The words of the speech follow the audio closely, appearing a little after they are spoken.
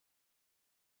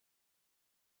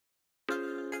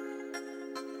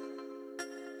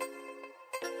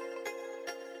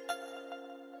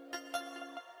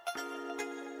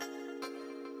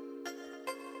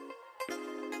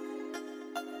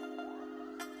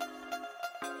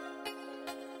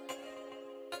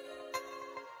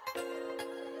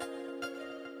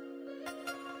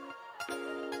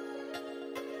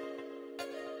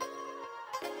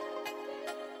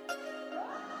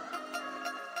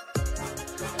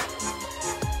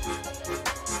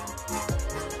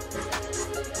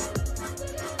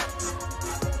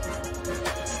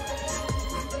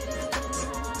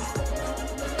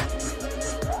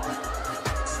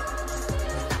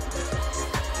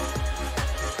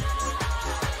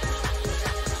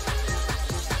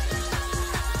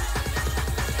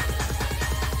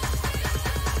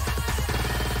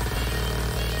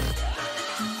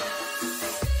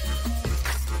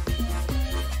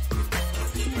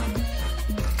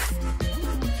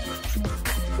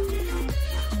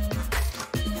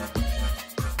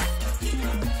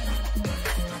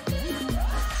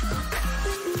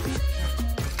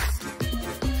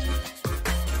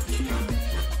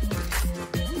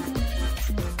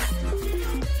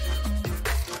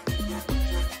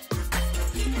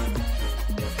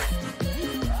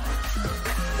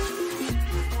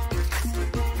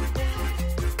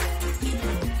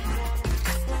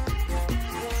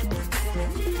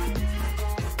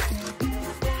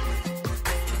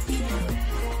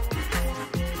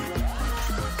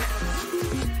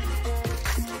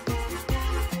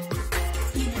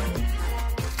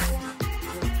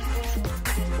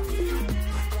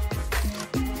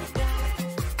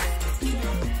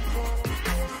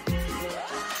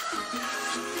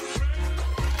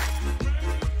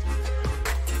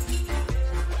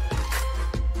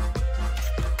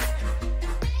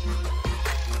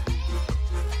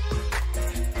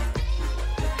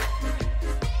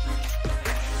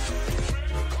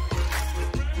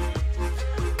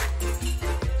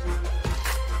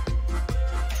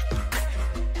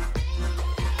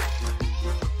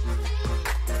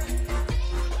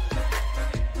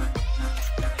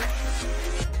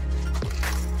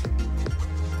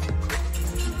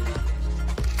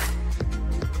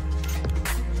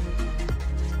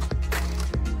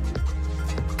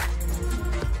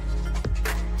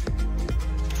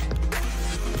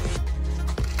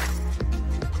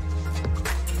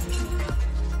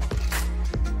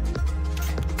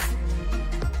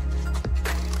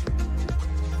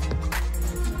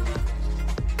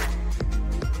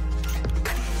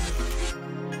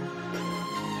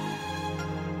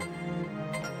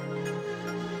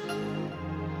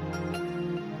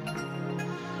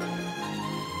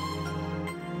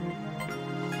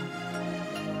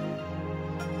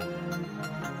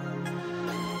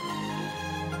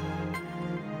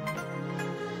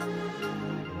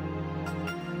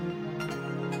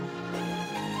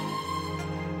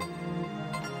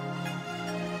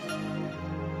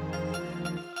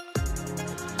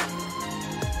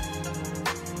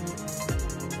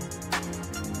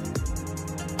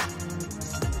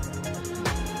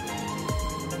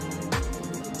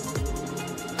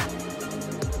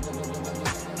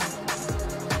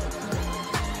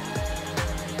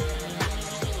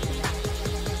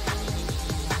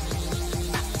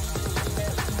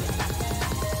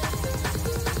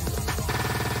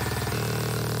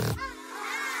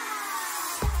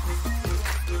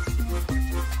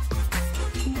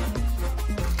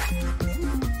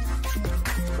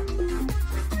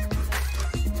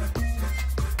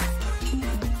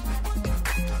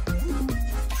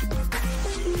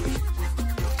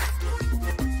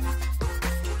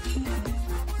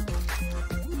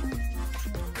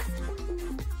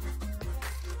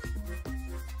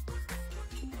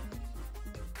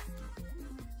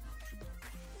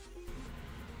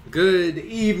Good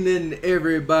evening,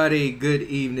 everybody. Good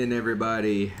evening,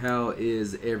 everybody. How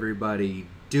is everybody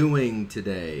doing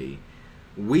today?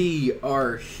 We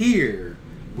are here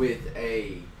with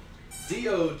a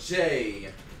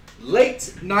DOJ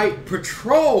late night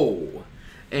patrol,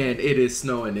 and it is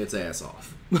snowing its ass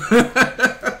off.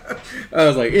 I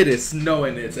was like, it is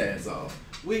snowing its ass off.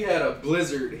 We had a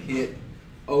blizzard hit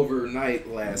overnight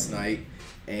last night,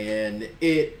 and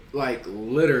it like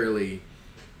literally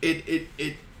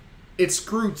it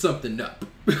screwed something up.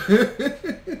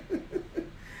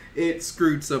 It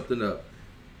screwed something up.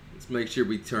 Let's make sure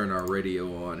we turn our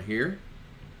radio on here.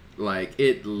 Like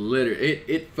it literally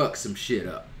it fucked some shit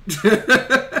up.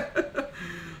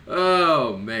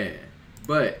 Oh man.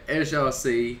 But as y'all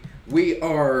see, we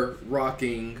are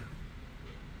rocking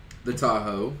the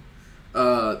Tahoe.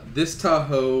 This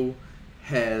Tahoe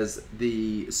has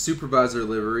the supervisor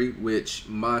livery, which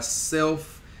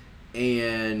myself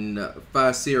and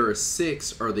 5 Sierra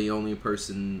 6 are the only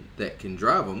person that can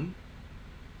drive them.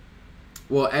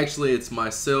 Well, actually, it's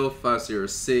myself, 5 Sierra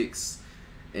 6,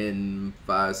 and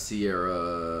 5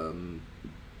 Sierra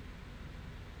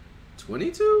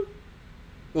 22?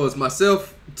 Well, it's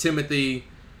myself, Timothy,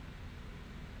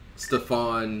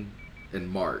 Stefan, and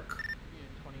Mark.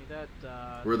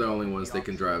 We're the only ones that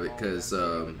can drive it because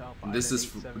this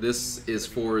is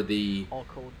for the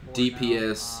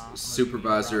DPS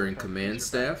supervisor and command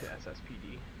staff.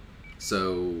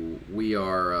 So we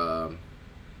are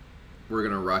we're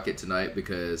gonna rock it tonight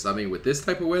because I mean with this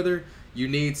type of weather you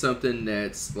need something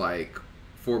that's like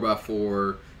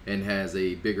 4x4 and has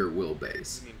a bigger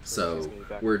wheelbase. So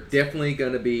we're definitely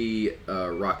gonna be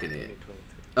rocking it.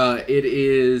 It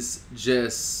is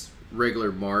just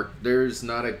regular Mark. There's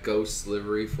not a ghost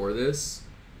livery for this.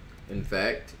 In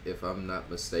fact, if I'm not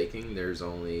mistaken, there's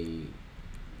only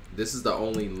this is the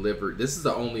only livery. This is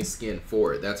the only skin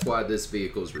for it. That's why this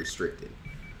vehicle is restricted.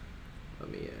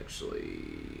 Let me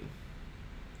actually.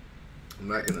 I'm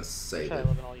not gonna say that.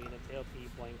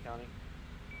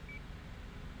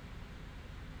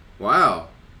 Wow,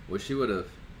 wish he would have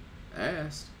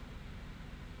asked.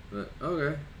 But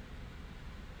okay.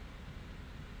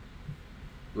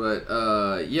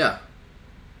 But, yeah.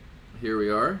 Here we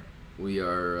are. We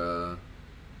are,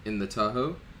 in the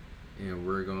Tahoe. And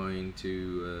we're going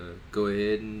to, go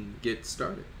ahead and get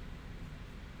started.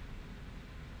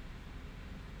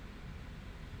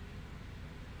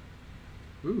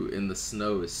 Ooh, and the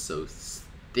snow is so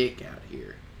thick out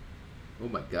here. Oh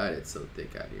my god, it's so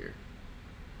thick out here.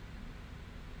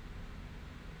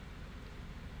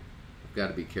 I've got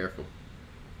to be careful.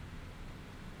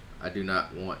 I do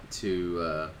not want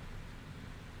to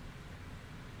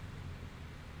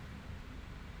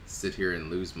sit here and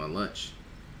lose my lunch.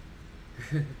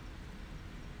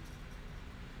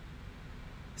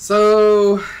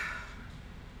 So,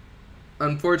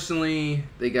 unfortunately,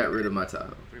 they got rid of my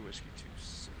Tahoe.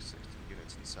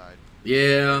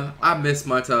 Yeah, I miss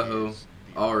my Tahoe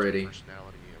already,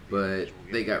 but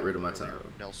they got rid of my Tahoe.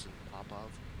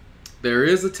 There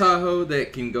is a Tahoe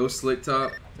that can go slick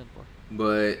top,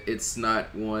 but it's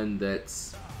not one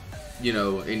that's, you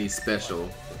know, any special.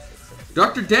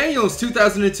 Dr. Daniels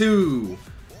 2002,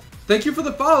 thank you for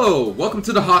the follow. Welcome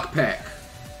to the Hawk Pack.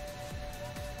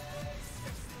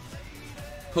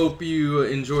 Hope you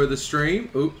enjoy the stream.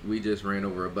 Oops, we just ran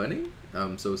over a bunny.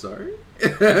 I'm so sorry.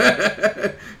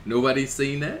 Nobody's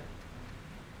seen that.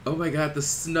 Oh my god, the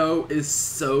snow is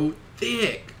so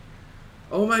thick.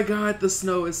 Oh my god, the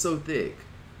snow is so thick.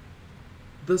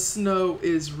 The snow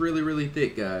is really, really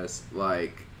thick, guys.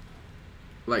 Like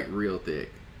real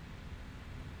thick.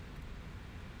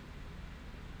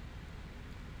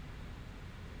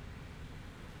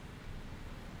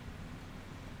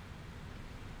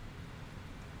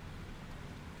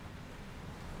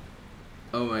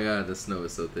 Oh my god, the snow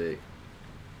is so thick.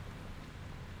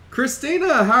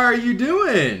 Christina, how are you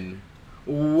doing?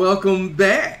 Welcome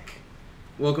back.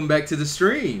 Welcome back to the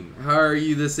stream. How are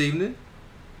you this evening?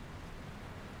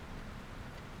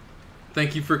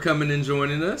 Thank you for coming and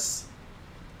joining us.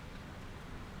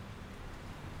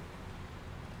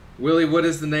 Willie, what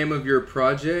is the name of your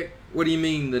project? What do you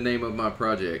mean the name of my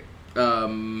project? You're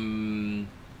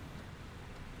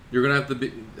gonna have to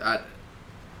be,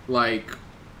 like,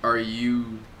 are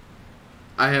you?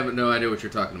 I have no idea what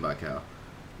you're talking about, Cal.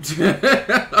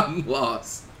 I'm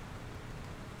lost.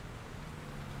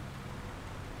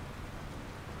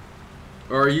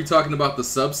 Or are you talking about the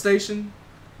substation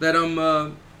that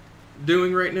I'm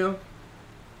doing right now?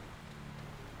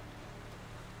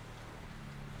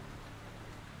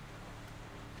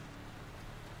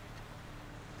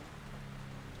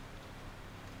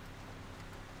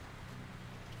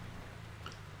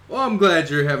 Well, I'm glad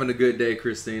you're having a good day,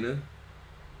 Christina.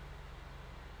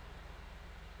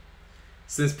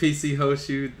 Since PC hosts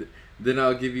you, then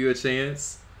I'll give you a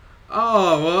chance.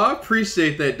 Oh, well, I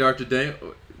appreciate that, Dr. Dan.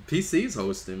 PC's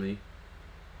hosting me.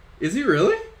 Is he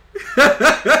really?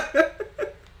 I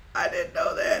didn't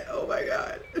know that. Oh, my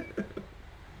God.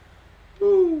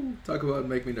 Woo. Talk about it,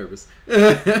 make me nervous.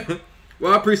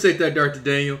 Well, I appreciate that, Dr.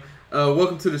 Daniel.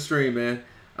 Welcome to the stream, man.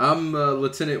 I'm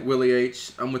Lieutenant Willie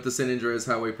H. I'm with the San Andreas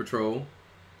Highway Patrol.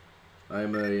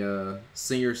 I'm a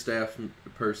senior staff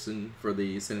person for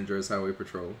the San Andreas Highway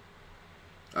Patrol.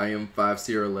 I am 5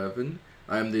 Sierra 11.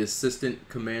 I am the Assistant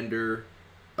Commander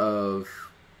of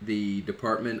the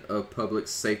Department of Public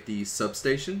Safety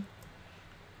Substation.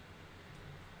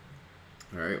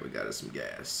 Alright, we got us some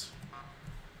gas.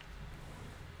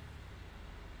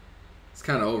 It's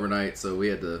kind of overnight, so we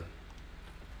had to...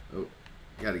 Oh,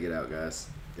 gotta get out, guys.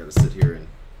 Gotta sit here and...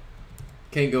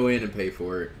 Can't go in and pay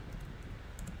for it.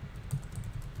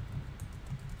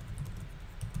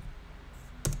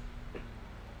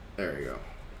 There we go.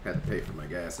 Had to pay for my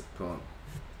gas at the pump.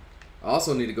 I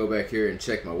also need to go back here and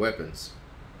check my weapons.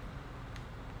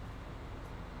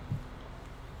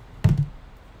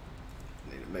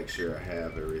 Need to make sure I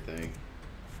have everything.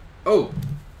 Oh!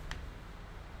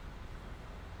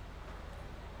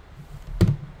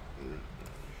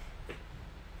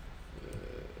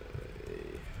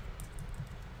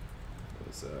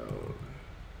 What's out?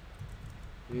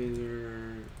 Laser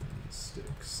and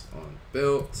sticks on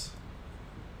belt.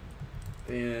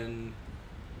 And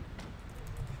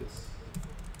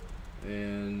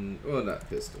well, not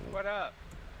pistol. What up?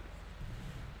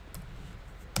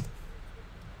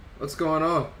 What's going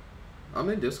on? I'm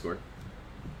in Discord.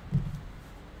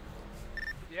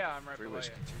 Yeah, I'm right below you.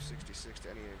 266 to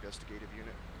any investigative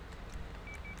unit.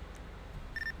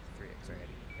 3 X-ray.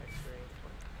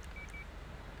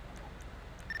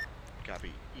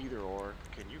 Copy. Either or.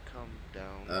 Can you come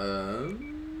down?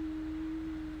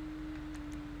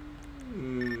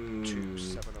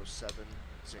 2707.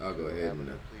 I'll go ahead and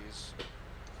please,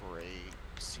 for a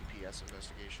CPS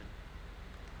investigation.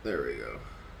 There we go.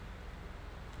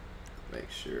 Make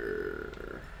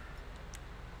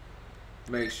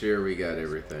sure we got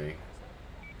everything.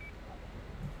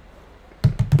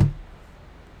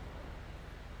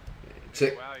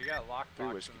 Check. Wow, you got a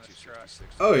lockbox in this truck.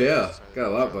 Oh yeah, got a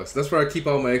lockbox. That's where I keep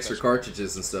all my extra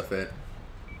cartridges and stuff at.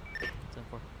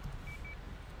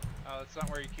 Oh, that's not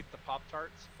where you keep the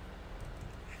Pop-Tarts?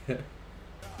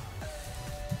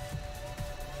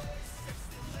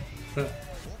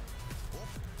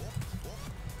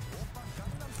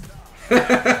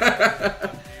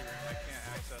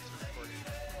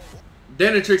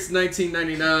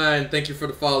 Danatrix1999, thank you for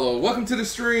the follow. Welcome to the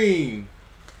stream.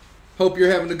 Hope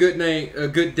you're having a good night, a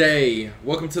good day.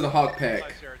 Welcome to the Hawk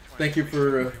Pack. Thank you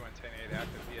for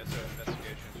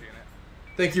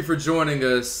thank you for joining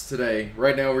us today.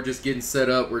 Right now we're just getting set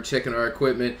up. We're checking our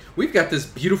equipment. We've got this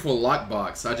beautiful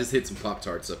lockbox. I just hit some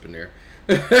Pop-Tarts up in there.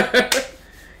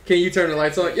 Can you turn the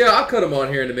lights on? Yeah, I'll cut him on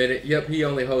here in a minute. Yep, he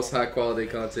only hosts high quality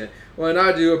content. Well, and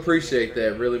I do appreciate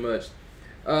that really much.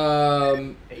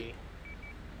 Oh,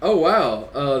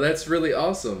 wow. That's really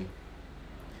awesome.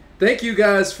 Thank you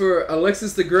guys for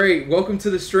Alexis the Great. Welcome to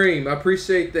the stream. I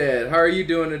appreciate that. How are you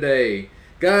doing today?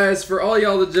 Guys, for all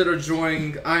y'all that are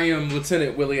joining, I am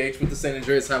Lieutenant Willie H. with the San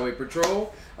Andreas Highway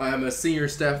Patrol. I am a senior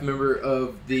staff member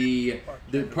of the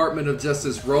Department of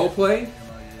Justice Roleplay.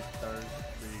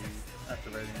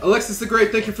 Alexis the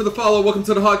Great, thank you for the follow. Welcome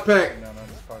to the Hawk Pack.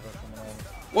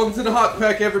 Welcome to the Hawk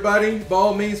Pack, everybody. By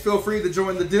all means, feel free to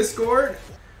join the Discord.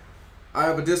 I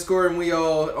have a Discord, and we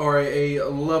all are a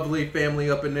lovely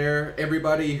family up in there.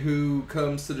 Everybody who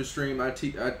comes to the stream, I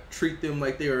treat them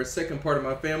like they are a second part of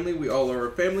my family. We all are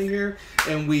a family here,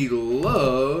 and we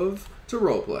love to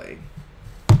roleplay.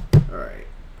 All right.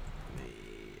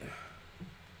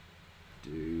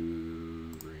 Let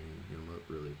me bring him up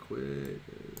really quick.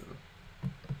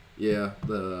 Yeah,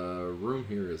 the room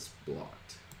here is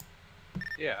blocked.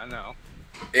 Yeah, I know.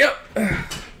 Yep.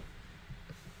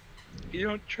 You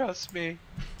don't trust me.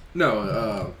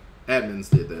 No, admins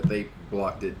did that. They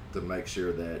blocked it to make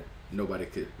sure that nobody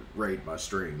could raid my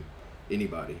stream.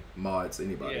 Anybody. Mods,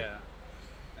 anybody. Yeah,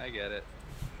 I get it.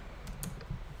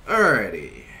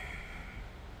 Alrighty.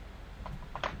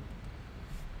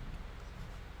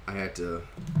 I had to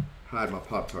hide my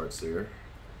Pop-Tarts there.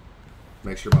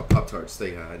 Make sure my Pop-Tarts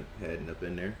stay hiding up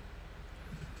in there.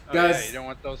 Oh, guys, yeah, you don't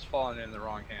want those falling in the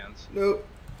wrong hands. Nope.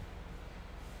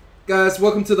 Guys,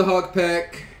 welcome to the Hawk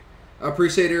Pack. I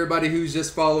appreciate everybody who's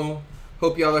just following.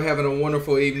 Hope y'all are having a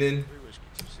wonderful evening.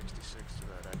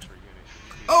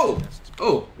 Oh!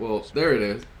 Oh, well, there it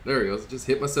is. There it goes. Just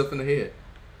hit myself in the head.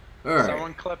 All right.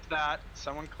 Someone clip that.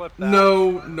 Someone clip that.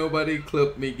 No, nobody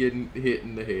clipped me getting hit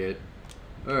in the head.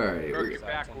 All right. Broke your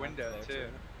back window too.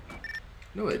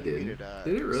 No, it didn't.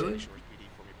 Did it really?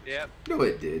 Yep. No,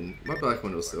 it didn't. My back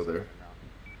window's still there.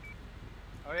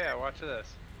 Oh yeah, watch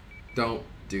this. Don't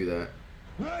do that.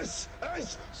 This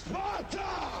is Sparta!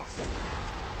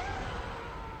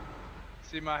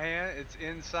 See my hand? It's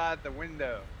inside the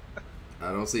window.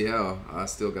 I don't see how. I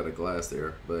still got a glass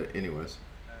there. But anyways.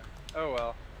 Oh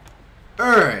well.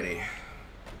 Alrighty.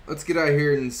 Let's get out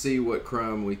here and see what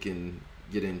crime we can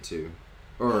get into.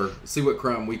 Or see what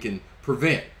crime we can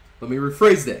prevent. Let me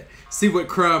rephrase that. See what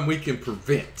crime we can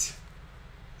prevent.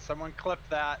 Someone clip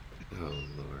that. Oh,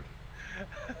 Lord.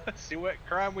 See what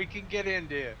crime we can get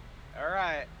into.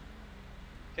 Alright.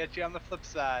 Catch you on the flip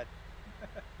side.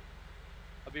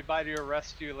 I'll be by to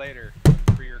arrest you later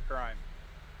for your crime.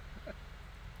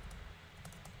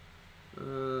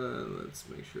 Let's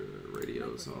make sure the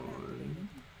radio's on.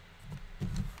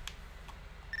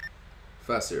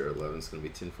 5-0-11 is going to be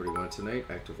 1041 tonight.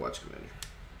 Active watch commander.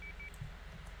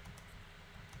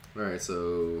 Alright,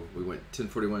 so we went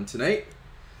 1041 tonight.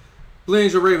 Blue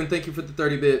Angel Raven, thank you for the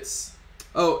 30 bits.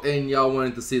 Oh, and y'all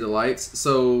wanted to see the lights.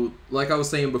 So, like I was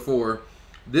saying before,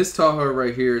 this Tahoe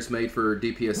right here is made for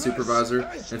DPS supervisor.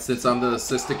 And since I'm the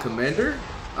assistant commander,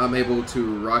 I'm able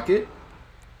to rock it.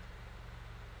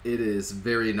 It is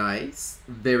very nice.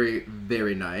 Very,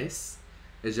 very nice.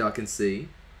 As y'all can see.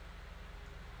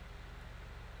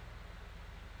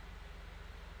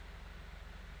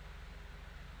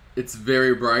 It's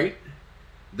very bright.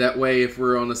 That way, if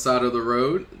we're on the side of the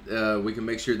road, we can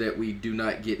make sure that we do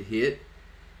not get hit.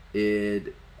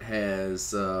 It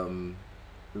has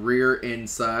rear and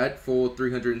side full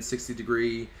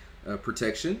 360-degree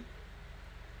protection.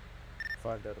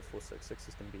 5 out of 466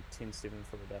 is going to be 10-7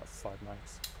 for about 5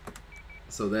 miles.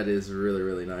 So that is really,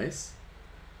 really nice.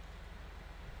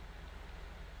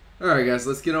 Alright guys,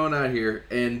 let's get on out here.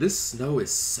 And this snow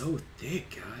is so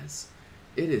thick, guys.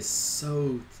 It is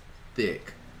so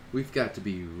thick. We've got to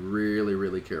be really,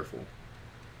 really careful.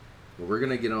 But we're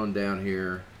going to get on down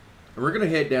here. And we're going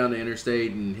to head down the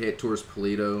interstate and head towards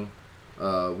Polito.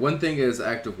 One thing as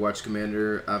active watch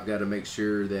commander, I've got to make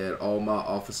sure that all my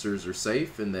officers are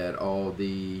safe and that all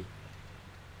the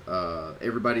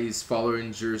everybody's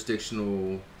following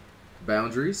jurisdictional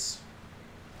boundaries.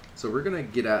 So we're gonna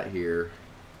get out here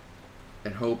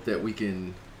and hope that we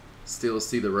can still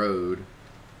see the road.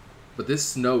 But this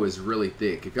snow is really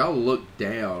thick. If y'all look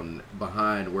down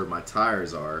behind where my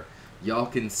tires are, y'all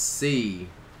can see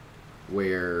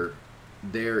where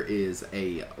there is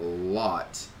a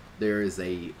lot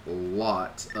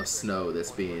of snow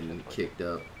that's being kicked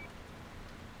up.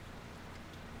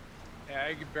 Yeah,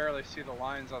 I can barely see the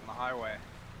lines on the highway.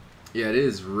 Yeah, it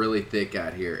is really thick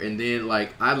out here. And then,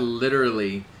 like, I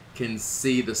literally can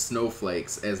see the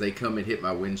snowflakes as they come and hit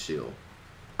my windshield.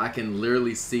 I can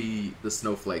literally see the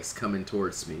snowflakes coming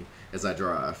towards me as I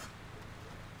drive.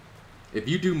 If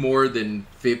you do more than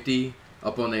 50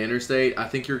 up on the interstate, I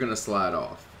think you're going to slide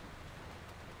off.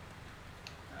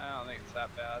 I don't think it's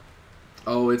that bad.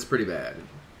 Oh, it's pretty bad.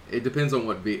 It depends on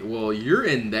what vehicle. Well, you're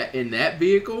in that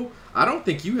vehicle. I don't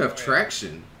think you have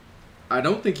traction. I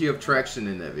don't think you have traction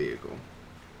in that vehicle.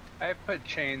 I put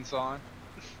chains on.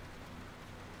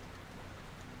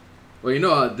 Well, you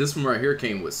know, this one right here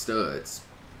came with studs.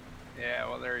 Yeah,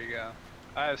 well, there you go.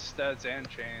 I have studs and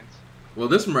chains. Well,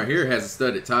 this one right here has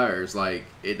studded tires. Like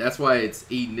that's why it's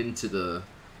eating into the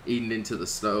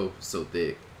snow so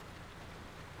thick.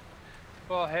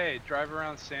 Well, hey, drive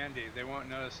around Sandy. They won't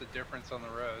notice a difference on the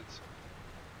roads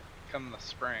come the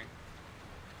spring.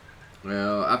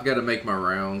 Well, I've got to make my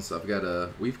rounds.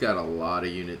 We've got a lot of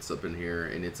units up in here,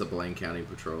 and it's a Blaine County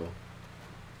patrol.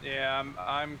 Yeah,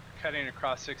 I'm cutting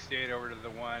across 68 over to the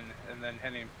 1, and then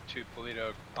heading to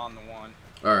Polito on the 1.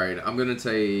 All right, I'm gonna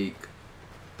take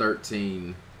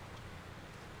 13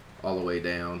 all the way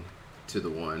down to the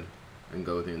 1 and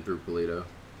go then through Polito.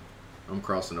 I'm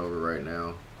crossing over right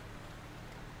now.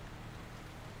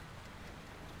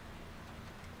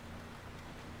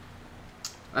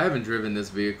 I haven't driven this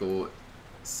vehicle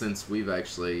since we've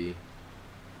actually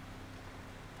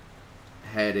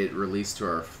had it released to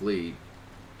our fleet.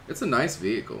 It's a nice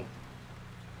vehicle.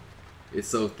 It's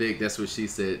so thick, that's what she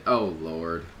said. Oh,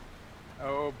 Lord.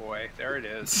 Oh, boy. There it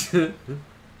is.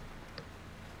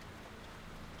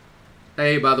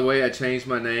 Hey, by the way, I changed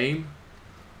my name.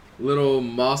 Little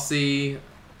Mossy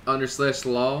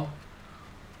 _law.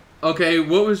 Okay,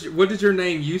 what did your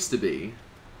name used to be?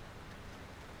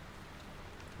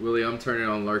 Willie, I'm turning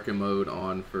on lurking mode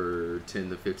on for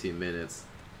 10 to 15 minutes.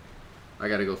 I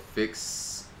gotta go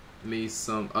fix me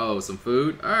some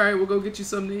food. Alright, we'll go get you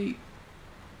something to eat.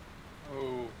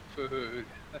 Oh, food.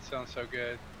 That sounds so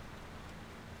good.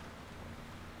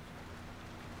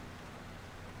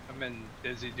 I've been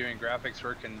busy doing graphics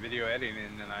work and video editing,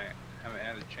 and I haven't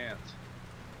had a chance.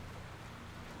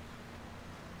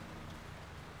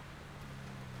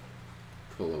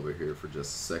 Pull over here for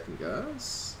just a second,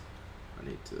 guys. I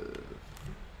need to...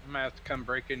 I might have to come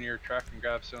break into your truck and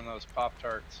grab some of those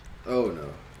Pop-Tarts. Oh no,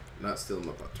 not stealing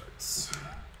my Pop-Tarts.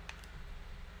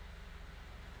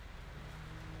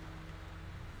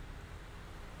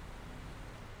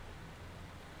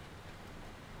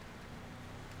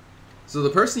 So the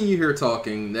person you hear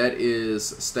talking, that is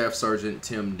Staff Sergeant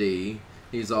Tim D.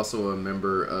 He's also a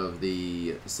member of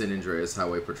the San Andreas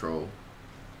Highway Patrol.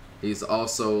 He's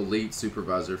also lead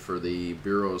supervisor for the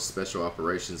Bureau of Special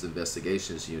Operations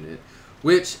Investigations Unit,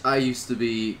 which I used to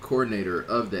be coordinator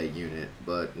of that unit.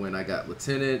 But when I got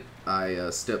lieutenant, I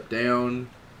stepped down,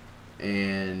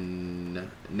 and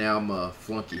now I'm a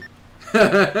flunky.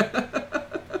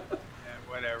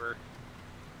 Whatever.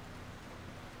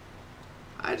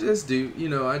 I just do, you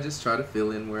know, I just try to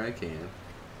fill in where I can.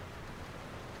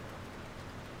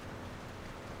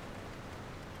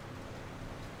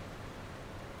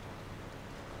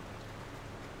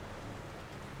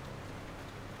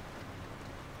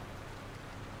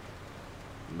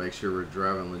 Make sure we're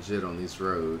driving legit on these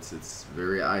roads. It's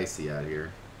very icy out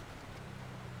here.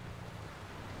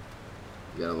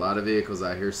 You got a lot of vehicles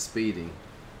out here speeding.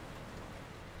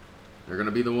 They're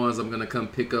gonna be the ones I'm gonna come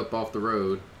pick up off the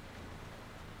road.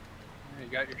 You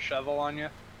got your shovel on you?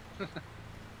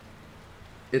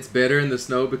 It's better in the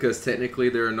snow because technically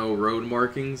there are no road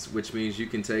markings, which means you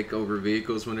can take over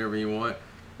vehicles whenever you want.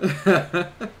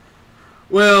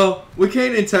 Well, we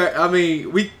can't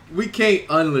we can't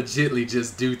unlegitly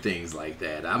just do things like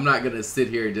that. I'm not gonna sit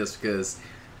here just because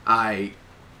I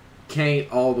can't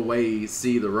all the way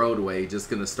see the roadway just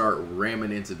gonna start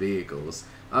ramming into vehicles.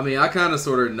 I mean, I kind of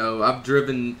sort of know. I've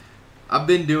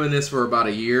been doing this for about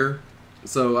a year,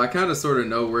 so I kind of sort of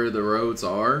know where the roads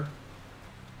are.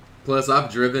 Plus,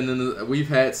 I've driven we've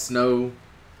had snow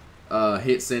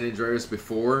hit San Andreas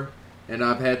before, and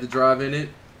I've had to drive in it.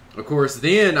 Of course,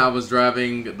 then I was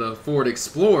driving the Ford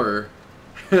Explorer.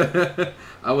 I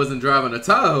wasn't driving a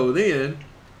Tahoe then.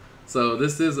 So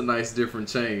this is a nice different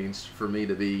change for me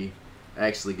to be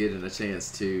actually getting a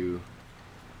chance to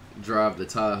drive the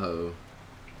Tahoe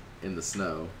in the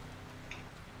snow.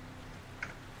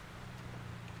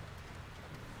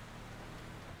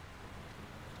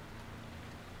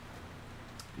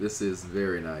 This is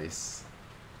very nice.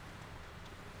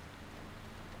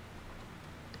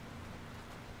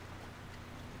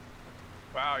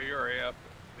 Wow, you're already up,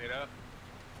 Lita.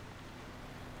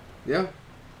 Yeah.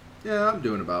 Yeah, I'm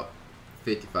doing about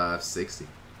 55, 60.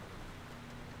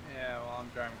 Yeah, well, I'm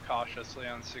driving cautiously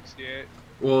on 68.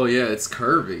 Well, yeah, it's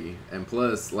curvy. And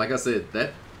plus, like I said,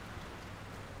 that...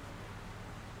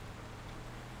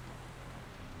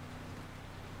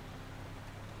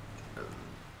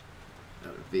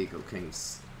 Another vehicle came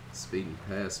speeding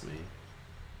past me.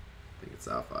 I think it's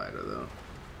Alpha Ida, though.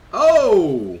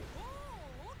 Oh!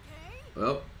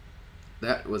 Well,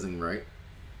 that wasn't right.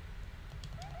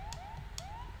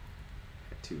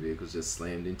 Two vehicles just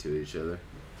slammed into each other.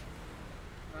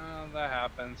 That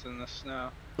happens in the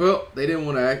snow. Well, they didn't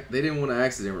want to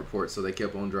accident report, so they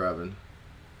kept on driving.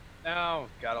 No,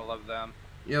 gotta love them.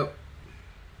 Yep.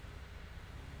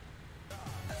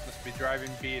 Must be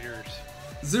driving beaters.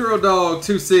 Zero Dog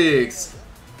 26.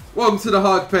 Welcome to the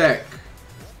Hog Pack.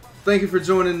 Thank you for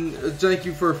joining. Thank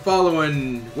you for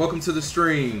following. Welcome to the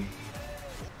stream.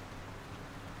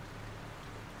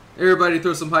 Everybody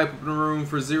throw some hype up in the room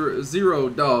for Zero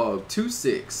Dog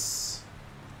 26.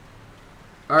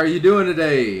 How are you doing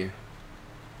today?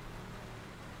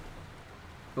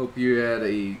 Hope you had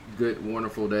a good,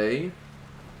 wonderful day.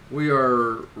 We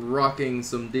are rocking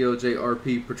some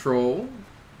DOJRP patrol.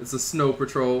 It's a snow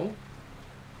patrol.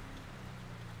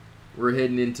 We're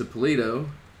heading into Toledo.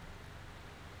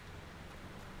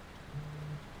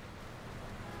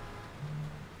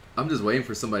 I'm just waiting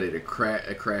for somebody to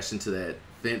crash into that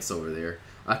fence over there.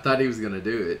 I thought he was gonna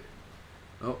do it.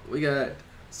 Oh, we got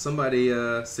somebody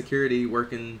security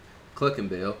working Cluck and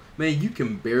Bale. Man, you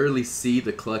can barely see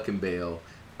the Cluck and Bale.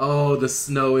 Oh, the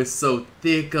snow is so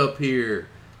thick up here.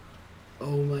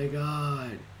 Oh my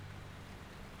god.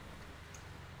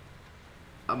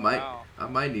 I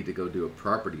might need to go do a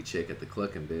property check at the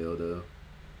Cluck and Bale though.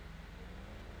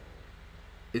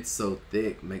 It's so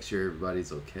thick. Make sure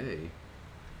everybody's okay.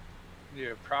 Do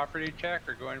a property check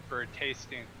or going for a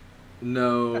tasting?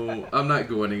 No, I'm not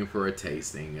going in for a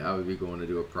tasting. I would be going to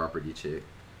do a property check.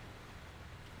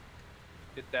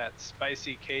 Get that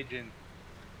spicy Cajun.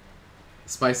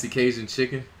 Spicy Cajun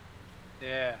chicken?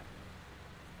 Yeah.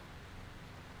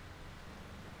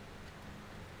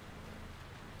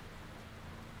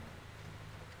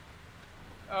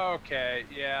 Okay,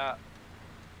 yeah.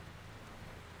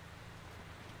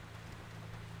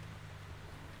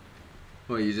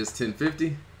 Well, you just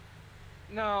 1050?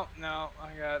 No,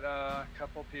 I got a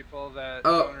couple people that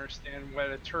Oh. don't understand what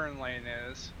a turn lane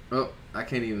is. Oh, I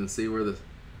can't even see where the...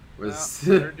 No,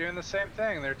 they're doing the same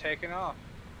thing. They're taking off.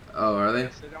 Oh, are they?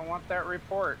 Yes, they don't want that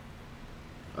report.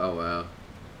 Oh, wow.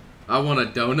 I want a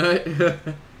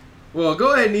donut? Well,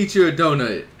 go ahead and eat you a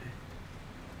donut.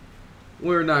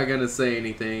 We're not going to say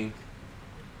anything.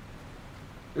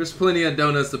 There's plenty of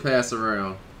donuts to pass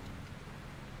around.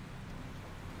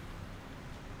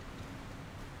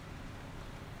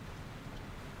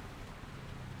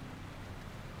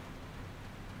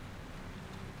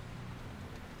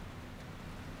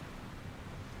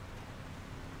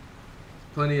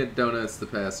 Plenty of donuts to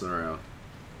pass around.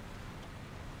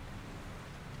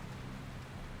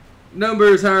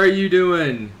 Numbers, how are you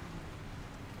doing?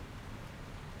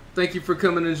 Thank you for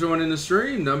coming and joining the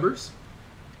stream, Numbers.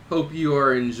 Hope you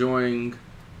are enjoying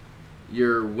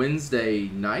your Wednesday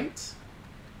night,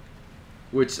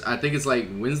 which I think it's like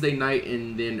Wednesday night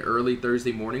and then early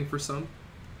Thursday morning for some.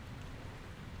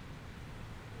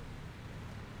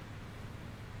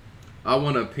 I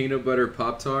want a peanut butter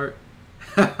Pop-Tart.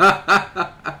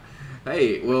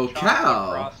 Hey, well,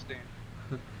 Cal. Frosting.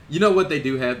 You know what they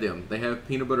do have them? They have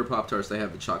peanut butter Pop-Tarts. They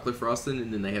have the chocolate frosting,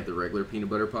 and then they have the regular peanut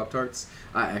butter Pop-Tarts.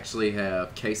 I actually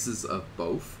have cases of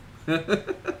both.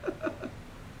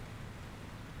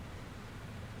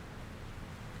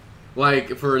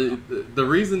 Like, for the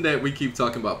reason that we keep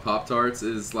talking about Pop-Tarts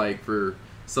is, like, for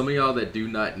some of y'all that do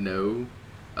not know,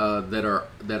 that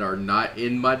are not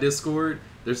in my Discord,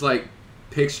 there's, like,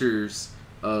 pictures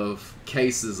of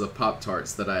cases of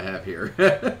Pop-Tarts that I have here.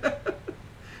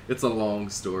 It's a long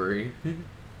story. 3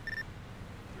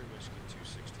 Whiskey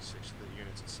 266, the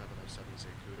units at 707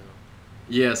 Zancudo.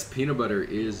 Yes, peanut butter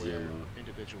is Aware yellow.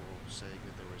 individual saying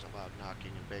that there was a loud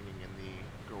knocking and banging in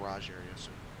the garage area,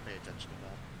 so pay attention to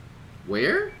that.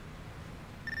 Where?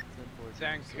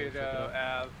 Zancudo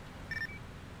Ave. If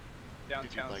you'd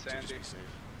Downtown like to Sandy. just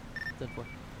be safe.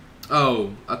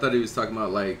 Oh, I thought he was talking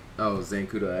about, like, oh,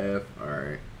 Zancudo Ave.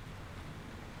 Alright.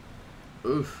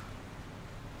 Oof.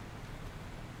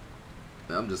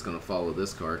 I'm just gonna follow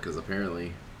this car because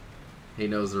apparently he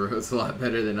knows the roads a lot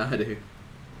better than I do.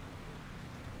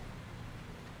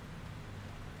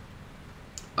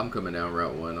 I'm coming down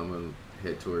Route 1. I'm gonna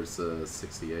head towards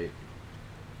 68.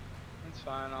 That's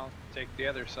fine. I'll take the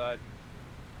other side.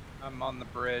 I'm on the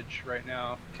bridge right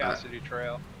now, Cassidy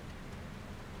Trail.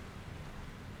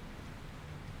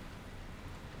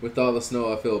 With all the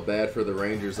snow, I feel bad for the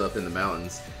rangers up in the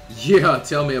mountains. Yeah,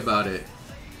 tell me about it.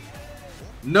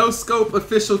 No Scope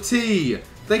Official T,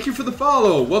 thank you for the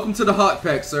follow. Welcome to the Hawk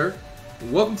Pack, sir.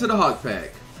 Welcome to the Hawk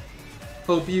Pack.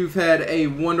 Hope you've had a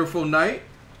wonderful night.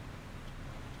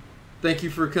 Thank you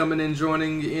for coming and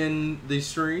joining in the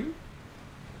stream.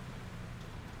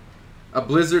 A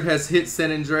blizzard has hit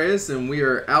San Andreas, and we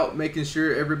are out making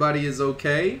sure everybody is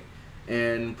okay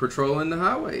and patrolling the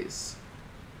highways.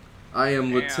 I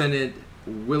am Lieutenant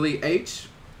Willie H.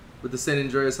 with the San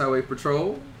Andreas Highway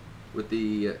Patrol with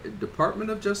the Department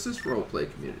of Justice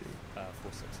Roleplay Community.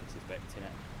 466 is back 10 out.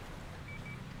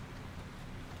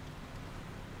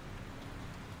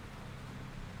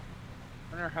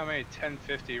 I wonder how many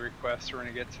 1050 requests we're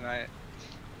going to get tonight.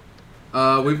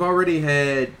 We've already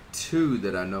had 2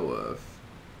 that I know of.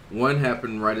 One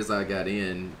happened right as I got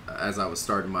in, as I was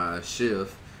starting my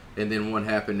shift, and then one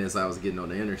happened as I was getting on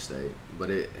the interstate. But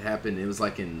it was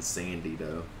like in Sandy,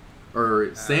 though.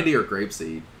 Or Sandy or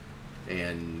Grapeseed.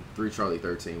 And 3 Charlie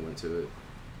 13 went to it.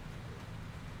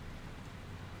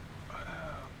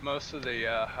 Most of the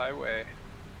highway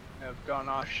have gone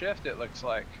off shift, it looks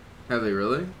like. Have they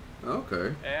really?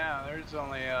 Okay. Yeah, there's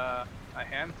only a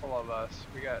handful of us.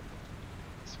 We got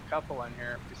a couple in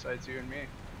here besides you and me.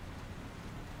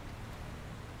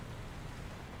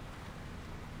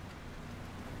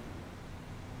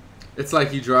 It's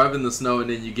like you drive in the snow and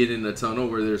then you get in a tunnel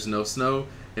where there's no snow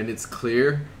and it's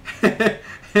clear.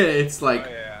 It's like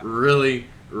really,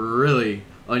 really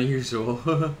unusual.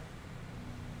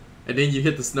 And then you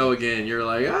hit the snow again. You're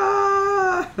like,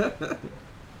 ah! That's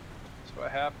what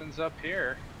happens up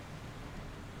here.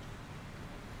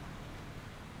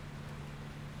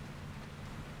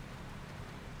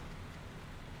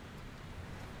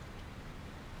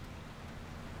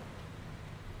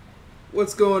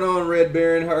 What's going on, Red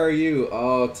Baron? How are you?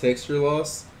 Oh, texture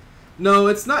loss? No,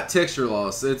 it's not texture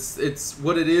loss. It's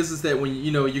what it is that when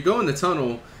you go in the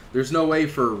tunnel, there's no way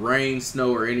for rain,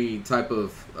 snow, or any type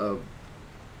of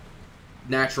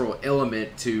natural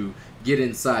element to get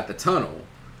inside the tunnel.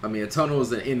 I mean, a tunnel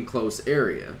is an enclosed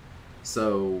area,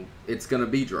 so it's gonna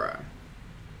be dry.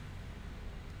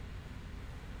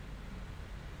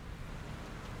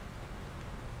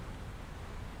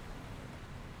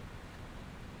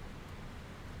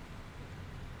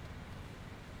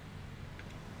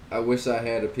 I wish I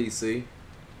had a PC.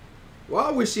 Well,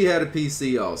 I wish you had a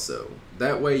PC also.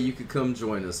 That way you could come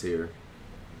join us here.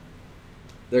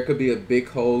 There could be a big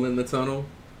hole in the tunnel.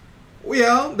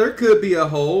 Well, there could be a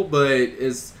hole, but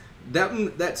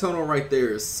that tunnel right there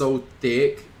is so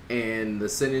thick, and the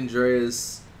San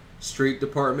Andreas Street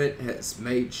Department has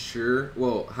made sure,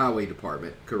 well, Highway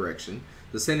Department, correction.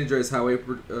 The San Andreas Highway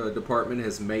Department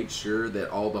has made sure that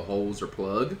all the holes are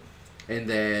plugged, and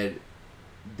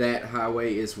that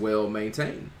highway is well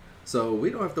maintained. So we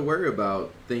don't have to worry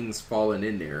about things falling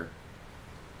in there.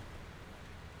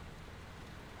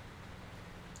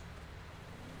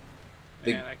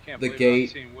 Man, I can't believe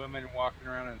I've seen women walking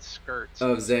around in skirts.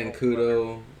 Of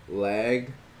Zancudo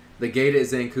lagged. The gate at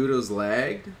Zancudo's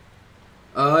lagged.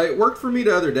 It worked for me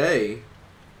the other day.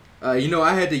 I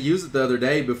had to use it the other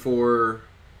day before,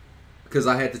 because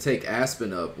I had to take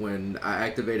Aspen up when I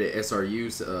activated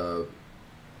SRU's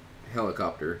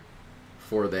helicopter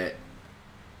for that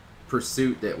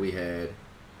pursuit that we had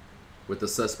with the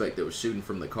suspect that was shooting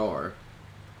from the car.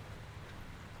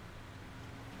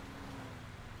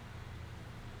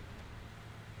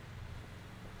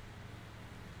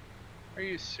 Are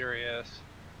you serious?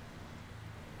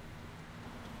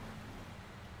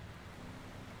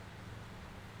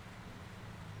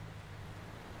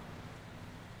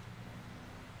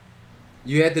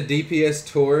 You had the DPS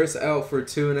Taurus out for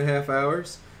 2.5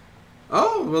 hours?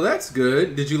 Oh, well, that's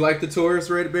good. Did you like the Taurus,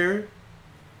 Red Baron?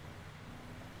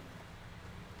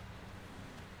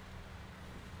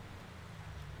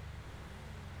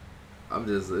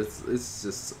 It's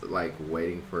just like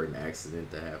waiting for an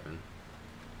accident to happen.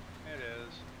 It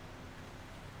is.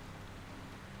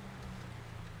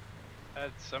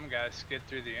 Had some guy skid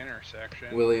through the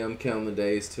intersection. Willie, I'm counting the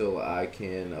days till I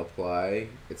can apply.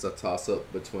 It's a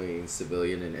toss-up between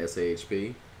civilian and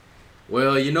SAHP.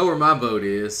 Well, you know where my vote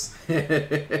is. Yeah,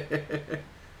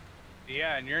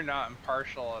 and you're not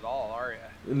impartial at all, are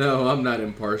you? No, I'm not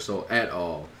impartial at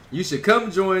all. You should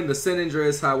come join the San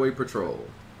Andreas Highway Patrol.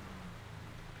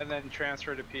 And then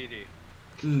transfer to PD.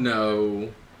 No.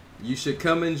 You should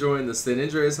come and join the San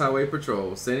Andreas Highway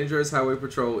Patrol. San Andreas Highway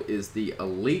Patrol is the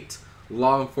elite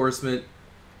law enforcement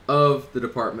of the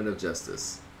Department of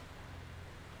Justice.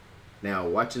 Now,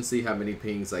 watch and see how many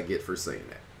pings I get for saying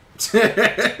that.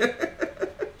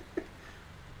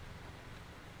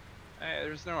 Hey,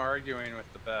 there's no arguing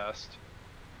with the best.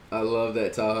 I love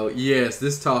that Tahoe. Yes,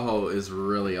 this Tahoe is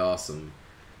really awesome.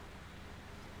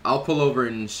 I'll pull over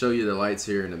and show you the lights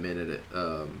here in a minute.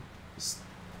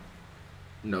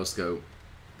 No scope,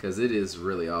 because it is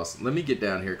really awesome. Let me get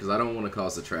down here because I don't want to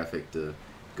cause the traffic to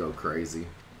go crazy.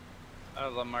 I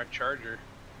love my Charger.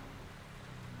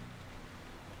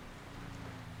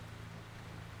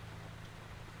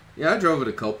 Yeah, I drove it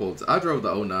a couple. I drove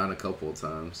the 09 a couple of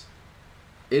times.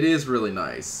 It is really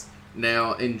nice.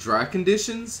 Now, in dry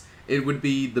conditions, it would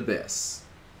be the best.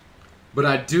 But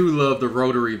I do love the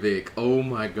rotary Vic. Oh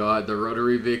my god, the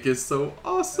rotary Vic is so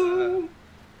awesome.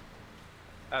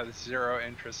 I have zero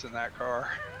interest in that car.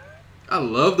 I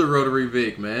love the rotary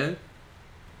Vic, man.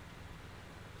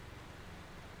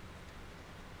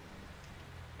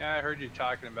 Yeah, I heard you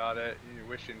talking about it. You're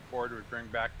wishing Ford would bring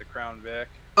back the Crown Vic.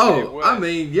 Oh, I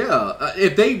mean, yeah.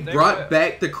 If they brought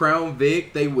back the Crown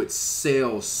Vic, they would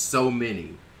sell so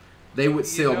many. They would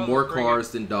sell more cars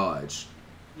than Dodge.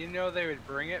 You know they would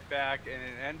bring it back and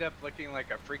it end up looking like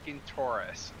a freaking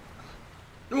Taurus.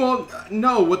 Well,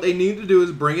 no. What they need to do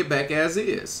is bring it back as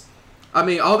is. I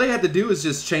mean, all they had to do is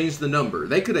just change the number.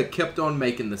 They could have kept on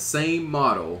making the same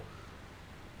model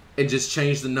and just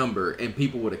changed the number, and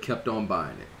people would have kept on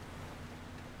buying it.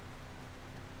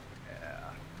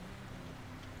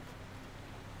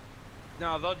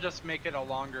 No, they'll just make it a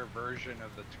longer version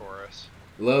of the Taurus.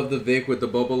 Love the Vic with the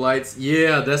bubble lights.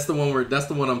 Yeah, that's the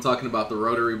one I'm talking about. The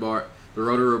rotary bar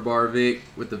Vic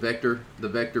with the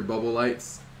vector bubble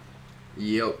lights.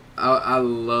 Yep, I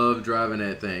love driving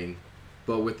that thing,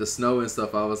 but with the snow and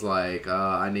stuff, I was like,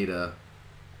 I need a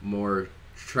more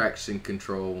traction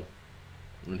control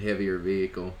and heavier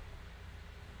vehicle.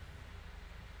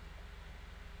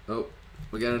 Oh,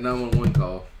 we got a 911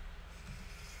 call.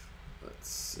 Let's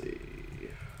see.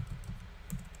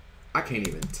 I can't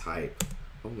even type.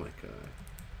 Oh my god.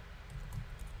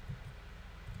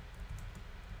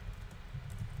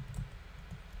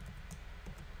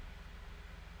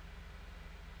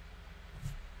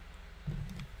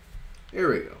 Here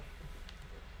we go.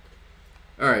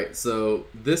 Alright, so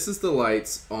this is the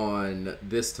lights on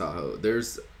this Tahoe.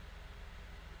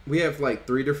 We have like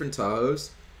 3 different Tahoes,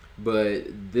 but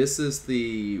this is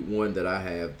the one that I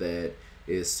have that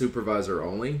is supervisor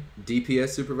only, DPS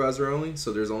supervisor only,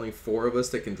 so there's only 4 of us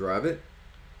that can drive it.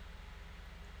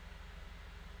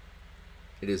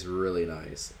 It is really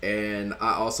nice. And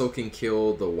I also can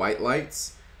kill the white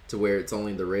lights to where it's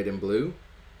only the red and blue,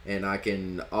 and I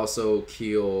can also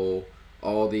kill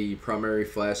all the primary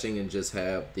flashing and just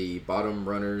have the bottom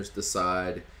runners, the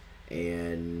side,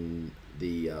 and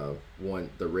the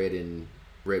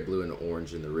red, blue, and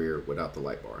orange in the rear without the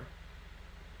light bar.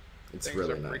 It's Things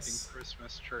really are nice. Freaking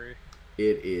Christmas tree.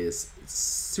 It is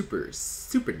super,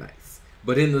 super nice.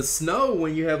 But in the snow,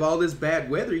 when you have all this bad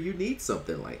weather, you need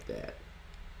something like that.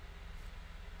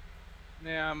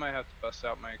 Yeah, I might have to bust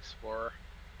out my Explorer.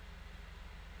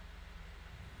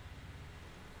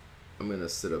 I'm gonna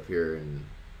sit up here and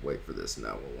wait for this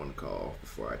 911 call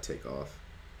before I take off.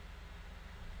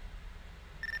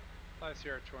 Fly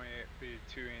Sierra 28 be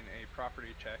doing a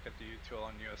property check at the U-Tool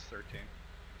on US 13.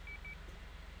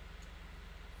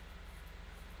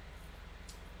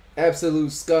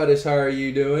 Absolute Scottish, how are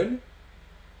you doing?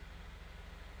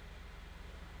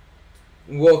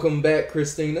 Welcome back,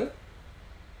 Christina.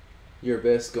 Your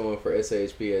best going for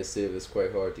SHP as Civ is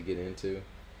quite hard to get into.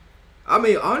 I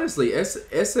mean, honestly,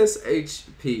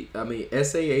 SSHP,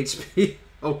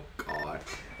 oh God,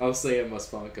 I was saying my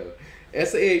spawn code.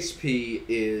 SAHP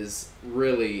is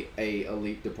really a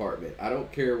elite department. I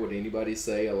don't care what anybody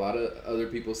say. A lot of other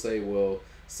people say, well,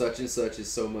 such and such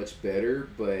is so much better,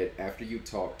 but after you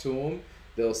talk to them,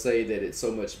 they'll say that it's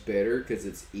so much better because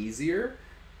it's easier.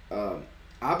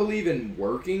 I believe in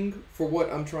working for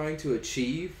what I'm trying to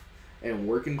achieve and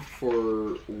working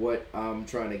for what I'm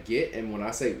trying to get. And when I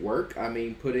say work, I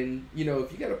mean put in, you know,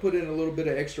 if you got to put in a little bit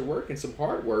of extra work and some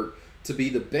hard work to be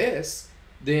the best,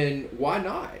 then why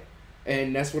not?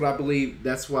 And that's what I believe.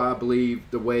 That's why I believe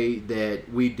the way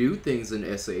that we do things in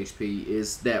SHP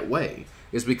is that way.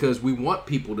 It's because we want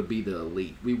people to be the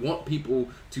elite. We want people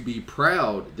to be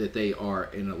proud that they are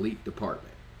an elite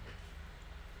department.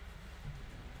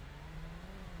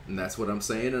 And that's what I'm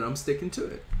saying, and I'm sticking to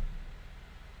it.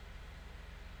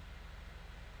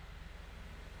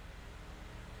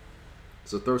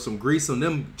 So throw some grease on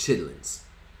them chitlins.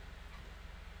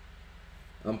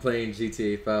 I'm playing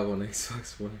GTA 5 on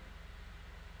Xbox One.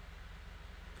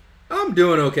 I'm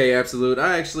doing okay, Absolute.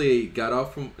 I actually got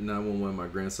off from 911. My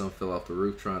grandson fell off the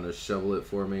roof trying to shovel it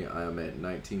for me. I am at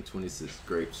 1926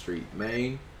 Grape Street,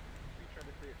 Maine. Trying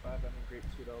to create 5, I'm in Grape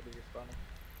Street, I'll be responding.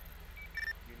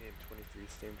 Union 23,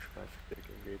 same traffic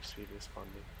in Grape Street,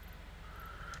 responding.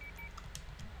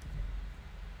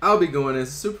 I'll be going as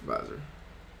a supervisor.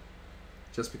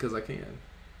 Just because I can.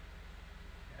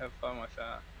 Have fun with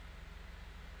that.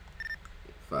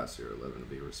 5011 to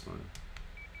be responding.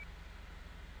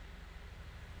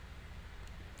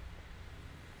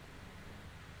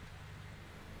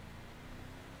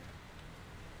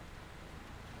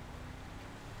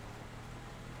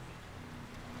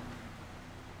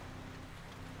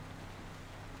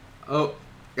 Oh,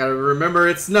 gotta remember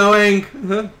it's snowing.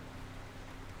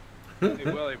 Hey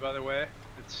Willie, by the way,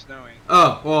 it's snowing.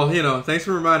 Oh, well, you know, thanks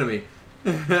for reminding me.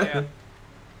 Yeah.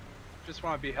 Just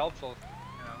want to be helpful,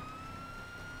 you know.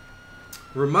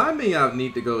 Remind me I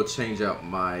need to go change out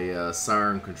my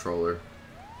siren controller.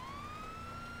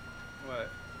 What?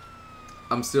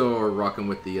 I'm still rocking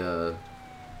with the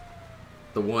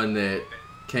one that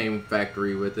came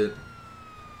factory with it.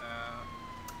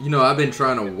 You know, I've been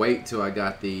trying to wait till I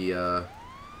got the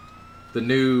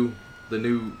new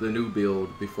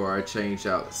build before I change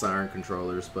out siren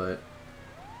controllers, but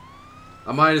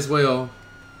I might as well.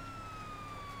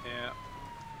 Yeah.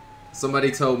 Somebody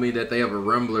told me that they have a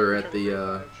rumbler at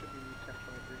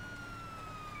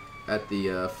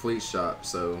the fleet shop,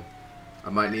 so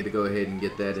I might need to go ahead and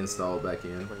get that installed back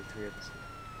in.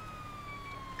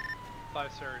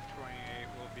 5 Sarah 28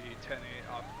 will be 10-8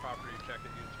 off the property check at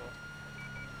Utah.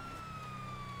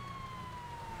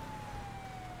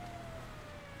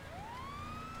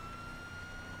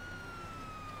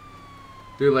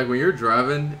 Dude, like when you're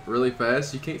driving really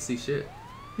fast, you can't see shit.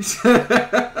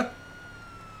 Oh,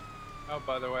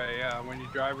 by the way, yeah, when you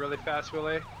drive really fast,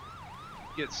 Willie, you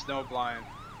get snow blind.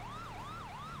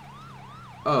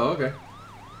 Oh, okay.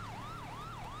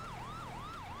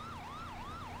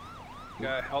 You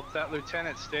gotta help that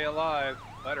lieutenant stay alive.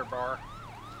 Letter bar.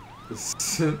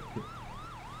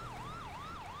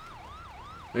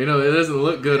 You know, it doesn't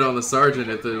look good on the sergeant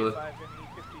if the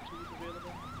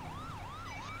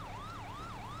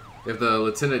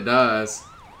lieutenant dies,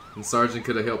 and sergeant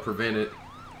could have helped prevent it.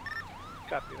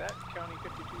 Copy that. County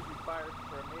 52 required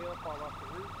for a male fall off the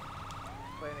roof.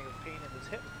 Complaining of pain in his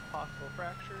hip, possible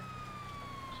fracture.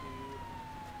 To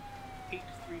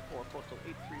 834, postal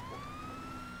 834.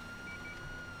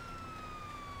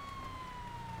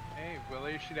 Hey,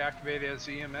 Willie, you should activate as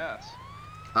EMS.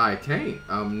 I can't.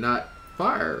 I'm not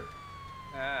fire.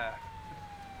 Ah.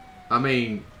 I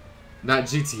mean, not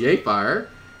GTA fire.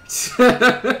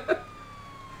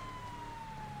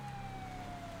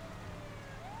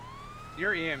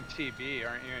 You're EMTB,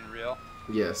 aren't you, in real?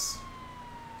 Yes.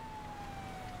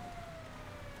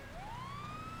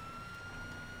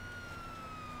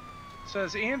 So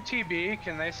as EMTB,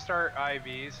 can they start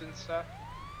IVs and stuff?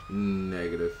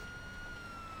 Negative.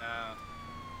 No.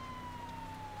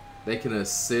 They can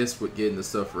assist with getting the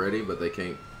stuff ready, but they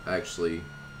can't actually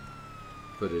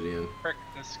put it in. Prick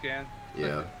the skin.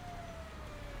 Yeah.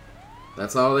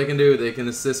 That's all they can do. They can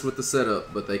assist with the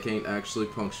setup, but they can't actually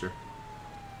puncture.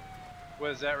 What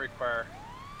does that require?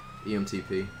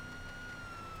 EMTP.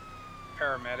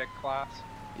 Paramedic class?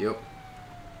 Yep.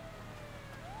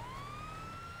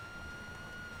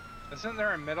 Isn't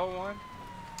there a middle one?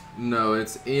 No,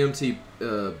 it's EMT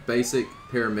basic,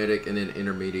 paramedic, and then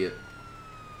intermediate.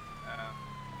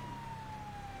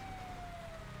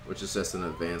 Which is just an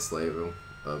advanced level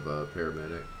of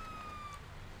paramedic.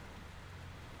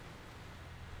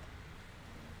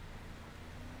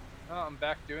 Oh, I'm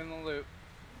back doing the loop.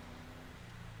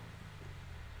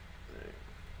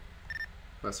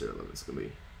 Class 11 is going to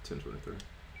be 1023.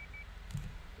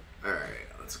 Alright,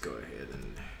 let's go ahead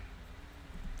and...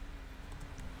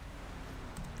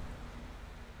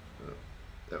 Oh,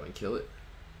 that one kill it?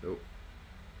 Nope.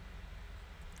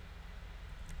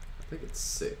 I think it's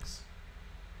 6.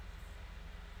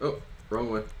 Oh,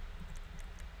 wrong one.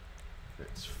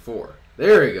 It's 4.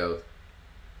 There we go.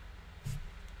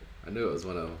 I knew it was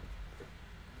one of them.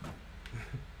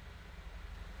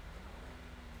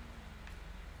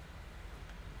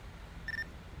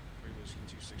 We're losing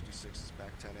 266 is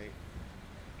back 10-8.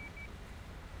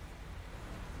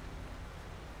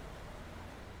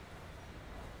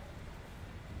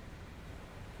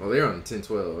 Well, they're on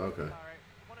 10-12, okay. Alright.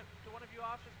 Do one of you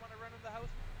officers want to run in the house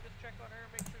and just check on her,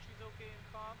 make sure she's okay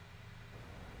and calm?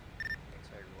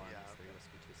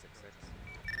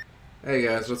 Hey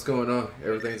guys, what's going on?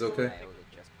 Everything's okay? Say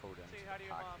hi to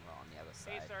your mom.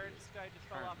 Hey Sarge, this guy just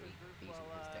fell off his roof while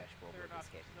clearing off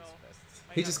some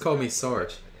snow. He just called me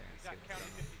Sarge. He's got county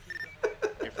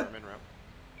 52s If I'm in route.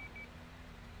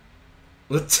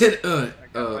 Lieutenant, I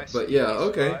got my but yeah,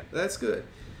 okay, spot. that's good.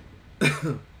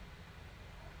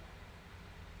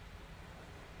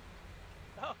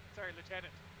 Oh, sorry,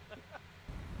 Lieutenant.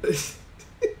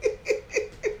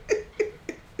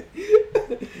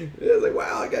 It was like,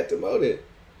 wow, I got demoted.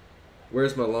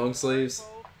 Where's my long sleeves? Do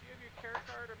you have your care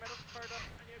card or medical card up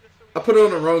on you just so we I put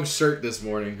on the wrong shirt this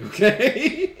morning,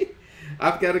 okay?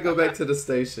 I've got to go back to the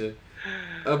station.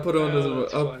 I put on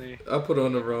I put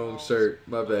on the wrong shirt.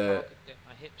 My bad.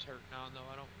 My hips hurt now, though.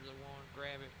 I don't really want to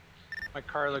grab it. My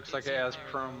car looks like it has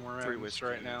chrome rims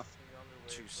right now.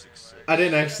 266. I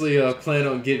didn't actually plan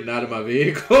on getting out of my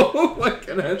vehicle. What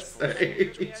can I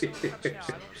say?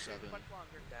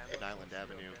 Island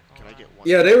Avenue. Can I get one?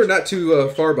 Yeah, they were not too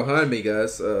far behind me,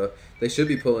 guys. They should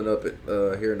be pulling up at,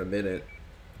 here in a minute.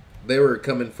 They were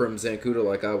coming from Zancuda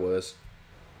like I was.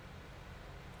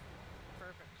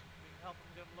 perfect. We can help them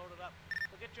get them loaded up.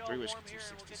 We'll get you all 3 warm Whiskey here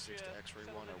and we'll get 266 you to X-ray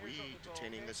 1. settled in Are we here so we can go,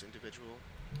 detaining okay? this individual?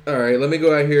 Alright, let me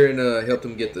go out here and help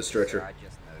them get the stretcher. I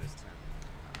just noticed him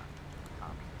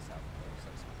calming himself, so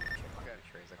I just wanted to check on Okay. make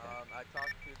sure he's okay. I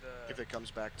talked to the. If it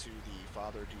comes back to the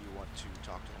father, do you want to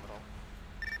talk to him at all?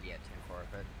 Yeah, 10-4,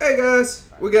 but Hey guys,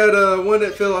 we got one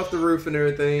that fell off the roof and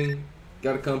everything.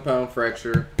 Got a compound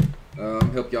fracture.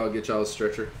 Help y'all get y'all a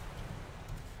stretcher.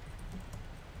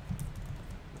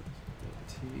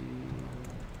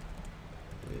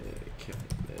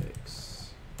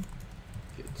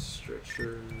 Get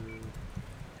stretcher.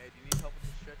 Hey, do you need help with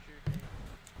the stretcher?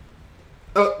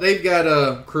 Oh, they've got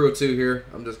a crew of 2 here.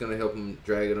 I'm just gonna help them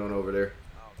drag it on over there.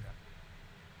 Oh, okay.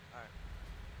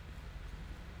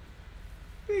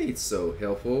 Alright. He's so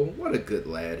helpful. What a good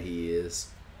lad he is.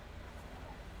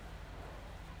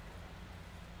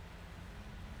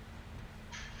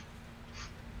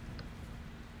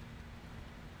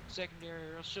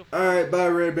 Secondary, I'll still. Alright, bye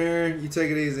Red Baron. You take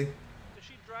it easy. Does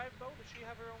she drive, Bo? Does she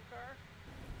have her own car?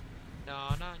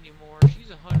 No, not anymore. She's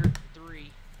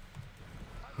 103.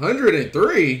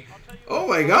 103? Oh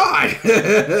my god.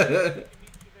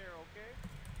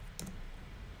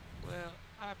 Well,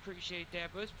 I appreciate that,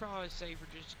 but it's probably safer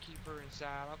just to keep her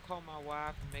inside. I'll call my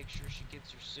wife and make sure she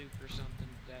gets her soup or something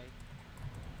today.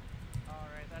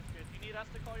 Alright, that's good. You need us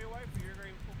to call your wife, or you're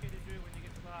okay to do it when you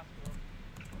get to the hospital?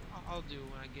 I'll do it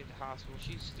when I get to the hospital.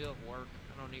 She's still at work.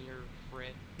 I don't need her to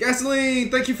fret. Gasoline,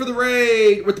 thank you for the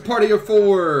raid with the party of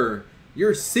 4.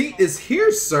 Your seat is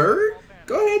here, sir.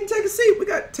 Go ahead and take a seat.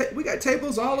 We got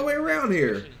tables all the way around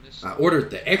here. I ordered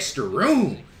the extra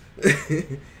room.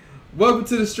 Welcome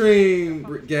to the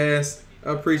stream, Gas.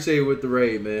 I appreciate it with the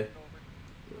raid, man.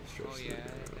 Oh yeah,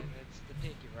 that's the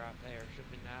ticket right there. Should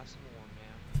be nice and warm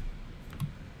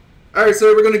now. All right,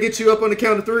 sir. We're gonna get you up on the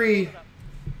count of 3.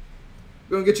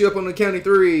 We're gonna get you up on the count of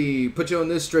 3. Put you on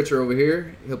this stretcher over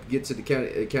here. Help you get to the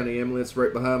county ambulance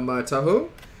right behind my Tahoe.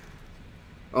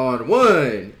 On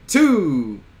 1,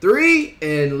 2, 3,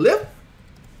 and lift.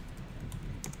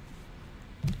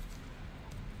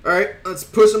 All right, let's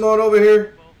push them on over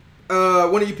here.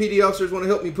 One of you PD officers want to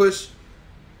help me push?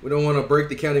 We don't want to break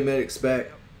the county medic's back.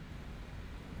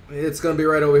 It's going to be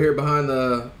right over here behind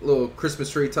the little Christmas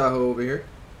tree Tahoe over here.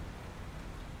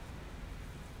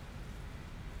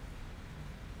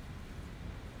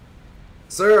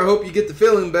 Sir, I hope you get the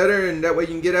feeling better, and that way you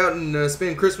can get out and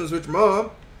spend Christmas with your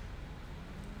mom.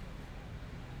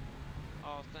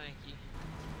 Oh, thank you.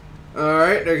 All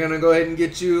right, they're going to go ahead and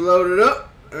get you loaded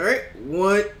up. All right,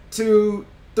 1, 2,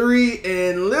 3,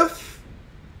 and lift.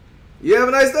 You have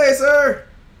a nice day, sir.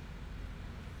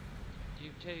 You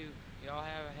too. Y'all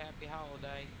have a happy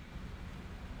holiday.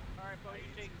 Alright, Bo, you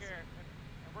take care.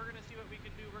 And we're gonna see what we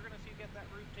can do. We're gonna see get that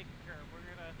roof taken care of. We're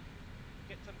gonna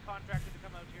get some contractor to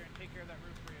come out here and take care of that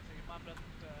roof for you, so your mom doesn't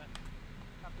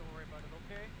have to worry about it.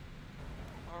 Okay?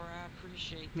 Alright, I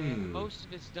appreciate that. Most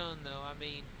of it's done though. I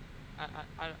mean,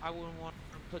 I wouldn't want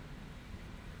to put.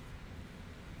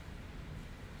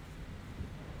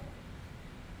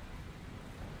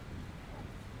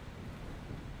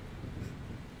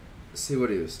 See what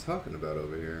he was talking about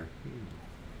over here.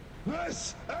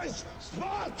 This is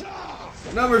Sparta!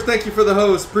 Numbers, thank you for the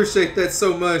host. Appreciate that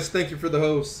so much. Thank you for the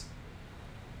host.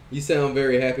 You sound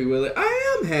very happy, Willie.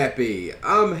 I am happy.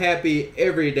 I'm happy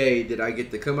every day that I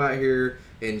get to come out here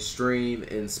and stream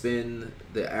and spend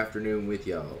the afternoon with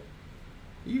y'all.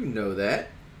 You know that.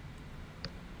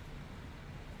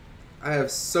 I have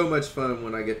so much fun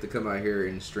when I get to come out here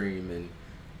and stream and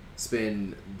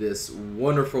spend this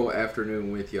wonderful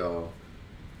afternoon with y'all.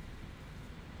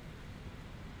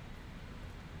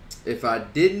 If I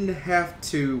didn't have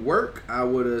to work, I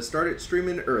would have started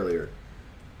streaming earlier.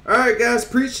 Alright guys,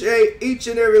 appreciate each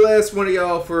and every last one of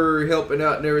y'all for helping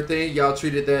out and everything. Y'all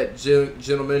treated that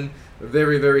gentleman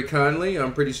very, very kindly.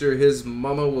 I'm pretty sure his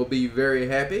mama will be very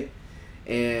happy.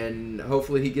 And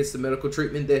hopefully he gets the medical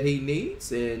treatment that he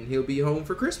needs and he'll be home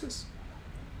for Christmas.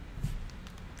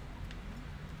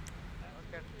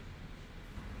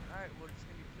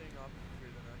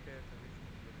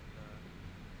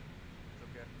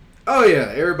 Oh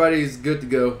yeah, everybody's good to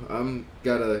go. I'm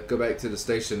gotta go back to the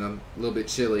station. I'm a little bit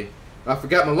chilly. I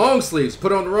forgot my long sleeves.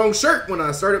 Put on the wrong shirt when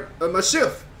I started my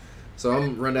shift. So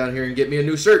I'm run down here and get me a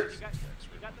new shirt. You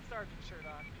got the sergeant shirt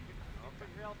on. You put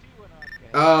your LT one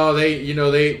on. Oh,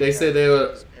 they said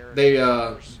they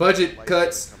budget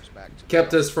cuts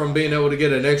kept us from being able to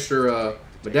get an extra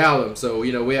medallion. So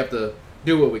we have to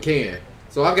do what we can.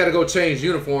 So I've got to go change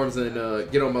uniforms and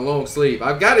get on my long sleeve.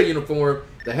 I've got a uniform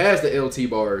that has the LT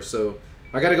bars, so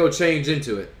I got to go change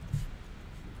into it.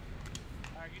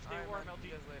 Alright, you stay warm,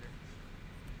 LT. Later.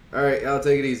 Alright, I'll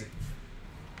take it easy.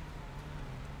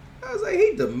 I was like,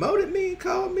 he demoted me and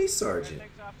called me sergeant.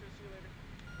 Thanks, officer. See you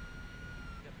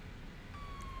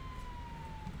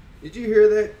later. Did you hear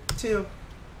that, Tim?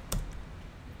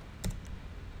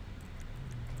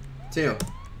 Tim.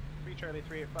 3 Charlie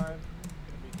 385. Gonna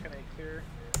be 10-8 clear.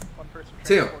 One person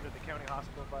Tim. transported to the county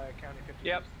hospital by county 50.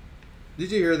 Yep. Did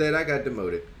you hear that? I got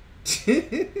demoted.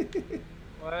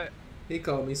 What? He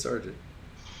called me sergeant.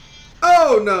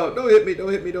 Oh no! Don't hit me!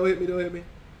 Don't hit me! Don't hit me! Don't hit me!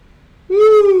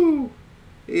 Woo!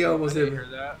 He almost hit me. Hear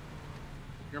that?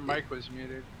 Your mic was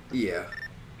muted. Yeah.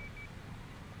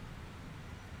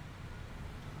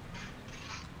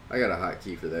 I got a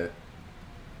hotkey for that.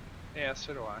 Yeah,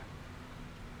 so do I.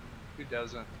 Who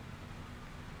doesn't?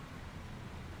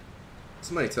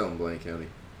 Somebody tell him Blaine County.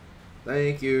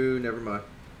 Thank you. Never mind.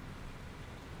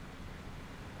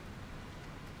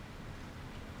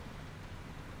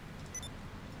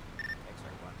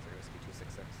 X-ray 1 through whiskey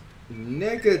 266.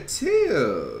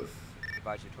 Negative.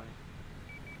 Advise you 20.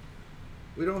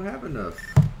 We don't have enough.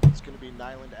 It's going to be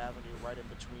Nyland Avenue right in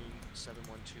between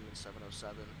 712 and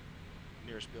 707.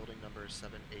 Nearest building number is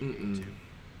 7882.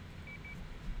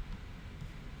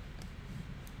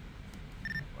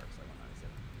 Works like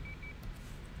 197.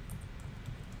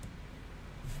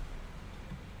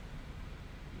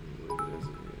 Leave it as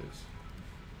it is.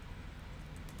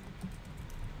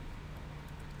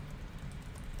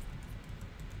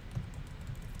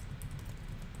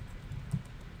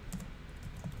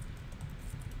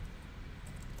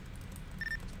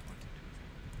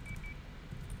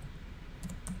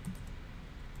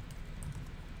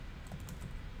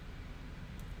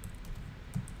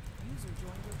 User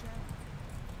joined your channel.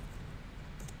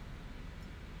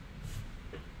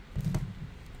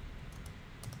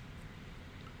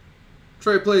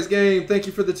 Trey Plays Game, thank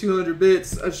you for the 200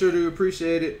 bits. I sure do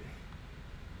appreciate it.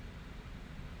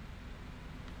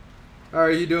 How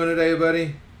are you doing today,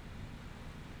 buddy?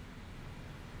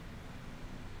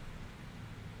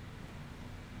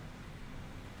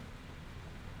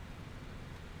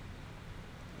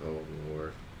 Oh,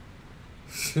 Lord.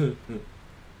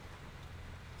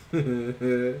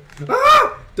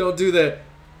 Ah! Don't do that.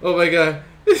 Oh, my God.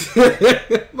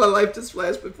 My life just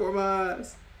flashed before my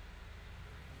eyes.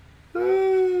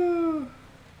 Ah.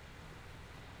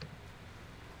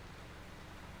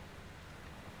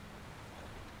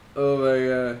 Oh my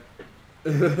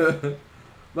God.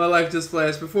 My life just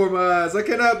flashed before my eyes. I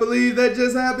cannot believe that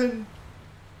just happened.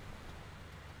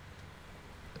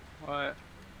 What?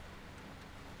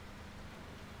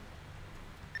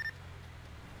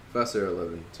 Faster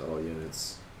 11 to all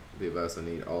units. The advice I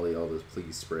need. All this,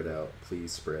 please spread out.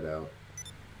 Please spread out.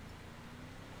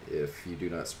 If you do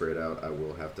not spread out, I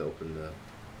will have to open the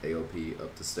AOP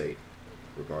up to state,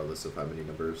 regardless of how many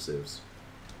number of civs.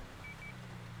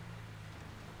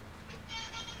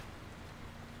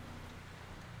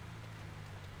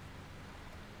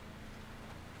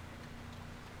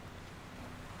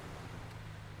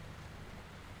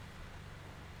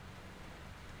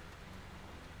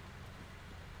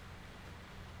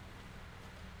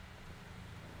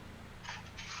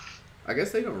 I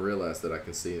guess they don't realize that I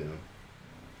can see them.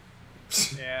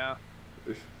 Yeah.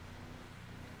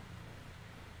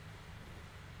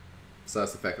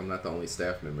 Besides the fact I'm not the only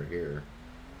staff member here.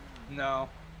 No.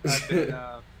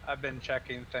 I've been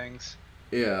checking things.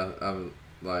 Yeah, I'm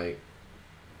like...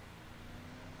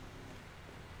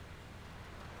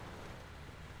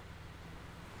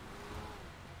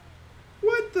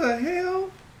 What the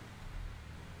hell?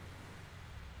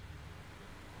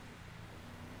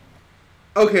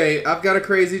 Okay, I've got a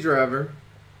crazy driver.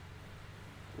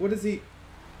 What is he?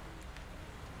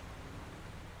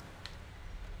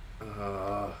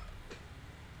 Time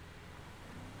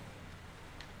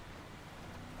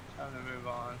to move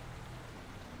on.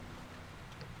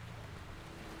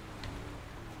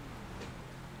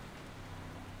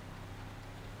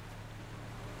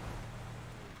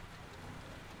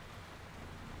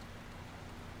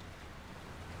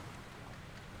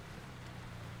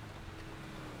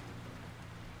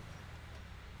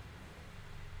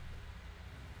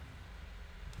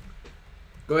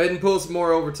 Go ahead and pull some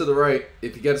more over to the right.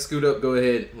 If you got to scoot up, go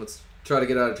ahead. Let's try to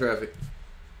get out of traffic.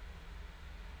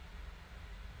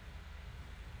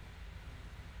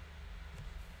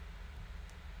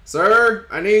 Sir,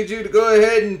 I need you to go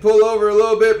ahead and pull over a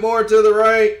little bit more to the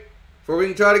right before we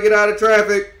can try to get out of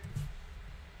traffic.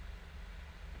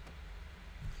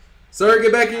 Sir,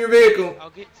 get back in your vehicle.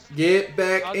 Get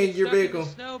back in your vehicle.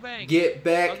 Get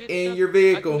back in your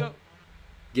vehicle.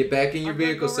 Get back in your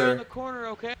vehicle, sir. I'm gonna go around the corner,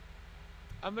 okay?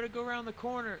 I'm gonna go around the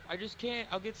corner. I just can't.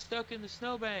 I'll get stuck in the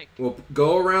snowbank. Well,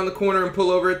 go around the corner and pull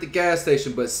over at the gas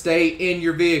station, but stay in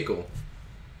your vehicle.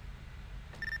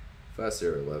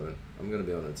 5011. I'm gonna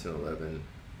be on a 1011.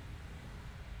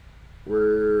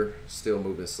 We're still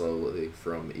moving slowly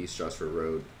from East Joshua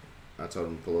Road. I told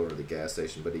him to pull over to the gas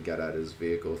station, but he got out of his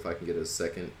vehicle. If I can get a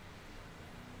second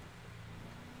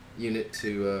unit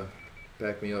to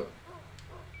back me up.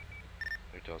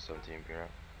 Hotel 17, you're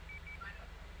out.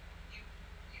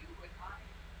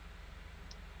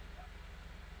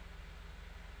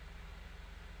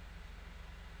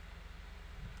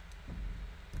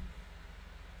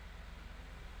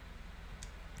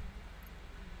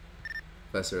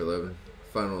 11.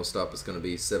 Final stop is going to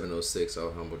be 706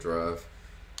 Alhambra Drive.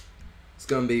 It's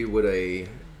going to be with a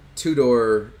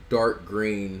two-door dark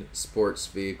green sports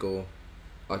vehicle,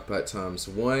 occupied times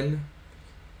 1,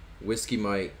 Whiskey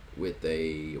Mike with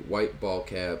a white ball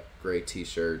cap, gray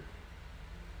t-shirt.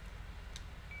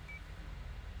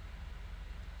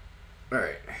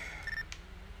 Alright.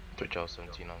 Hotel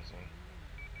 17 on scene.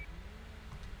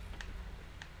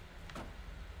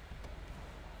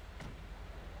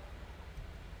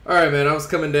 Alright, man, I was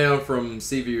coming down from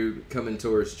Seaview coming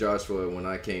towards Joshua when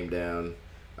I came down.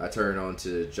 I turned on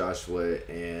to Joshua,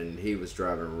 and he was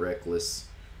driving reckless.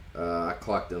 I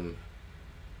clocked him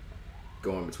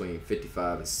going between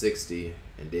 55 and 60,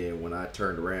 and then when I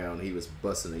turned around, he was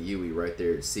busting a Yui right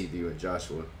there at Seaview and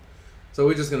Joshua. So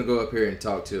we're just going to go up here and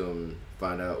talk to him,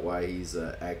 find out why he's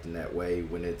acting that way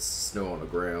when it's snow on the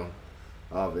ground.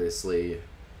 Obviously,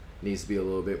 needs to be a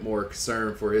little bit more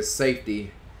concerned for his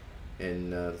safety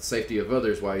and the safety of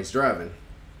others while he's driving.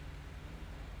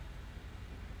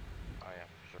 Oh yeah,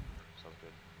 for sure. Sounds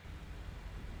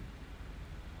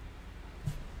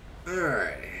good.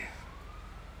 Alright.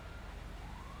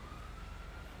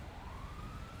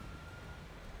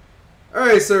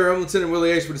 Alright, sir. I'm Lieutenant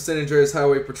Willie H. with the San Andreas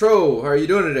Highway Patrol. How are you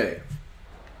doing today?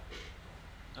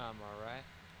 I'm alright.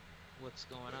 What's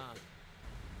going on?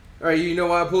 Alright, you know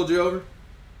why I pulled you over?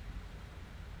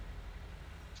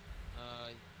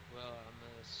 Well, I'm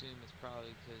gonna assume it's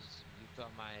probably because you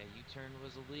thought my U-turn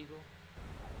was illegal.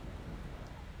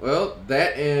 Well,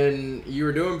 that and you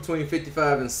were doing between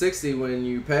 55 and 60 when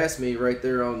you passed me right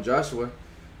there on Joshua.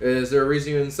 Is there a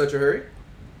reason you're in such a hurry?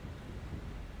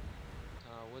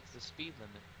 What's the speed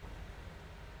limit?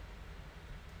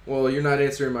 Well, you're not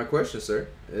answering my question, sir.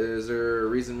 Is there a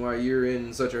reason why you're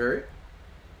in such a hurry?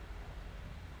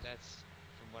 That's,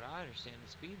 from what I understand,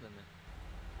 the speed limit.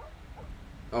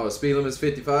 Oh, the speed limit is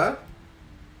 55?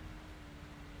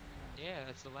 Yeah,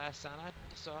 that's the last sign I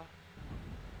saw.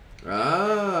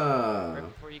 Ah. Right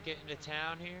before you get into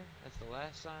town here, that's the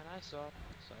last sign I saw.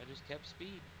 So I just kept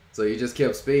speed. So you just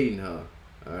kept speeding, huh?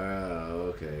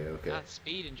 Oh, okay, okay. Not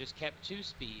speeding, just kept to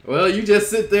speed. Well, you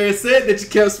just sit there and said that you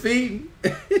kept speeding.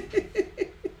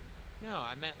 No,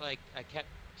 I meant like I kept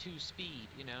to speed,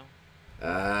 you know.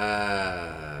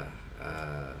 Oh,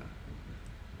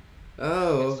 Like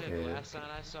I said, okay. the last sign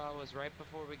I saw was right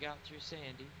before we got through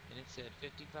Sandy, and it said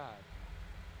 55.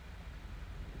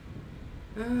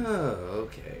 Oh,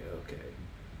 okay, okay.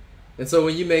 And so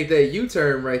when you made that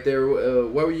U-turn right there,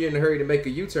 why were you in a hurry to make a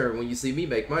U-turn when you see me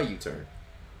make my U-turn?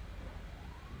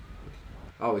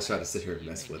 I always try to sit here and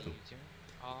mess with him.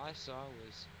 All I saw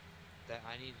was that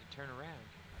I needed to turn around.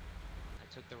 I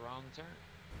took the wrong turn.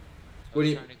 What do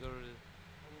you? Trying to go to the...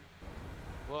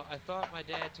 Well, I thought my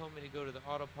dad told me to go to the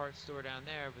auto parts store down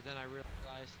there, but then I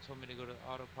realized he told me to go to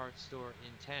the auto parts store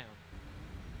in town.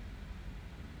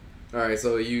 Alright,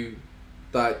 so you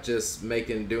thought just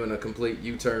doing a complete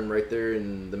U-turn right there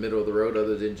in the middle of the road,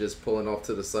 other than just pulling off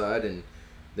to the side and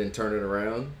then turning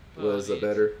around, was a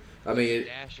better... I mean...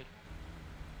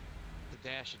 The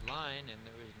dashed line, and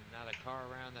there was not a car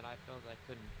around that I felt I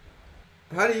couldn't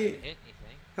hit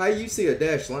anything. How do you see a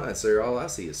dashed line, sir? All I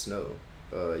see is snow.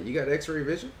 You got X-ray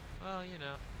vision? Well, you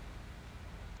know,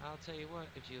 I'll tell you what,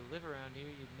 if you live around here,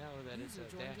 you'd know that it's a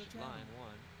dashed line,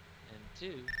 one. And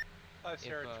two, Hi,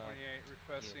 Sarah, 28,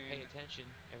 requesting you pay attention,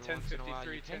 every once in a while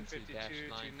you can see dashed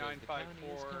line, because the county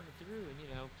is coming through and, you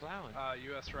know, plowing.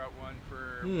 US Route 1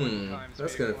 for times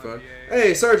that's kind of fun.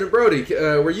 Hey, Sergeant Brody,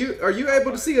 are you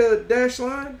able to see a dash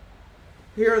line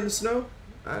here in the snow?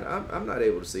 I'm not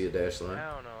able to see a dash line.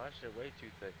 I don't know. That shit way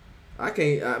too thick. I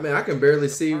can't. I mean, I can barely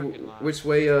see which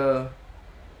way the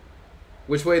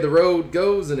road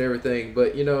goes and everything.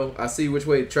 But you know, I see which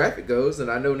way traffic goes, and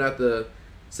I know not to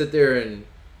sit there and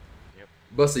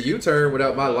bust a U-turn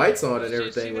without my lights on and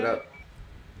everything. Without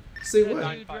see what?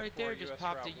 That dude right there just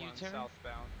popped a U-turn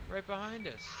right behind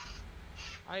us.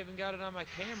 I even got it on my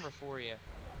camera for you.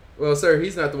 Well, sir,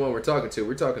 he's not the one we're talking to.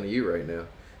 We're talking to you right now.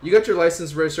 You got your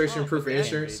license, registration, proof of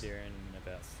insurance? Be there in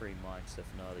about 3 months if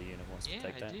no other unit wants to take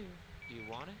that. Yeah, I do. Do you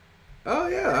want it? Oh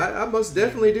yeah, I most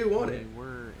definitely do want it.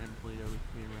 We're in Toledo. We can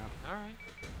be around. All right.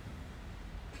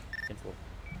 10-4.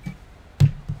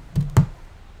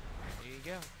 There you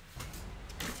go.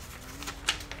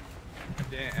 I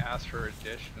didn't ask for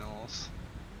additionals.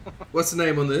 What's the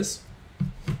name on this?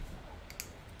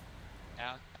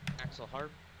 Axel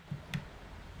Hart.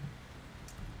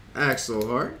 Axel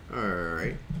Hart.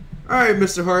 Alright. Alright,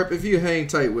 Mr. Harp, if you hang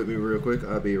tight with me real quick,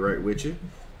 I'll be right with you.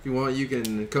 If you want, you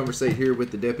can conversate here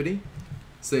with the deputy.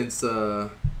 Since, you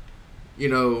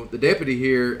know, the deputy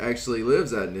here actually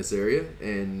lives out in this area,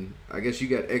 and I guess you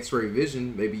got X-ray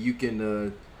vision. Maybe you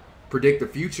can predict the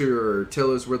future or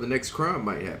tell us where the next crime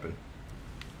might happen.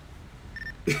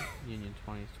 Union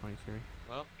 2023.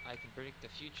 Well, I can predict the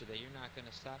future that you're not going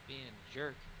to stop being a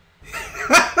jerk.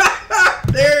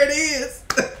 There it is.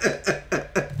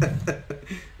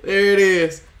 There it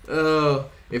is.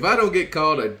 If I don't get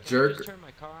called a jerk, Just turn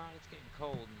my car on. It's getting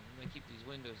cold, and I'm gonna keep these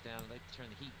windows down. I'd like to turn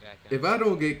the heat back on. if I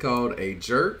don't get called a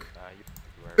jerk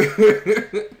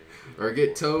or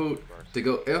get told to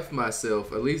go F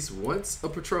myself at least once a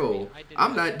patrol,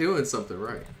 I'm not doing something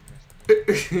right. You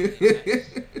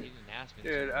didn't asked me.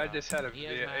 Dude, I just had a He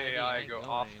has my ID, I AI ain't go going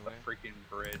off anywhere. the freaking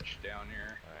bridge down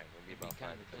here. Alright, we'll be It'd be about 5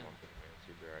 kinda to 1 dumb. minutes.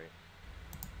 You'll be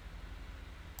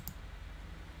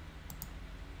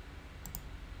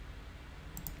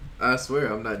alright. I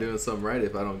swear I'm not doing something right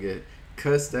if I don't get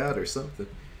cussed out or something.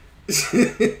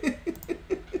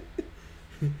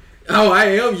 Oh, I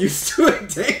am used to it.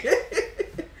 Dang.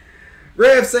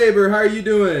 Rev Saber, how are you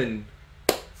doing?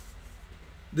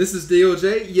 This is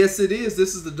DOJ. Yes, it is.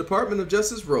 This is the Department of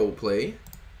Justice Roleplay.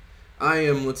 I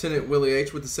am Lieutenant Willie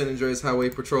H. with the San Andreas Highway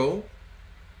Patrol.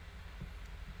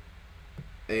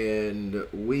 And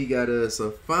we got us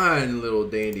a fine little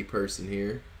dandy person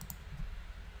here.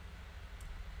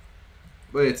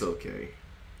 But it's okay.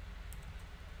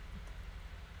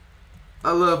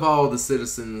 I love all the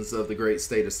citizens of the great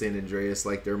state of San Andreas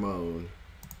like they're my own.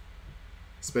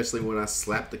 Especially when I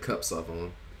slap the cups off on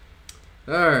them.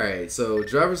 Alright, so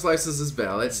driver's license is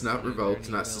valid. It's not revoked,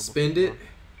 not suspended.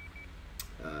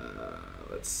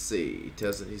 Let's see.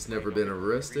 He's never been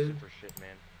arrested. For shit,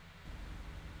 man.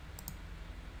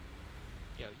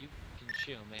 Yo, you can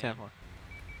chill, man. 10-4.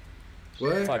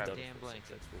 What? 5 Damn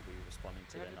blanket. will be responding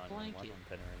to Grab the a 911 blanket. on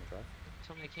Panorama Drive.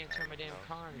 Tell me I can't turn my damn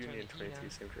car on and turn Union the heat 22, on.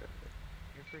 same traffic.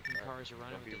 Your freaking cars are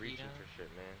running Don't be with the heat reaching on. for shit,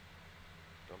 man.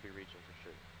 Don't be reaching for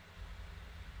shit.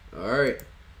 Alright.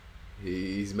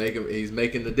 He's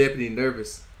making the deputy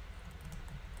nervous.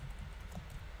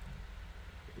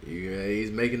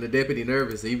 He's making the deputy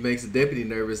nervous. He makes the deputy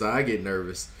nervous. I get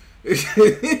nervous.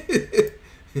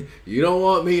 You don't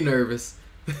want me nervous.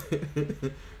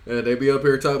 They be up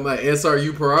here talking about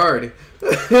SRU priority.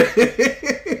 Alright.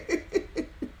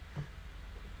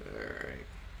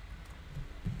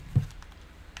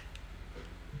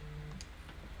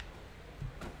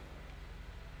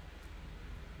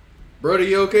 Brody,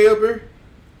 you okay up here?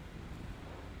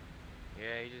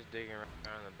 Yeah, he's just digging around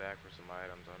in the back for some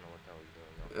items. I don't know what the hell he's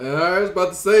doing, though. I was about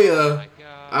to say, Oh my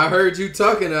God. I heard you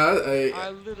talking.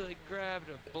 I literally grabbed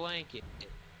a blanket.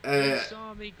 You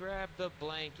saw me grab the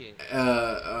blanket.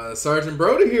 Sergeant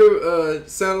Brody here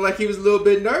sounded like he was a little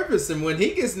bit nervous, and when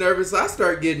he gets nervous, I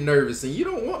start getting nervous, and you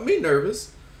don't want me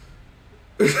nervous.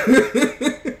 Damn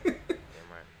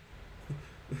right.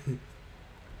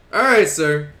 All right,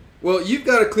 sir. Well, you've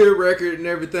got a clear record and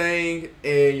everything,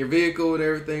 and your vehicle and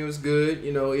everything was good.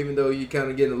 You know, even though you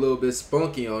kind of getting a little bit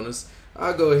spunky on us,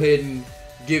 I'll go ahead and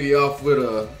give you off with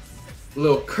a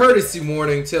little courtesy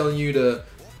warning telling you to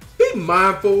be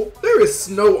mindful. There is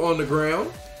snow on the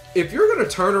ground. If you're going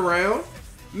to turn around,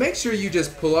 make sure you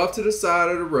just pull off to the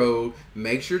side of the road,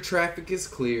 make sure traffic is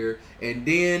clear, and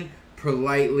then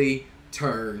politely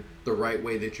turn the right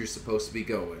way that you're supposed to be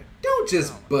going. Don't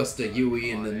just bust a Yui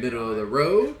in the middle of the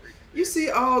road. You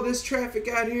see all this traffic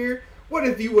out here? What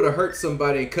if you would have hurt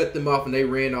somebody and cut them off and they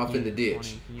ran off in the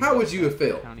ditch? How would you have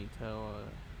felt? County tail,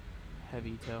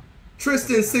 heavy tail.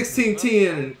 Tristan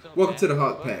 1610, welcome to the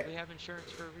Hawk Pack. We have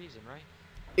insurance for a reason, right?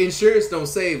 Insurance don't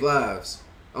save lives.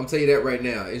 I'm tell you that right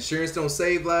now. Insurance don't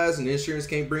save lives, and insurance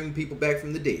can't bring people back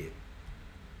from the dead.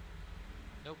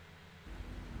 Nope.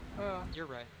 You're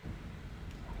right.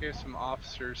 Here's some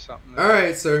officers something. All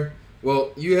right, sir.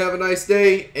 Well, you have a nice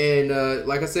day, and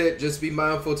like I said, just be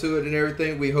mindful to it and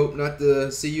everything. We hope not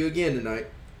to see you again tonight.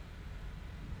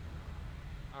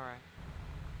 All right.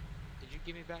 Did you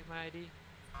give me back my ID?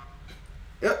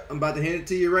 Yep, I'm about to hand it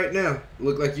to you right now.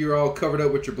 Look like you're all covered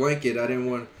up with your blanket. I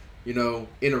didn't want to, you know,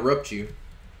 interrupt you.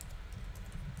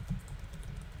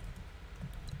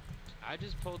 I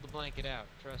just pulled the blanket out.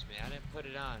 Trust me, I didn't put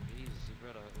it on. Jesus, you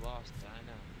would have lost it. I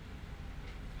know.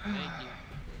 Thank you.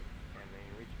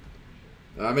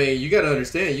 I mean, you got to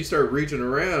understand, you start reaching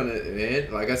around,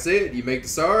 and like I said, you make the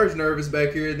SARS nervous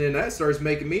back here, and then that starts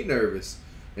making me nervous.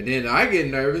 And then I get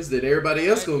nervous, then everybody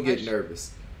else going to get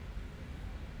nervous.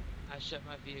 I shut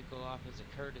my vehicle off as a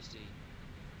courtesy.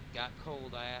 Got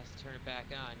cold, I asked to turn it back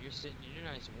on. You're sitting in your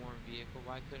nice warm vehicle,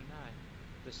 why couldn't I?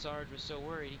 The Sarge was so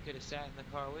worried he could have sat in the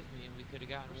car with me and we could have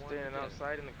gotten warm. Standing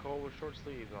outside in the cold with short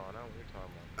sleeves on. I don't know what you're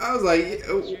talking about. I was like,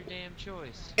 it's your damn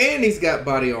choice. And he's got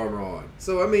body armor on.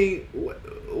 So, I mean,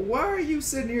 why are you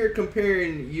sitting here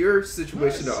comparing your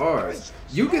situation to ours?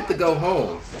 You get to go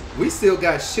home. We still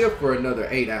got shift for another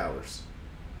 8 hours.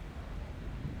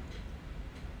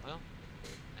 Well,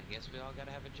 I guess we all gotta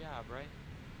have a job, right?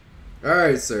 All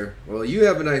right, sir. Well, you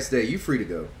have a nice day. You free to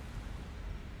go.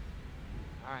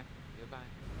 All right. Goodbye.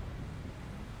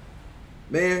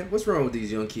 Man, what's wrong with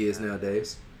these young kids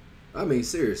nowadays? I mean,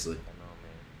 seriously.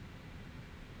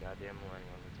 Goddamn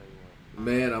millennials, I tell you what.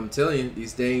 Man, I'm telling you,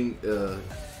 these dang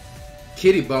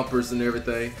kitty bumpers and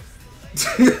everything.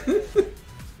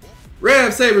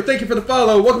 Ram Saber, thank you for the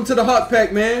follow. Welcome to the Hawk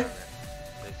Pack, man.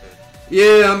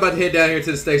 Yeah, I'm about to head down here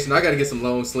to the station. I gotta get some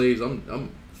long sleeves.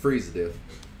 I'm freezing to death.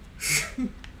 Oh,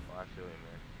 I feel you,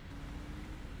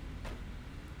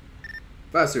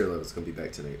 man. 5-0-11 is gonna be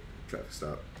back tonight. Traffic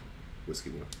stop.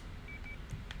 Whiskey 1.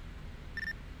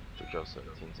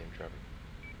 217, same traffic.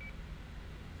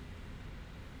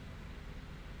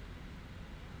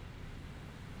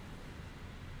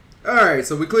 Alright,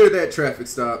 so we cleared that traffic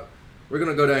stop. We're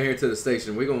gonna go down here to the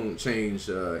station. We're gonna change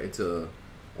into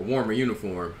a warmer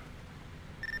uniform.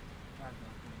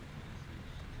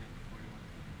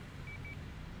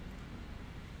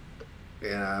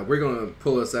 Yeah, we're gonna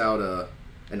pull us out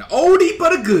an oldie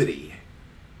but a goodie.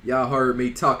 Y'all heard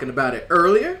me talking about it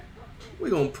earlier.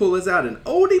 We're gonna pull us out an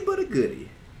oldie but a goodie.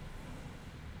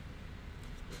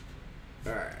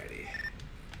 Alrighty.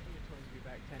 Be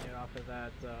back 10 off of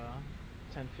that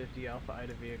 1050 Alpha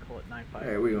Ida vehicle at 95.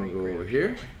 Alright, we're gonna go over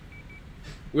here.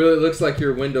 Well, it looks like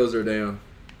your windows are down.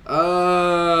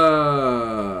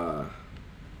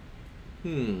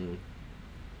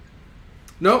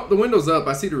 Nope, the window's up.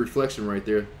 I see the reflection right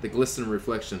there. The glistening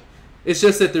reflection. It's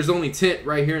just that there's only tint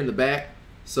right here in the back.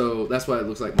 So that's why it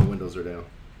looks like my windows are down.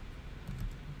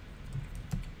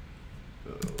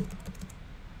 Uh-oh.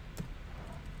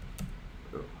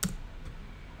 Oh.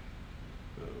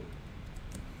 Oh.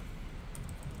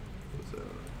 What's that?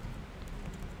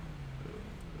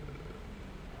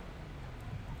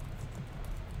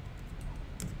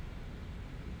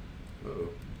 Uh-oh.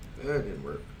 That didn't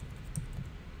work.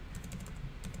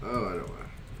 Oh, I know why.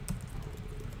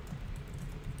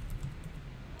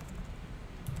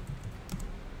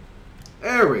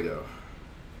 There we go.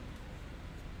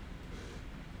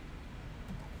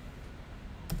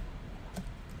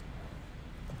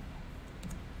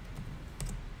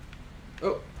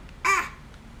 Oh. Ah!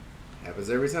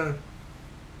 Happens every time.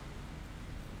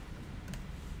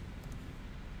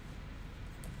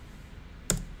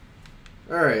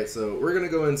 Alright, so we're going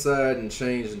to go inside and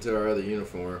change into our other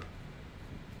uniform.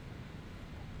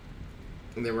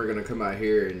 And then we're going to come out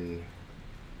here and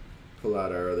pull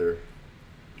out our other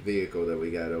vehicle that we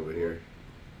got over here.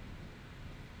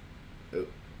 Oh.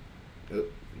 Oh.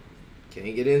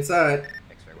 Can't get inside.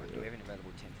 X-ray 1, do we have any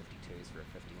available 1052s for a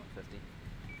 5150?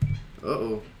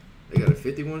 Uh-oh. They got a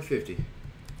 5150.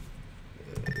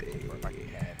 Or if I can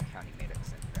have county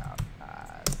medics and route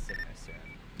 707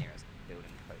 nearest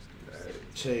building post.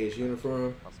 Change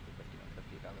uniform. Possible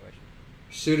 5150 evaluation.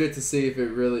 Shoot it to see if it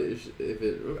really,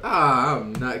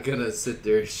 I'm not gonna sit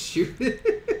there and shoot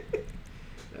it.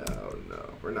 Oh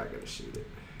no, we're not gonna shoot it.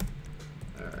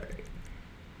 Alright.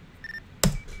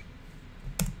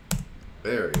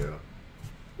 There we go.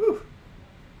 Whew.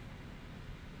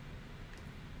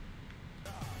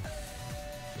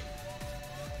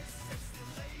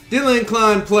 Dylan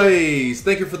Klein plays.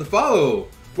 Thank you for the follow.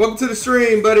 Welcome to the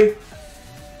stream, buddy.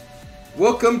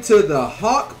 Welcome to the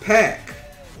Hawk Pack.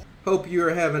 Hope you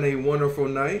are having a wonderful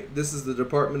night. This is the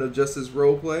Department of Justice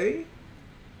Roleplay.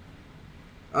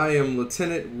 I am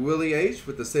Lieutenant Willie H.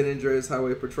 with the San Andreas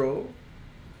Highway Patrol.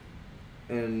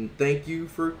 And thank you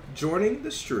for joining the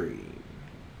stream.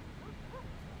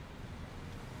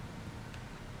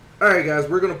 Alright guys,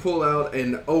 we're going to pull out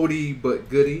an oldie but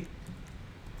goodie.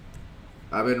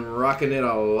 I've been rocking it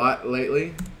a lot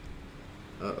lately.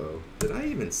 Uh-oh. Did I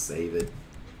even save it?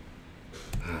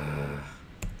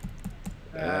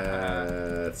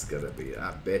 That's gonna be.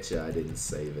 I bet you I didn't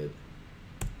save it.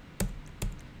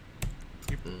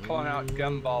 You're pulling out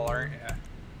Gumball, aren't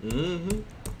you? Mm-hmm.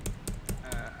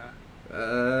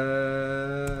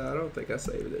 I don't think I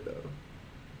saved it though.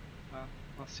 Well,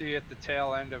 I'll see you at the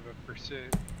tail end of a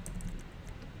pursuit.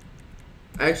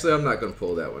 Actually, I'm not gonna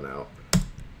pull that one out.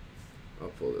 I'll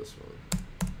pull this one.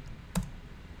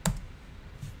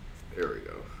 There we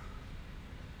go.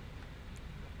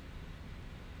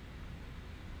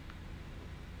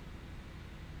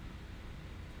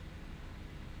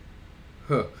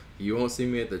 Huh. You won't see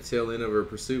me at the tail end of a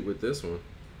pursuit with this one.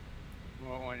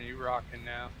 What one are you rocking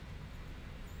now?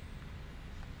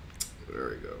 There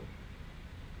we go.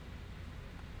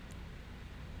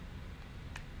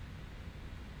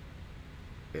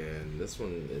 And this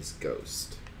one is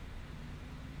Ghost.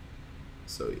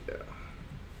 So yeah.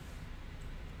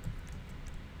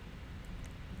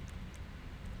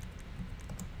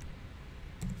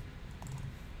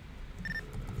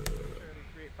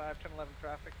 Create 5, 10, 11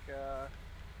 traffic.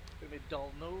 It's going to be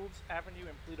Dull Nodes Avenue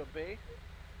in Pluto Bay.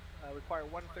 Require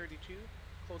 132.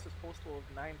 Closest postal is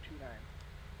 929.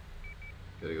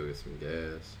 Gotta go get some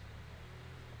gas.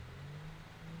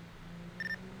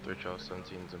 3 Charles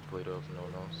 17's in Plato of no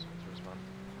nos to respond.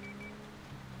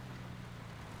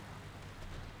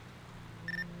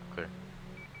 Clear.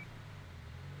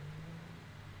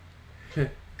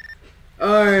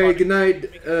 All right, good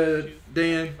night,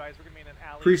 Dan.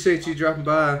 Appreciate you dropping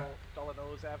by.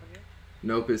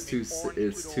 Nope, it's too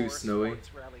snowy.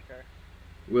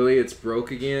 Willie, it's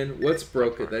broke again. What's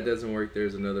broke? That doesn't work.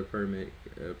 There's another permit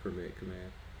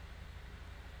command.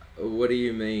 What do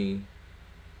you mean?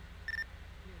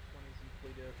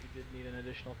 You did need an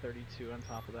additional 32 on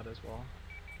top of that as well.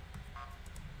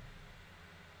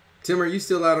 Tim, are you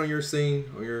still out on your scene?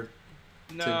 On your?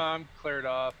 No, I'm cleared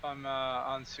off. I'm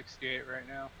on 68 right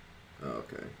now. Oh,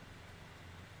 okay.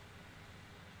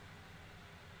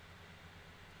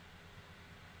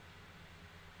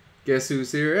 Guess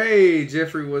who's here? Hey,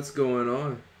 Jeffrey, what's going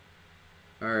on?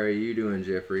 How are you doing,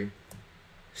 Jeffrey?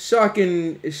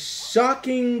 Shockingly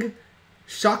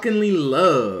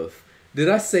love. Did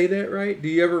I say that right? Do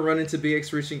you ever run into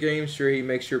BX Rich in games? Sure, he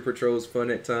makes your patrols fun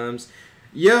at times.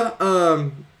 Yeah,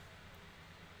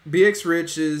 BX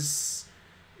Rich is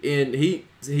in.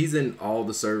 He's in all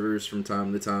the servers from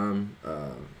time to time.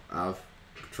 I've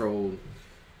patrolled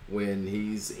when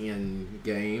he's in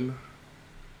game.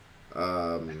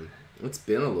 It's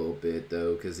been a little bit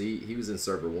though, because he was in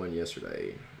server 1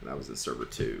 yesterday and I was in server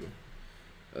 2.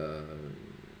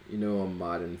 You know I'm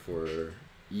modding for.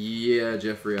 Yeah,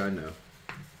 Jeffrey, I know.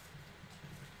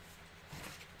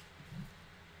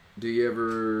 Do you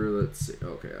ever, let's see,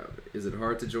 okay, is it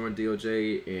hard to join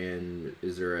DOJ, and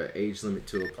is there an age limit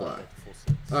to apply?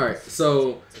 Alright,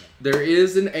 so there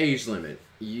is an age limit.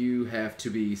 You have to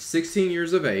be 16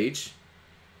 years of age,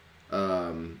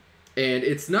 and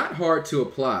it's not hard to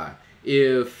apply.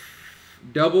 If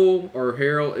Double or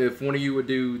Harold, if one of you would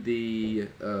do the,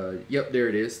 yep, there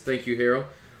it is. Thank you, Harold.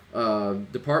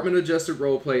 Department adjusted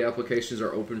roleplay applications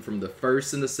are open from the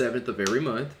 1st and the 7th of every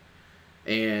month.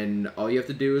 And all you have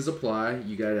to do is apply.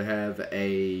 You got to have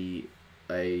a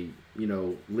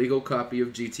legal copy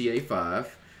of GTA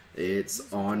 5.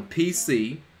 It's on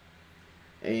PC.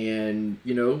 And,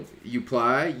 you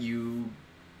apply, you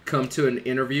come to an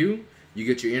interview, you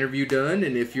get your interview done,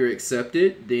 and if you're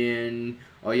accepted, then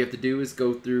all you have to do is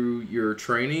go through your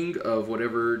training of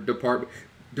whatever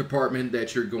department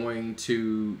that you're going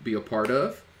to be a part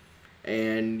of.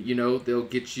 And, they'll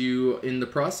get you in the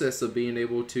process of being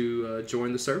able to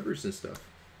join the servers and stuff.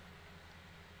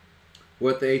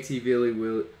 What the ATV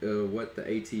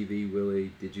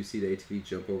Willie, did you see the ATV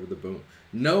jump over the boom?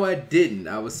 No, I didn't.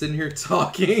 I was sitting here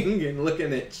talking and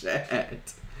looking at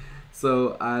chat.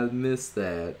 So I missed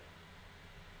that.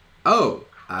 Oh,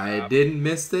 I didn't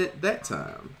miss it that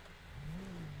time.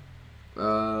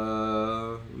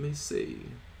 Let me see.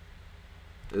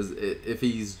 If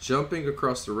he's jumping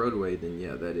across the roadway, then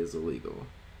yeah, that is illegal.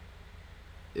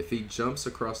 If he jumps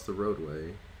across the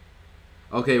roadway...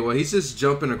 Okay, well, he's just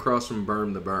jumping across from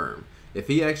berm to berm. If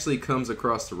he actually comes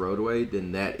across the roadway,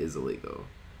 then that is illegal.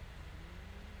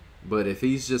 But if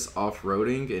he's just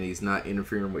off-roading and he's not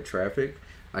interfering with traffic,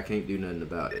 I can't do nothing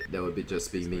about it. That would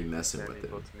just be me messing with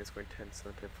him.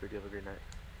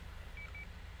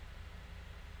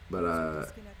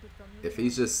 But if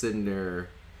he's just sitting there...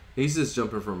 He's just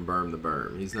jumping from berm to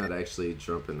berm. He's not actually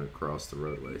jumping across the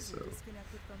roadway, so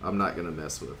I'm not going to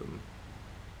mess with him.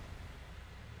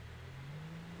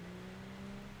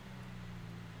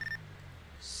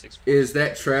 Is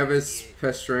that Travis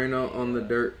Pastrana on the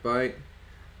dirt bike?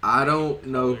 I don't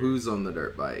know who's on the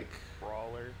dirt bike.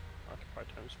 Brawler, occupied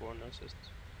 ×1, no assistance.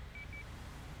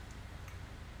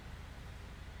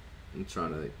 I'm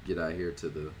trying to get out here to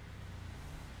the...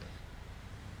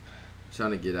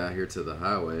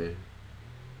 highway.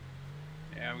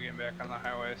 Yeah, I'm getting back on the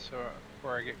highway, so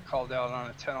before I get called out on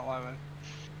a 1011.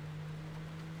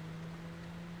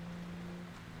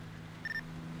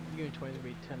 Unit 20 will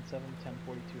be 10-7, 10-42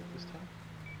 at this time.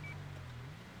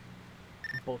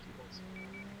 Both units.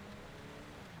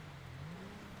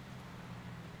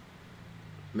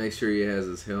 Make sure he has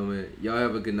his helmet. Y'all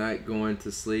have a good night going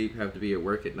to sleep. Have to be at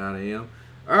work at 9 a.m.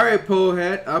 Alright, Pole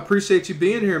Hat. I appreciate you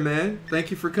being here, man.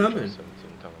 Thank you for coming.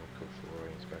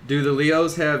 Do the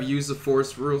Leos have use of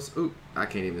force rules? Ooh, I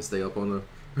can't even stay up on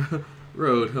the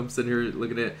road. I'm sitting here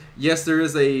looking at... Yes, there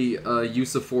is a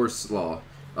use of force law.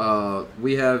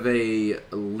 We have a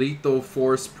lethal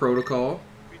force protocol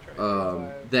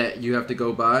that you have to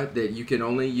go by, that you can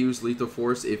only use lethal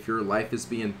force if your life is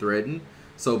being threatened.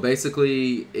 So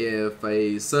basically, if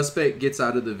a suspect gets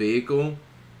out of the vehicle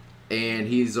and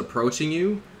he's approaching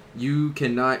you, you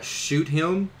cannot shoot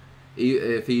him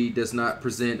if he does not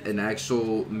present an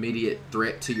actual immediate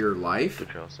threat to your life.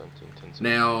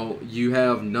 Now, you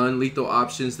have non-lethal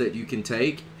options that you can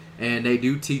take, and they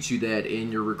do teach you that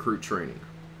in your recruit training.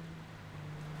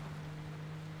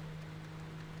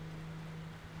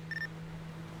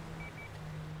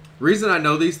 Reason I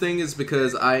know these things is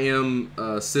because I am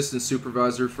assistant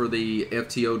supervisor for the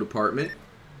FTO department.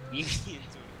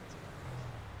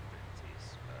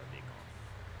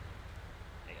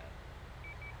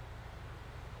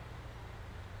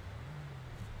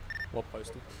 What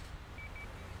postal?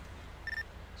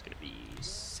 It's gonna be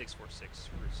 646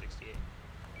 Route 68.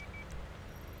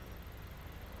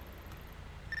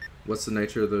 What's the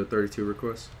nature of the 32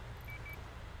 request?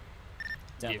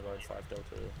 Down the road, 5 Delta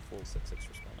 466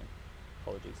 responding.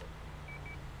 Apologies.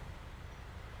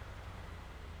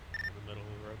 In the middle of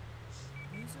the road.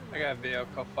 I got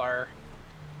vehicle fire.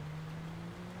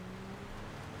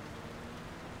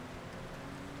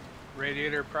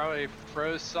 Radiator probably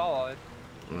froze solid.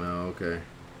 Oh, okay.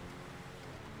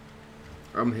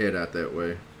 I'm head out that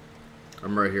way.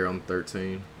 I'm right here on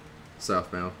 13,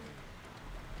 southbound.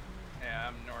 Yeah,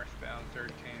 I'm northbound 13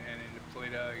 heading to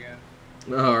Toledo again.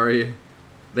 Oh, are you?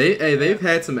 They've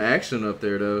had some action up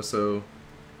there though, so.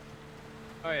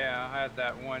 Oh yeah, I had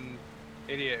that one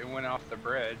idiot who went off the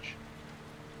bridge.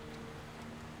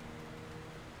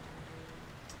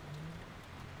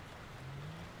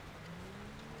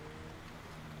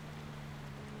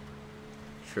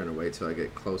 Trying to wait till I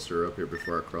get closer up here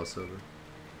before I cross over.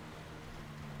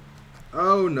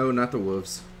 Oh no, not the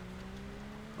wolves.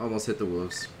 Almost hit the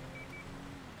wolves.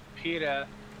 PETA.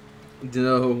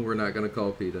 No, we're not gonna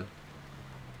call PETA.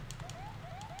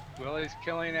 Willie's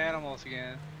killing animals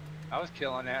again. I was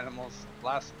killing animals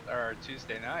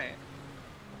Tuesday night.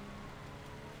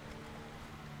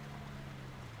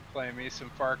 Playing me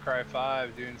some Far Cry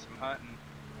 5, doing some hunting.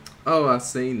 Oh, I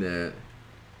seen that.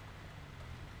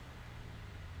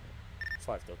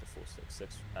 5 Delta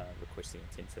 466 requesting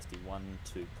 1051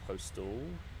 to postal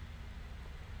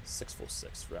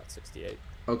 646 Route 68.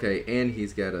 Okay, and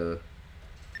he's got a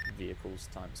vehicles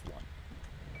 ×1.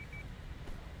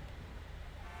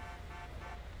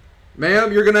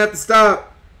 Ma'am, you're gonna have to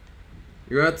stop.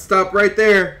 You're gonna have to stop right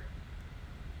there.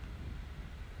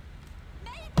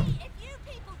 Maybe if you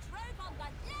people drove on the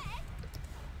left.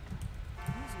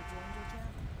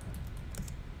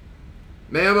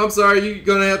 Ma'am, I'm sorry. You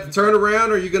gonna have to turn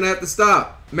around, or you gonna have to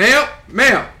stop. Ma'am,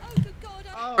 ma'am.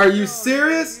 Are you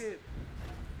serious?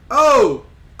 Oh,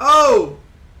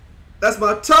 that's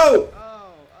my toe.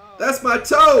 That's my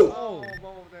toe.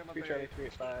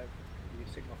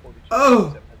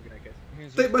 Oh,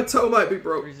 I think my toe might be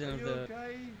broke.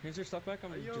 Here's your stuff back.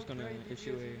 I'm just gonna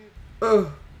issue a.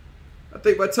 Oh, I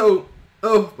think my toe.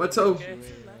 Oh, my toe.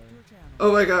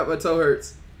 Oh my God, my toe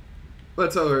hurts. My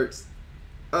toe hurts.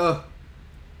 Oh,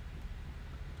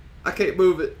 I can't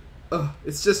move it. Oh,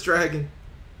 it's just dragging.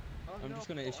 I'm just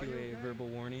gonna issue a verbal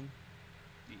warning.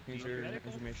 Here's your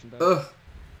information back. Oh,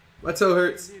 my toe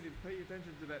hurts.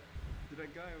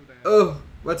 Oh,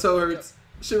 my toe hurts.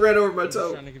 She ran over my I'm just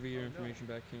toe. trying to give you your information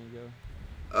back. Here you go.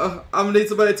 I'm gonna need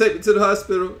somebody to take me to the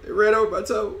hospital. It ran over my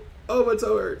toe. Oh, my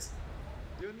toe hurts.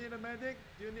 Do you need a medic?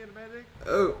 Do you need a medic?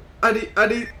 Oh, I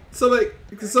need somebody.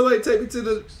 Can somebody take me to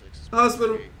the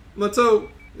hospital? My toe.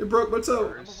 It broke my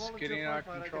toe. It's getting out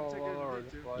of control.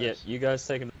 Yeah, you guys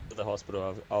take him to the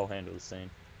hospital. I'll handle the scene.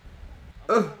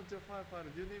 I'm to a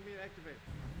firefighter. Do you need me to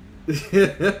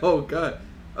activate? Oh God.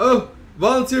 Oh,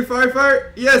 volunteer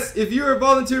firefighter. Yes, if you're a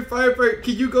volunteer firefighter,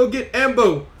 can you go get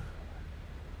Ambo?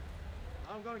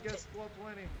 I'm gonna get squad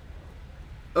 20.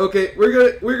 Okay,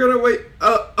 we're gonna wait.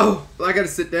 Oh, I gotta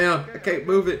sit down. I can't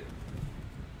move it.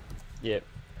 Yep.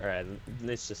 Alright,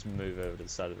 let's just move over to the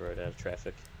side of the road out of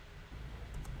traffic.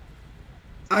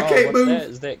 I can't move. That?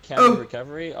 Is that county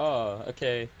recovery? Oh,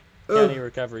 okay. County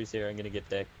recovery's here. I'm gonna get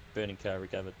that burning car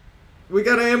recovered. We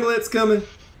got an ambulance coming.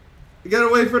 We gotta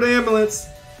wait for the ambulance.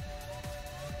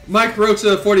 Mike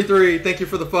Rocha 43, thank you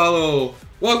for the follow.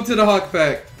 Welcome to the Hawk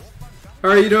Pack. How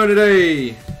are you doing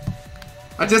today?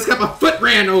 I just got my foot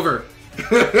ran over.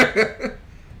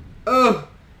 Oh,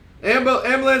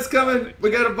 ambulance coming.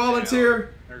 We got a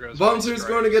volunteer. Volunteer's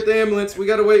going to get the ambulance. We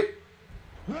gotta wait.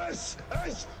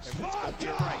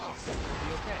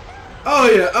 Oh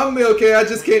yeah, I'm okay. I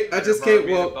just can't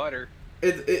walk.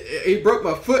 He broke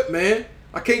my foot, man.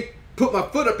 I can't put my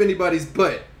foot up anybody's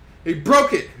butt. He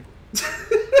broke it.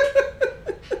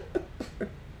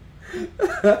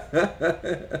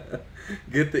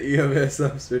 Get the EMS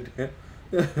officer down.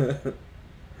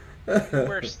 You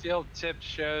wear steel-tipped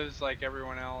shoes like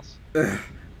everyone else.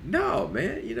 No,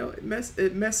 man. You know it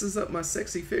messes up my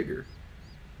sexy figure.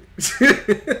 Messes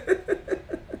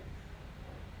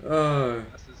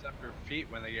up your feet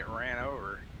when they get ran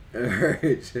over.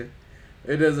 Alright.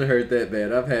 It doesn't hurt that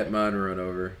bad. I've had mine run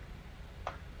over.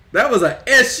 That was a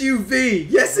SUV.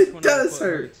 Yes, it does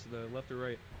hurt. The left or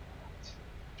right?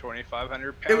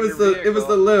 2,500 It was the lift. It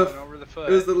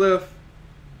was the lift.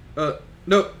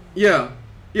 No, yeah,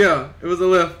 it was a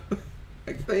lift.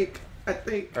 I think.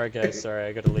 Alright guys, sorry,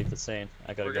 I gotta leave the scene.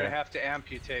 I gotta We're go. gonna have to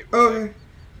amputate. Okay.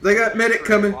 They got medic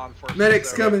coming.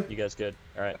 Medic's coming. You guys good?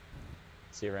 Alright.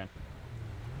 See you around.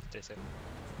 Stay safe.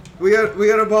 We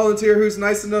got a volunteer who's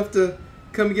nice enough to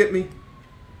come get me.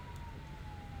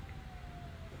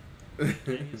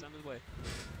 He's on his way.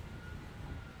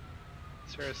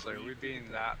 Seriously, are we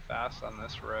being that fast on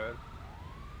this road?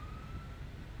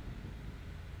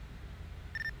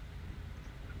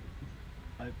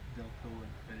 Delta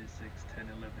 126,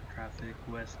 1011 traffic,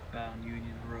 westbound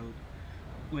Union Road,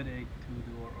 with a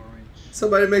 2-door orange.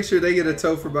 Somebody make sure they get a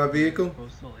tow for my vehicle.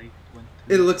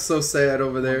 It looks so sad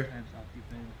over there.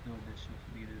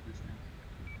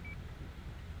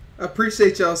 I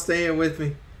appreciate y'all staying with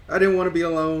me. I didn't want to be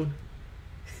alone.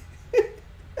 We're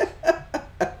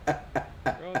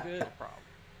all good. No problem.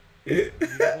 You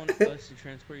just want us to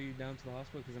transport you down to the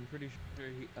hospital because I'm pretty sure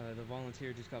the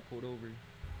volunteer just got pulled over.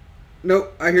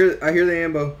 Nope, I hear the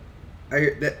ambo. I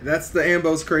hear that's the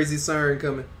ambo's crazy siren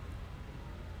coming.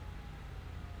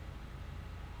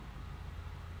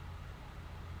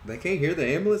 They can't hear the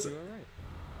ambulance. You're all right.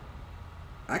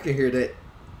 I can hear that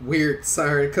weird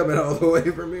siren coming all the way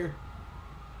from here.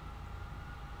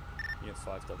 Unit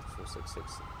 5 Delta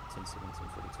 466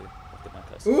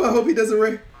 101742. Ooh, I hope he doesn't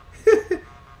ring.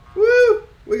 Woo!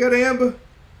 We got amber.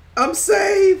 I'm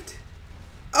saved.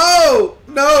 Oh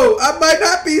no, I might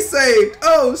not be saved.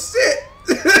 Oh shit!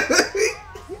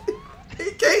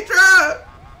 He can't drive.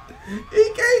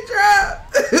 He can't drive.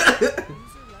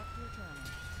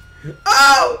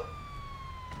 Oh!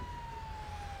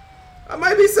 I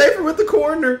might be safer with the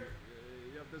coroner.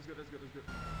 Yep, that's good.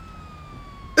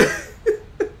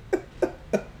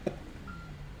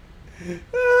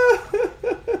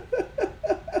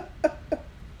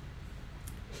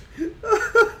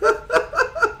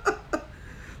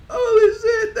 Holy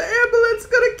shit, the ambulance is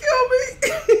gonna kill me.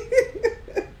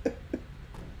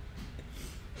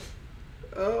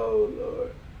 Oh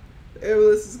Lord, the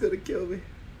ambulance is gonna kill me.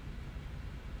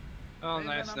 Oh,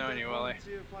 nice knowing you, Willie.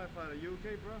 You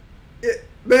okay, bro? Yeah,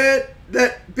 man,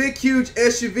 that big huge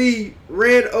SUV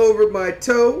ran over my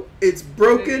toe. It's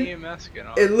broken.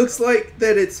 It looks like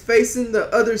that it's facing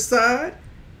the other side.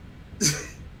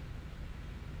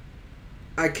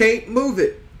 I can't move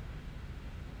it.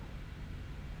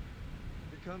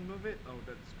 You can't move it? Oh,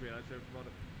 that's great. I should have brought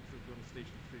it to the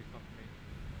station for you. Fuck me.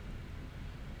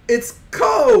 It's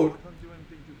cold. I can't do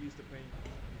anything to ease the pain.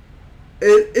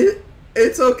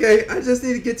 It's okay. I just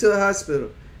need to get to the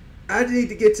hospital. I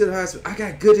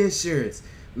got good insurance.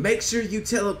 Make sure you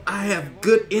tell them I have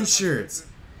good insurance.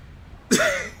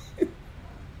 Somebody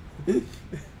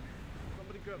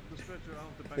grab the stretcher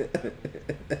out the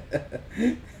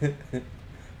back.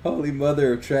 Holy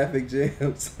mother of traffic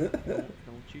jams.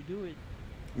 Don't you do it.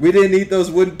 We didn't need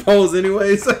those wooden poles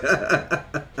anyways. Where's the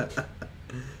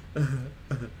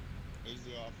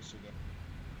officer there?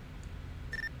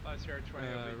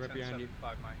 Right behind you.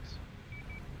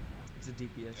 It's a DPS.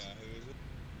 Yeah, who is it?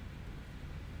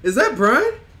 Is that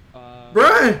Brian?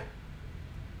 Brian!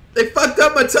 They fucked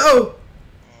up my toe!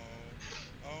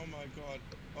 Oh my god.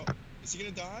 Oh, is he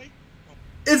gonna die? Oh.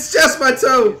 It's just my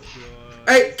toe!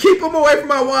 Hey, keep him away from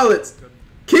my wallets!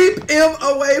 Keep him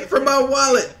away from my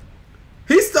wallet!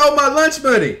 He stole my lunch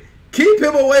money! Keep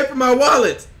him away from my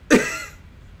wallet! Brian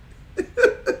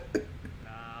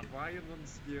won't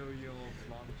steal your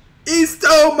lunch. He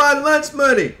stole my lunch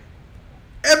money!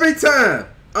 Every time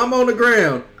I'm on the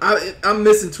ground, I'm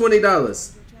missing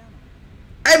 $20.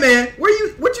 Hey man,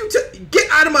 get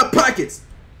out of my pockets!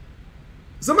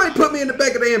 Somebody put me in the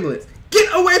back of the ambulance.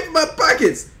 Get away from my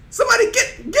pockets! Somebody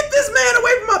get this man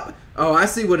away from my... Oh, I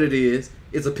see what it is.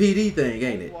 It's a PD thing,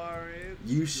 ain't it?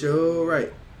 You sure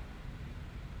right.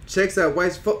 Checks out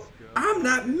wife's phone. I'm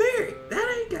not married. That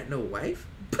ain't got no wife.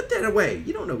 Put that away.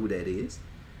 You don't know who that is.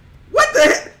 What the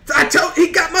heck?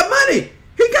 He got my money.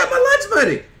 He got my lunch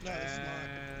money. No,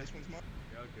 this one's mine.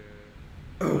 Okay.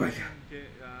 Oh my god.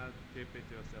 Keep it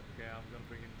to yourself, okay? I'm gonna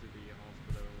bring him to the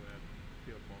hospital and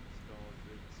feel box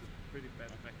because it's a pretty bad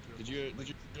fracture. Did you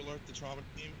alert the trauma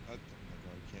team? Oh my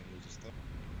god, you can't lose your stuff.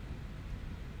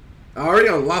 I already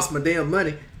lost my damn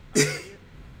money.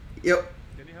 Yep.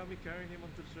 Can you help me carry him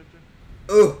onto the stretcher?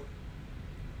 Oh.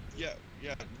 Yeah.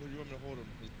 Who do you want me to hold him?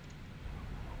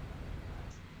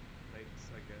 Legs,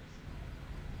 I guess.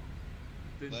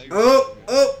 Oh.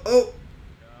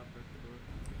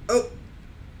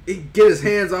 He can get his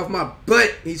hands off my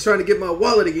butt. He's trying to get my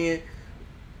wallet again.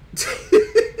 It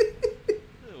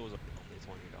was only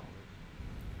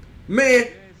 $20. Man,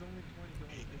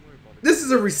 this is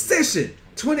is a recession.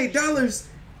 $20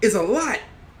 is a lot.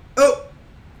 Oh.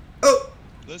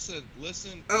 Listen.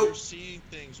 Oh. You're seeing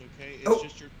things, okay? It's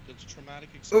just it's a traumatic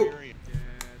experience. Yeah,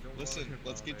 don't Listen, worry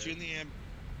let's about get you in the ambulance.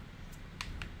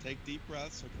 Take deep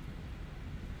breaths.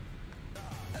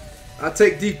 Okay? I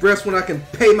take deep breaths when I can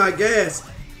pay my gas.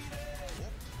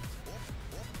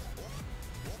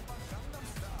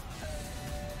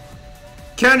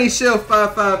 County Shelf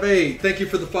 558, thank you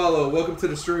for the follow. Welcome to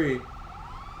the stream.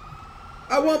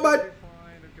 I want my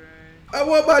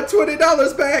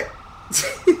 $20 back.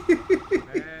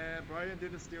 Brian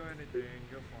didn't steal anything.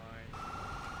 You're fine.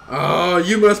 Oh,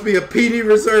 you must be a PD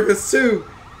reservist too.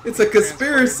 It's a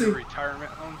conspiracy.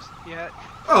 Retirement homes yet?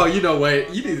 Oh, you know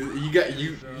what?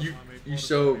 You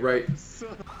showed right.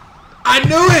 I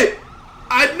knew it.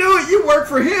 You work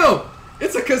for him.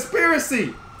 It's a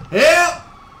conspiracy. Help!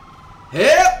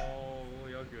 Oh,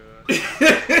 you're good.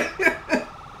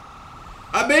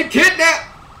 I've been kidnapped.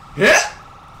 Help!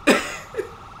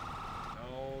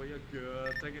 Oh, you're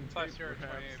good. Taking Plus, tape, you're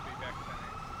 28, be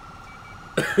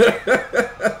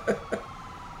back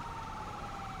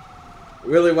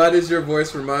Willie, why does your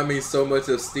voice remind me so much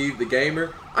of Steve the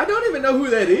Gamer? I don't even know who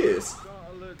that is.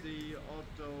 Alert the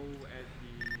auto at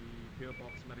the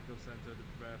Pillbox Medical Center to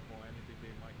prepare for anything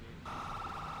they might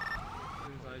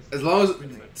need. As long as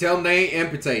tell them they ain't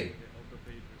amputating.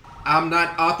 I'm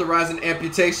not authorizing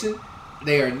amputation.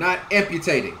 They are not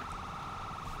amputating.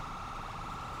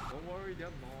 Don't worry, they're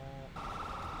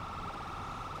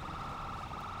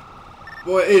not.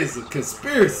 Boy, it is a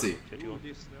conspiracy.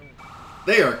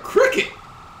 They are crooked.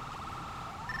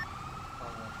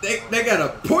 They got a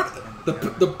port.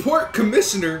 The port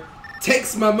commissioner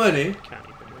takes my money.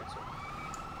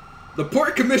 The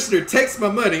port commissioner takes my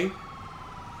money.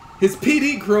 His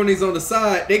PD cronies on the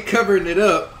side, they covering it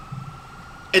up.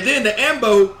 And then the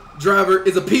ambo driver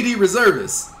is a PD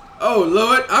reservist. Oh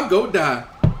Lord, I'm gonna die.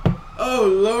 Oh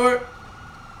Lord.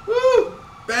 Woo!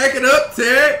 Back it up,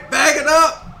 Terry. Back it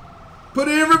up. Put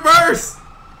it in reverse.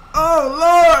 Oh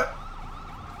Lord.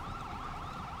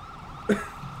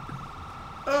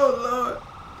 Oh Lord.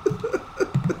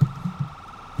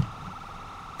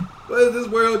 What is this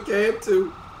world came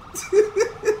to?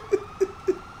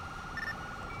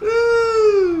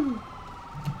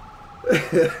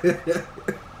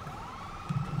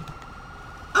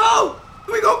 Oh,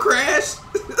 we gonna crash.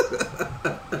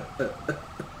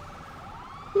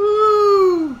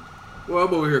 Woo. Well,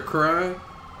 I'm over here crying.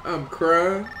 I'm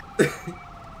crying.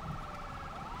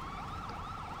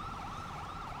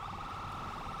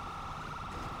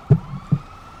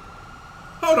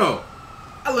 Hold on.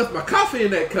 I left my coffee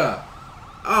in that car.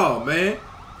 Oh, man.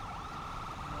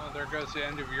 Well, there goes the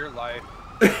end of your life.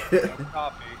 No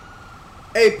coffee.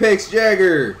 Apex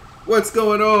Jagger, what's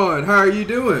going on? How are you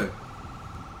doing?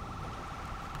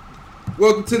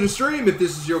 Welcome to the stream if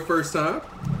this is your first time.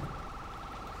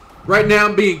 Right now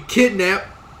I'm being kidnapped.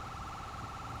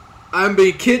 I'm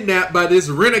being kidnapped by this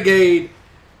renegade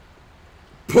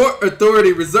Port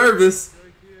Authority reservist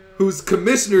whose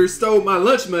commissioner stole my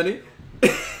lunch money.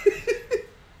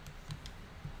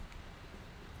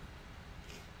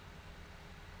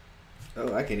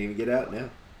 Oh, I can't even get out now.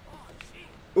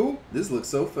 Ooh, this looks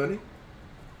so funny.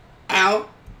 Ow.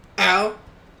 Ow.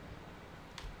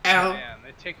 Ow. Man,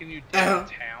 they're taking you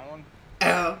downtown.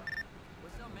 Ow.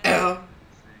 Ow.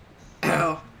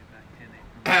 Ow.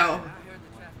 Ow.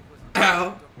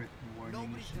 Ow.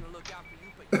 Nobody's gonna look out for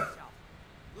you but yourself.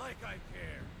 Like I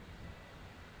care.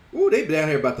 Ooh, they down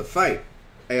here about to fight.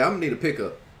 Hey, I'm gonna need a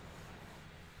pickup.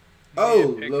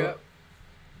 Oh, Lord.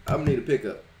 I'm gonna need a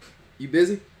pickup. You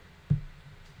busy?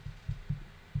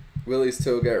 Willie's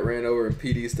toe got ran over and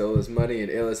PD stole his money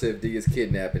and LSFD is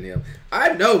kidnapping him.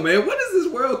 I know, man. What is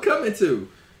this world coming to?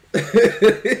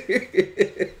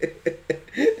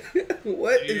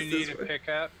 What Do is you this need a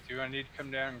pickup? Do I need to come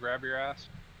down and grab your ass?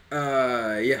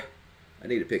 Yeah. I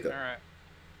need a pickup. Alright.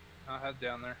 I'll head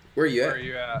down there. Where you at? Where are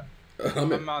you at?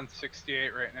 I'm on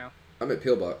 68 right now. I'm at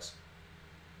Pillbox.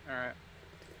 Alright.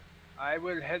 I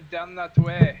will head down that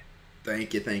way.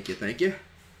 Thank you, thank you, thank you.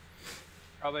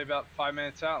 Probably about 5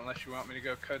 minutes out unless you want me to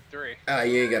go code 3.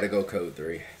 You ain't got to go code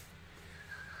 3.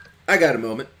 I got a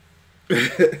moment.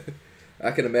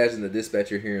 I can imagine the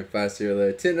dispatcher here in 501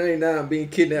 1099 being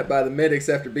kidnapped by the medics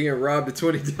after being robbed of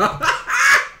 $20.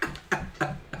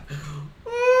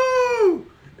 Ooh,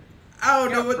 I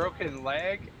don't know what. Broken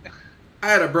leg? I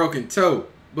had a broken toe,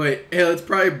 but hell, it's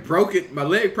probably broken. My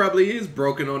leg probably is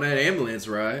broken on that ambulance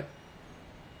ride.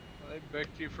 Well, they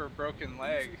booked you for a broken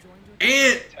leg.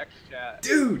 And text chat.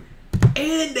 Dude,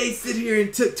 and they sit here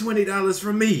and took $20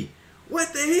 from me.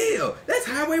 What the hell? That's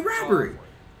highway robbery.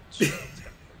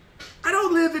 I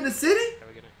don't live in the city.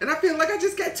 And I feel like I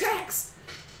just got taxed.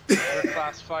 We're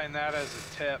classifying that as a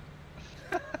tip.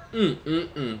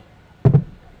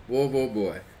 Boy, boy,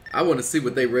 boy. I want to see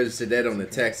what they registered that on the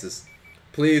taxes.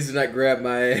 Please do not grab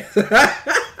my ass.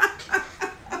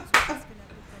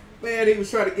 Man, he was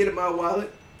trying to get in my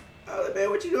wallet. I was like, man,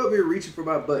 what you over here reaching for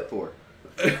my butt for?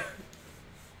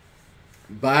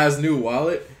 Buy his new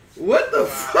wallet? What the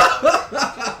fuck?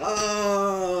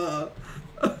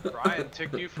 Brian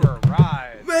took you for a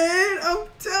ride. Man, I'm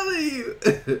telling you.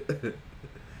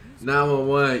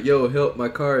 911, yo, help, my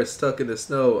car is stuck in the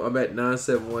snow. I'm at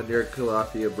 971 near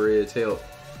Calafia Bridge, help.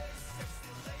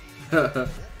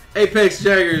 Apex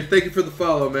Jagger, thank you for the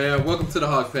follow, man. Welcome to the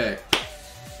Hawk Pack.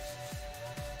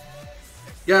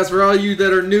 Guys, for all you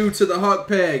that are new to the Hawk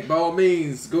Pack, by all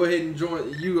means, go ahead and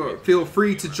join. Feel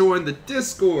free to join the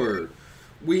Discord.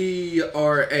 We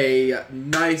are a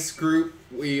nice group.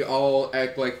 We all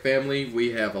act like family.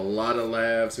 We have a lot of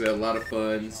laughs. We have a lot of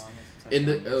fun. In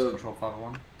the Patrol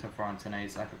 501 to front 10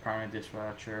 8 active primary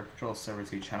dispatcher, patrol server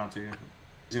 2 channel 2.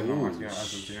 0 as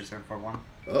of 0741.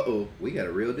 Uh-oh, we got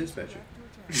a real dispatcher.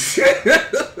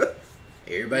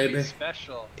 Everybody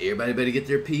special. Everybody better get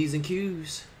their P's and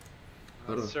Q's.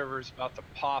 The server's about to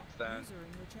pop then.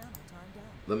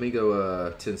 Let me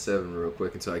go 10-7 real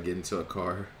quick until I get into a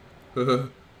car.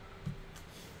 I'm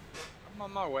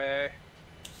on my way.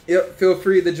 Yep, feel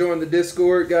free to join the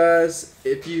Discord, guys.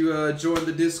 If you join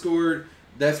the Discord,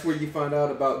 that's where you find out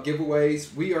about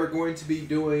giveaways. We are going to be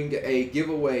doing a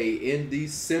giveaway in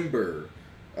December.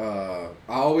 I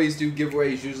always do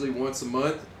giveaways usually once a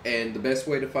month, and the best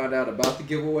way to find out about the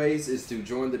giveaways is to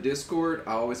join the Discord.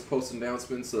 I always post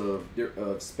announcements of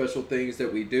special things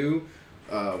that we do.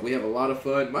 We have a lot of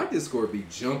fun. My Discord be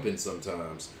jumping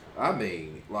sometimes. I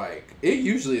mean, like, it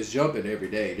usually is jumping every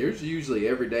day. There's usually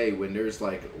every day when there's,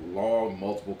 like, long,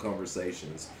 multiple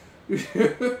conversations.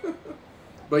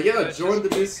 But, yeah, join the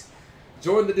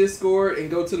Discord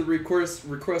and go to the request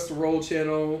a role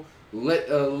channel.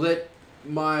 Let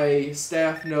my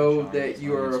staff know that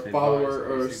you are a follower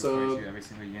or a sub. Every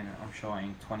single unit. I'm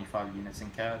showing 25 units in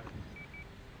CAD.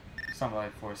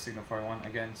 Somebody for Signal 41.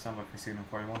 Again, somebody for Signal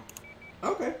 41.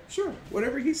 Okay, sure.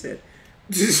 Whatever he said.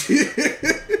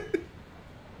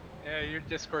 Yeah, your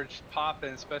Discord's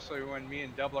popping, especially when me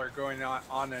and Double are going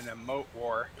on an emote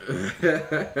war.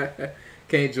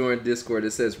 Can't join Discord.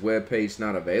 It says web page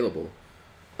not available.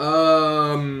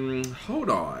 Hold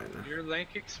on. Did your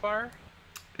link expire?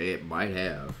 It might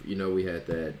have. You know, we had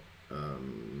that.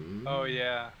 Oh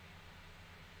yeah.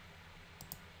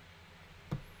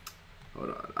 Hold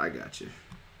on. I got you.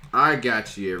 I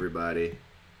got you, everybody.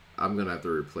 I'm gonna have to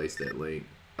replace that link.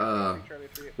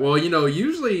 Well, you know,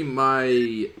 usually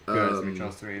my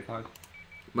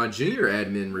my junior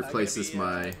admin replaces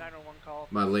my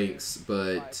links,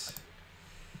 but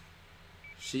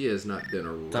she has not been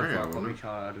around.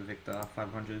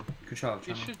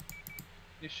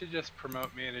 You should just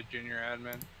promote me into junior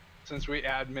admin, since we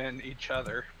admin each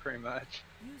other pretty much.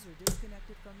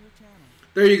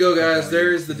 There you go, guys.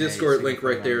 There's the Discord link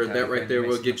right there. That right there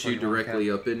will get you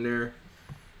directly up in there.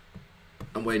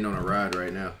 I'm waiting on a ride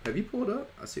right now. Have you pulled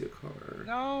up? I see a car.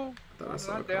 No, I'm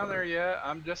not down there yet.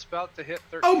 I'm just about to hit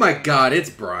 13. Oh my God, it's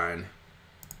Brian.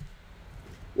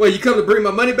 Wait, you come to bring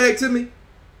my money back to me?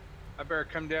 I better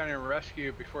come down and rescue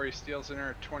you before he steals in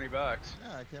there $20. Yeah,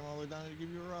 I came all the way down here to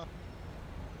give you a ride.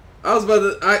 I was about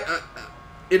to.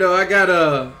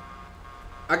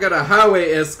 I got a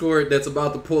highway escort that's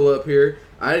about to pull up here.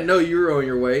 I didn't know you were on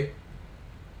your way.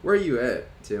 Where are you at,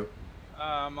 Tim?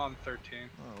 I'm on 13.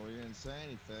 Oh, we didn't say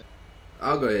anything.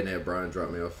 I'll go ahead and have Brian drop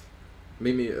me off.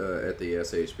 Meet me at the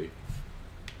SHP.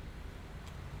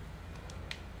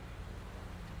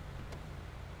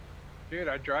 Dude,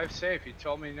 I drive safe. You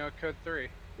told me no code 3.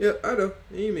 Yeah, I know.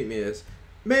 You meet me as.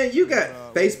 Man, you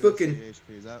got Facebook and. Is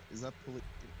that police?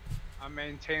 I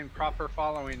maintain proper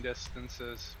following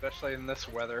distances, especially in this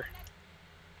weather.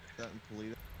 Is that in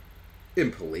Polito? In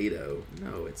Polito?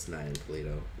 No, it's not in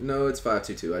Polito. No, it's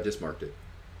 522. I just marked it.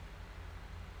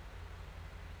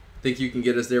 Think you can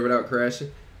get us there without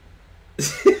crashing?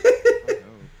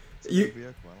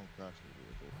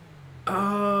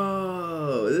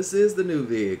 Oh, this is the new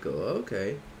vehicle.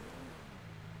 Okay.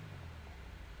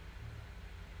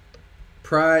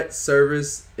 Pride,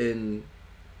 service, and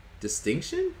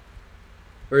distinction?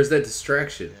 Or is that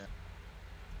distraction? Yeah.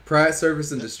 Pride,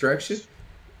 service, and distraction?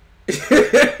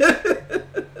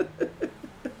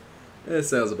 That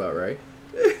sounds about right.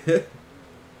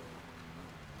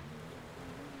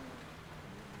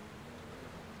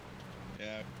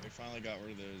 Yeah, we finally got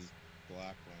rid of those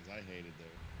black ones. I hated those.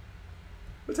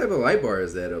 What type of light bar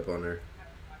is that up on there?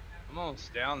 I'm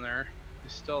almost down there. You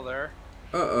still there?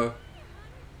 Uh-uh.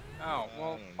 Oh,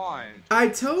 well, fine. I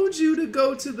told you to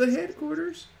go to the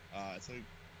headquarters. It's like...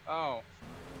 Oh.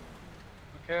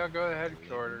 Okay, I'll go to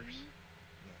headquarters.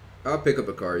 I'll pick up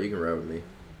a car. You can ride with me.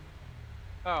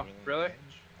 Oh, really?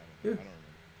 Yeah.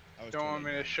 Don't want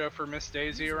me to chauffeur Miss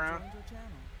Daisy around?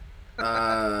 Push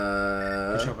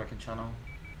up back in channel.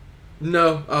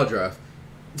 No, I'll drive.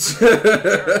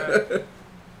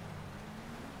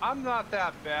 I'm not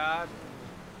that bad.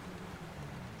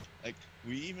 Like,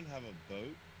 we even have a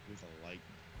boat with a light.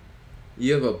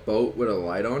 You have a boat with a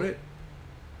light on it?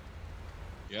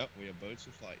 Yep, we have boats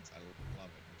with lights. I love it.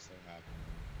 I'm so happy.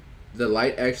 The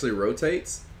light actually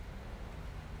rotates?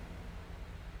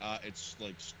 It's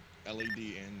like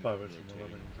LED and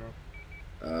rotating.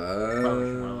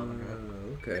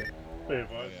 Okay.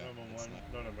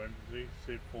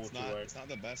 It's not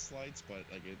the best lights, but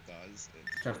like it does.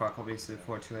 Jeff Rock will be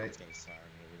 428. Has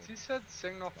he said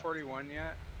signal 41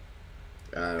 yet?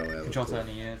 I don't have Control to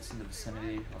any units in the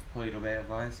vicinity of Toledo Bay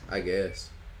advised. I guess.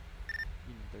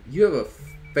 You have a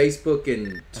Facebook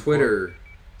and Twitter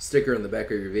sticker on the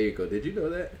back of your vehicle. Did you know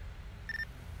that?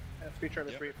 Speed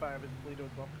Charlie 385 is Toledo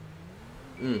as well.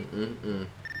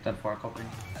 10-4 copy.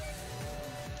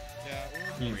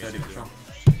 Unit 30 patrol.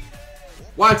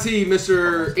 YT,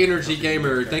 Mr. Energy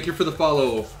Gamer, thank you for the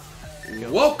follow.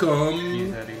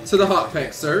 Welcome to the Hot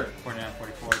Pack, sir.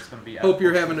 4944. It's going to be Hope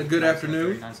you're having a good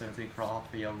afternoon. 973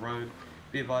 Crawford Road.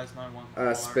 Be advised,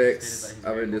 91. Specs,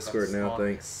 I'm in Discord now,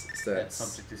 thanks. That Stats.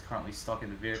 subject is currently stuck in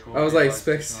the vehicle. I was like,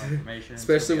 Specs,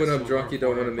 especially when I'm drunk, you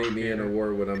don't want to meet me in a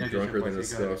war when I'm drunker than a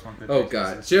skull. Oh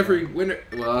god, Jeffrey, when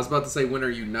well, I was about to say when are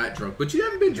you not drunk, but you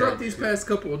haven't been drunk these past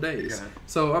couple of days,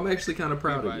 so I'm actually kind of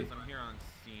proud of you. I'm here on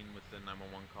scene with the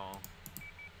 911 call.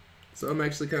 So I'm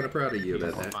actually kind of proud of you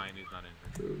about that. Fine, he's not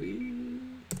injured.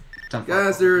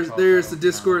 Guys, there's the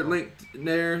Discord link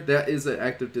there. That is an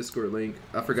active Discord link.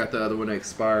 I forgot the other one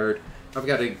expired. I've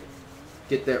got to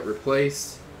get that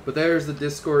replaced. But there's the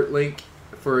Discord link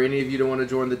for any of you that want to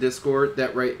join the Discord.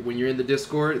 That right when you're in the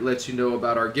Discord, it lets you know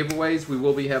about our giveaways. We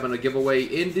will be having a giveaway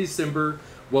in December.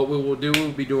 What we will do,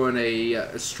 we'll be doing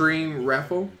a stream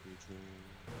raffle.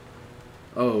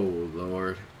 Oh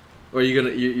Lord, are you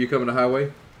gonna you coming to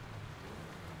highway?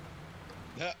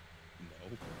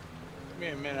 Give me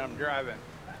a minute, I'm driving.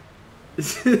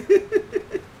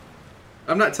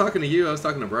 I'm not talking to you. I was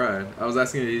talking to Brian. I was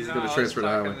asking if he's going to transfer to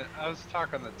highway. I was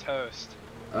talking to Toast.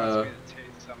 He wants me to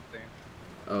taste something.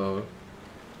 Oh.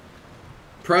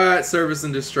 Pride, service,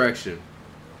 and distraction.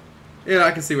 Yeah,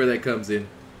 I can see where that comes in.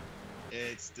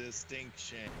 It's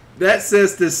distinction. That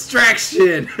says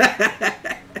distraction.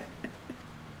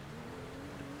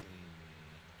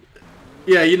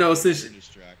 Yeah, you know, since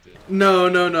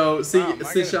no. See,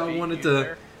 since y'all wanted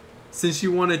to, since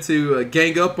you wanted to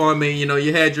gang up on me, you know,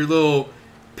 you had your little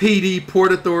PD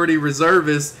Port Authority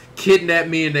reservists kidnap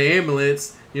me in the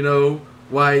ambulance. You know,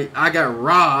 why I got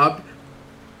robbed.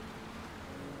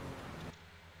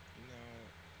 You know,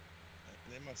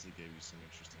 they must have gave you some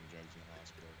interesting drugs in the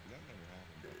hospital. That never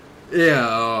happened. Yeah,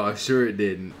 oh, sure it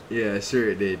didn't. Yeah, sure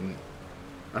it didn't.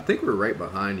 I think we're right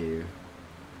behind you.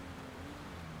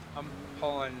 I'm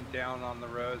pulling down on the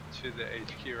road to the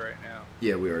HQ right now.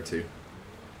 Yeah, we are too.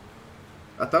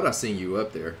 I thought I seen you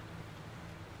up there.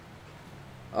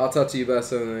 I'll talk to you about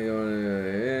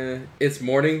something. It's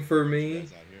morning for me.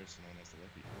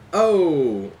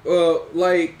 Oh,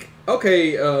 like,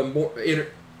 okay,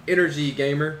 energy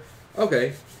gamer.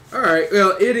 Okay. Alright,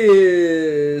 well, it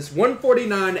is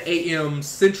 1:49 a.m.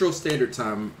 Central Standard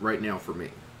Time right now for me.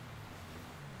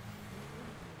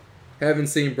 Haven't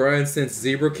seen Brian since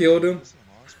Zebra killed him.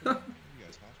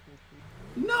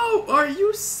 No, are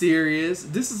you serious?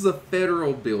 This is a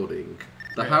federal building.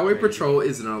 The Highway Patrol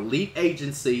is an elite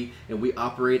agency, and we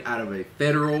operate out of a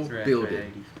federal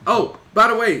building. Oh, by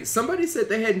the way, somebody said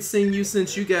they hadn't seen you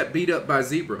since you got beat up by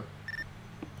Zebra.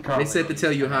 They said to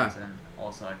tell you hi.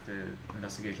 Also active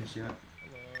investigations unit.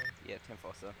 Yeah,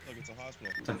 10-4, sir. Look, it's a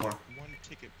hospital. 10-4. One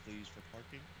ticket, please, for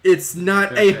parking. It's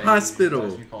not a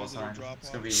hospital.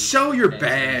 Show your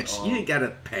badge. You ain't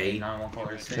gotta pay.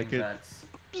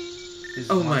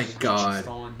 Oh my god.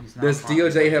 Does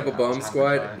DOJ have a bomb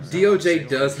squad? DOJ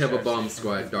does have a bomb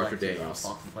squad, Dr. Daniels.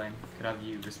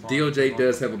 DOJ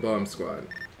does have a bomb squad.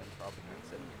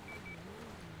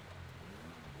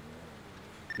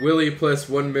 Willie plus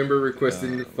one member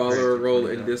requesting to follow a role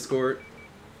in Discord.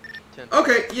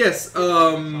 Okay, yes.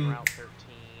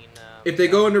 If they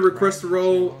go into request a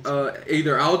role,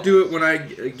 either I'll do it when I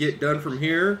get done from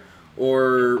here,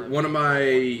 or one of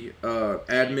my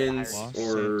admins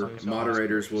or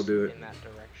moderators will do it.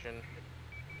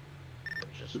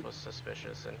 just was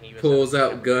suspicious, and he was Pulls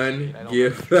out gun,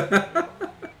 gift.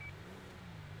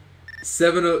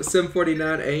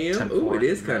 7:49 a.m. Ooh, it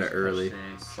is kind of early.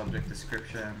 Subject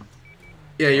description.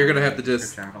 Yeah, you're gonna have to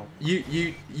just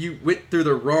you went through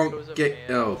the wrong gate.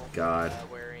 Oh God.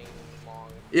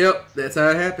 Yep, that's how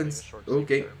it happens.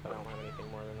 Okay. I don't have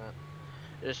anything more than that.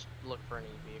 Just look for any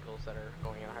vehicles that are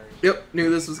going at higher speed. Yep, knew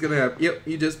this was gonna happen. Yep,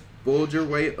 you just bulled your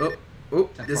way up. Oh,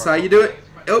 this is how you do it.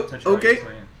 Oh, okay.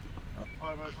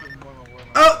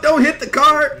 Oh, don't hit the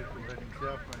car!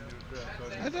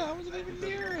 I wasn't even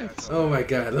near it. Oh my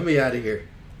God, let me out of here.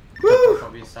 Woo!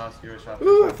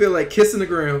 Ooh, I feel like kissing the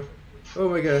ground. Oh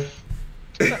my God.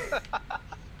 Oh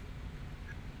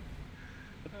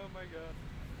my God.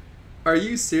 Are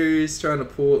you serious trying to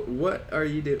pull? What are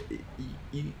you doing?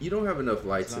 You don't have enough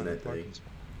lights in that thing.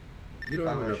 You don't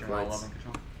have enough lights.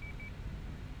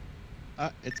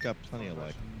 It's got plenty of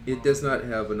light. It does not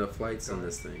have enough lights on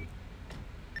this thing.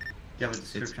 Do you have a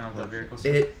description of the vehicle?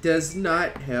 It does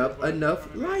not have enough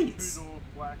lights.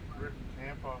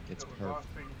 It's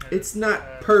perfect. It's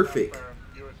not perfect.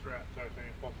 It's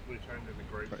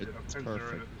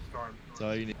perfect. That's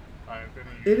all you need.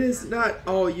 It is not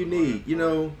all you need. You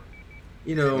know.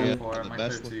 The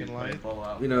best looking light.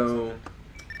 You know.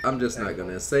 I'm just not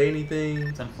gonna say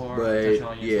anything. But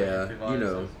yeah, you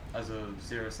know. As a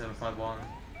 0751,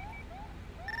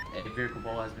 a vehicle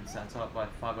ball has been sent up by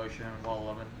 5 Ocean Wall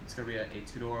 11. It's going to be a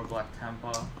 2-door black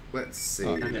Tampa. Let's see.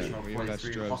 Additional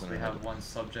 43. Possibly have one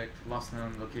subject. Last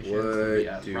known location What to be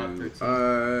at do Route 13.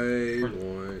 I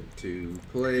want to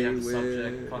play with?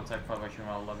 Subject, contact 5 Ocean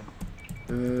Wall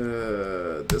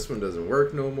 11. This one doesn't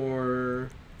work no more,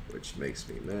 which makes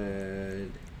me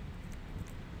mad.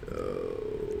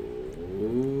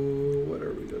 What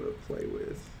are we gonna play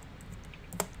with?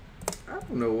 I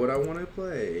don't know what I want to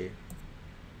play.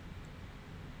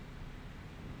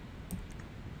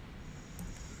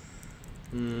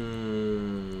 I'm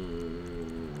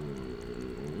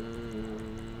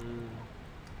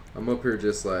up here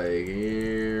just like.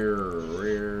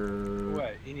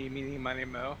 What? Eeny, meeny, miny,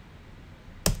 mo?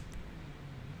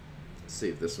 Let's see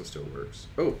if this one still works.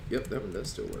 Oh, yep, that one does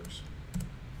still works.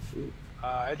 Ooh.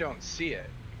 I don't see it.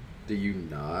 Do you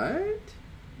not?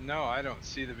 No, I don't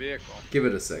see the vehicle. Give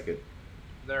it a second.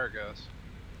 There it goes.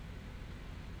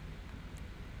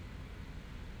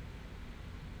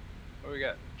 What we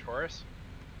got? Taurus?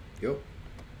 Yep.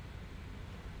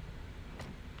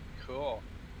 Cool.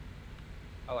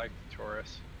 I like the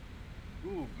Taurus.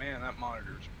 Ooh, man, that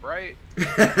monitor's bright.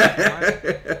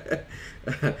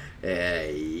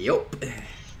 Yup.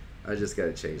 I just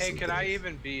gotta change. Hey, can I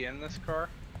even be in this car?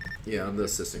 Yeah, I'm the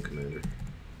assistant commander.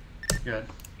 Good.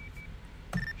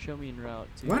 Show me en route.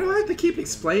 Why do I have to keep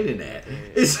explaining that?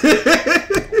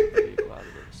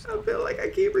 I feel like I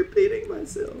keep repeating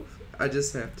myself. I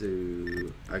just have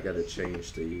to. I gotta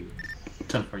change the.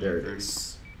 There it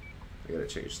is. I gotta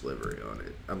change the livery on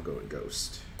it. I'm going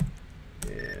ghost.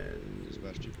 And.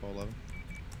 Dispatch 2-11.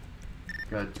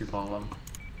 Good, 2-11.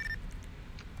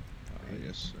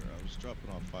 Yes, sir. I was dropping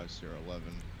off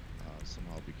 5011.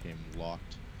 Somehow became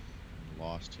locked and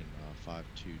lost in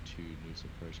 522 News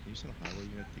Approach. Can you send a highway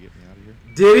unit to get me out of here?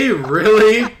 Did he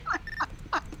really?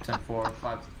 10-4,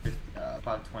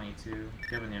 522. Do you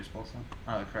have a nearest postal?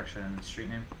 Correction, street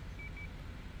name.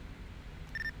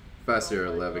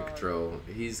 5011 Control.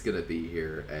 He's gonna be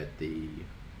here at the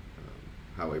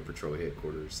Highway Patrol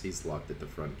headquarters. He's locked at the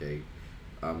front gate.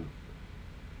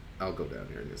 I'll go down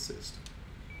there and assist.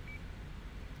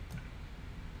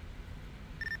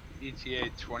 ETA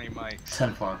 20 mics.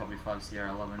 10-4, copy 5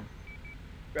 Sierra 11.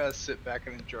 Gotta sit back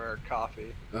and enjoy our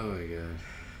coffee. Oh my god.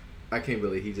 I can't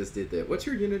believe he just did that. What's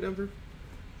your unit number?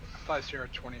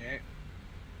 5028.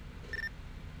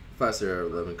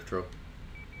 5011 Control.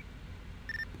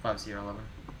 5 Sierra 11.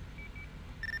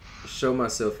 Show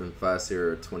myself in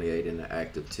 5028 in the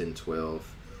active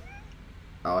 1012.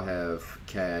 I'll have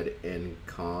CAD and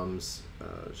comms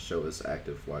show us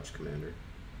active watch commander.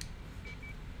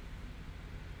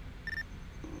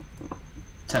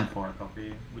 10-4,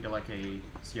 copy. We got like a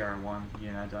CR1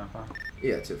 unit identify.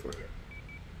 Yeah, 10-4.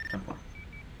 10-4.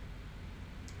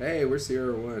 Hey, we're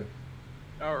Sierra 1.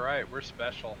 Alright, we're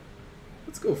special.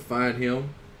 Let's go find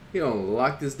him. He don't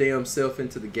lock his damn self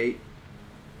into the gate.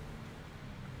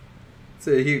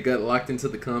 So he got locked into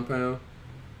the compound.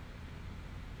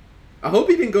 I hope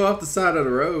he didn't go off the side of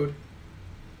the road.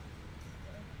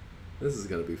 This is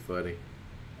gonna be funny.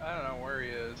 I don't know where he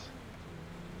is.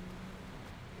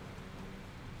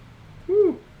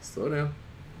 Woo! Slow down.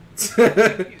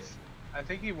 I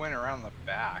think he went around the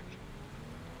back.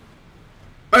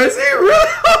 Is he really?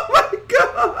 Oh my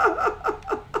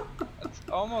god!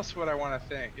 almost what I want to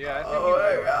think. Yeah, I think Oh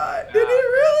my god. Did he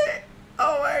really?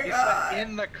 Oh my god. He's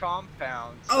in the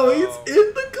compound. So... Oh, he's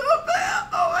in the compound.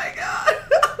 Oh my god.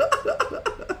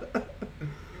 You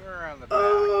were around the back.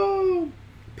 Oh.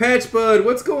 Patch Bud,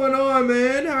 what's going on,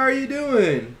 man? How are you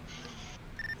doing?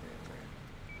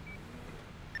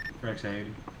 Rex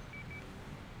 80.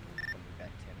 Back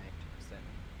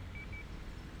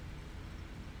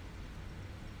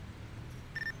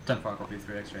 10, 10-4, copy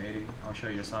 3 extra 80. I'll show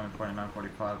you assignment point at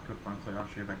 945. Quick point clear. I'll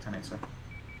show you back 10-8, sir.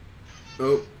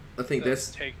 Oh, I think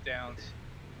that's takedowns.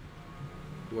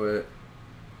 What?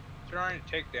 Turn on your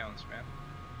takedowns, man.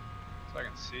 So I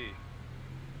can see.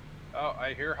 Oh,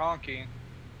 I hear honking.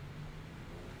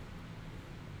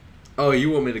 Oh,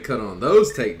 you want me to cut on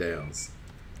those takedowns?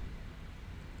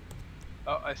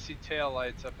 Oh, I see tail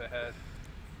lights up ahead.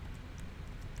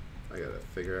 I gotta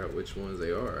figure out which ones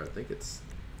they are. I think it's,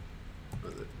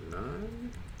 was it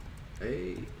 9, 8?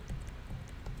 Is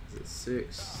it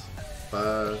 6,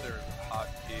 5? I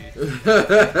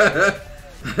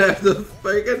have to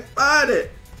freaking find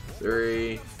it.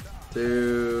 3,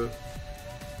 2.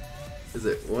 Is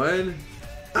it 1?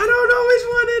 I don't know which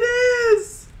one it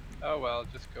is. Oh well,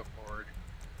 just go forward.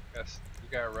 Guess you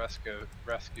gotta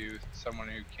rescue someone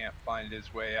who can't find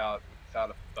his way out without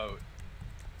a boat.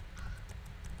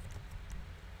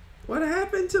 What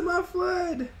happened to my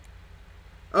flood?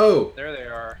 Oh, there they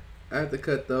are. I have to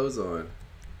cut those on.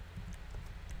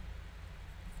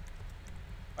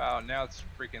 Wow, now it's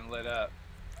freaking lit up.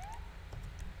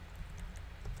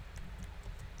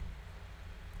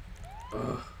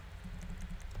 Ugh.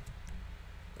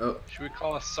 Oh. Should we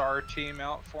call a SAR team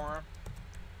out for him?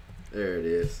 There it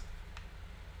is.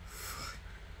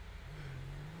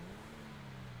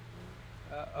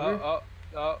 Oh,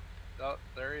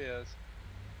 there he is.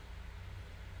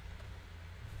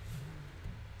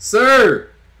 Sir,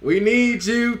 we need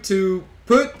you to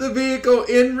put the vehicle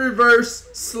in reverse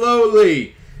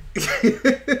slowly.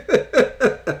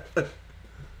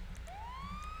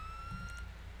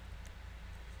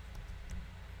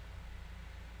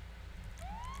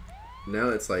 Now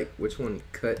it's like, which one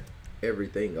cut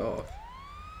everything off?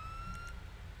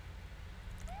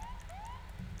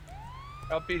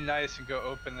 I'll be nice and go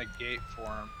open the gate for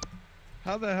him.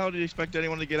 How the hell do you expect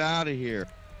anyone to get out of here?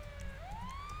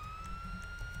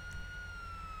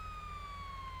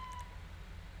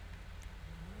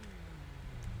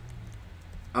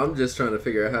 I'm just trying to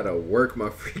figure out how to work my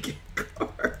freaking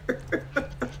car.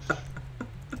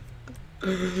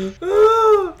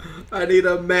 Oh, I need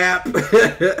a map.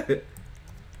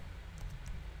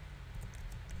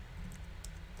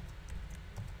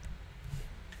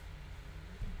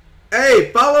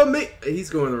 Hey, follow me. He's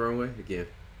going the wrong way again.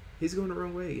 He's going the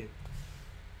wrong way again.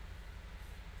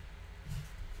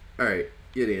 Alright,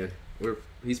 get in.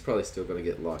 He's probably still going to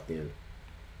get locked in.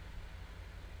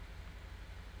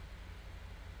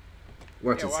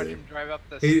 Watch him drive up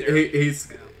the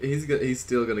stairs. He's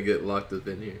still going to get locked up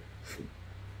in here.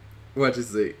 Watch and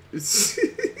see.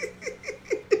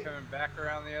 Coming back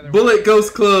around the other Bullet way.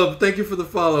 Ghost Club, thank you for the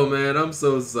follow, man. I'm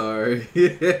so sorry.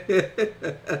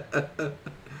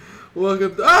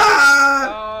 Welcome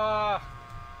to...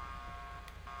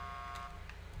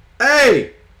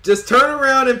 Hey! Just turn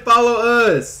around and follow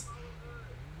us.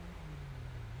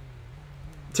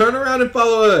 Turn around and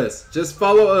follow us. Just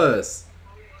follow us.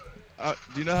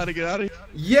 Do you know how to get out of here?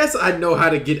 Yes, I know how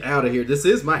to get out of here. This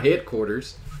is my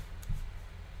headquarters.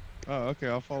 Oh, okay,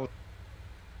 I'll follow.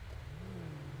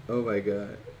 Oh my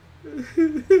god.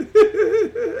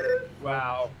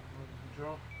 Wow.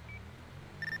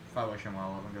 5 Ocean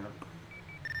 111, good.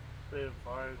 3 and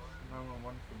 5,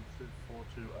 911 from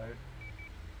 2428.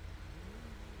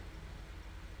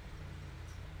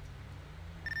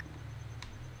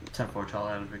 Ten 4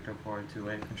 Charlie out of Victor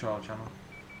 428, control channel.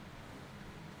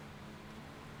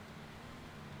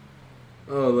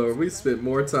 Oh Lord, we spent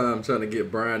more time trying to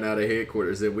get Brian out of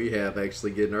headquarters than we have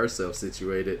actually getting ourselves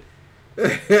situated.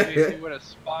 If he would have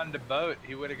spawned a boat,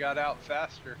 he would have got out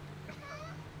faster.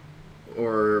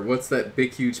 Or what's that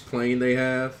big huge plane they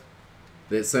have?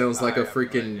 That sounds like a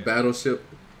freaking battleship.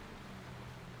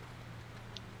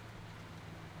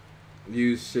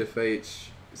 Use Shift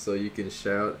H so you can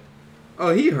shout.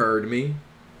 Oh, he heard me.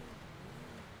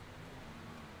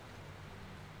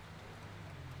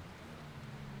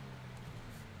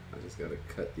 I just gotta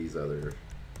cut these other.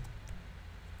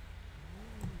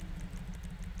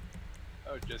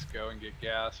 Oh, just go and get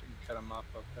gas and cut him up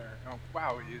there. Oh,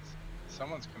 wow,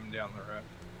 someone's coming down the road.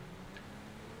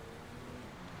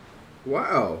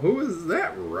 Wow, who is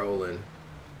that rolling?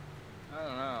 I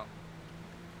don't know.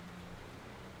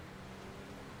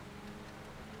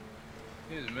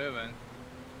 He's moving.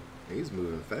 He's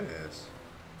moving fast.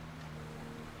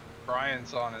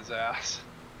 Brian's on his ass.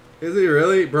 Is he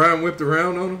really? Brian whipped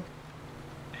around on him?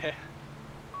 Yeah.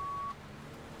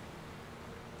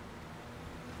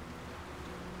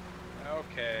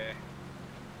 Okay.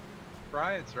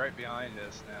 Brian's right behind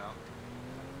us now.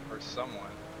 Or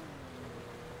someone.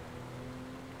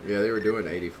 Yeah, they were doing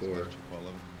 84.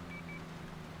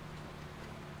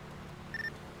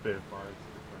 Bit wise.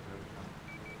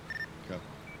 Okay.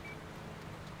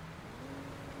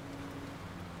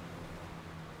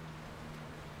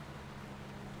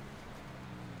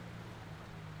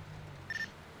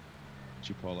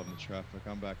 Two Paul, 11 traffic.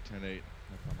 I'm back 10-8. I'm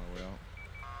on my way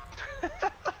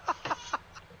out.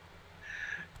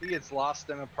 He gets lost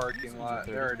in a parking lot.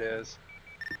 There it is.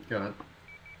 Go ahead.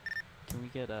 Can we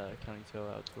get County Tow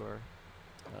out to our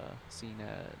scene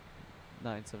at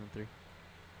 973?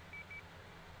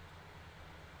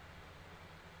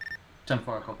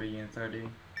 10-4, copy Unit 30.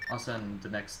 I'll send the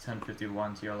next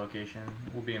 1051 to your location.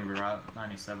 We'll be in reroute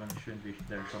 97. Shouldn't be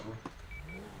there shortly.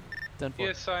 Can you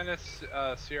assign us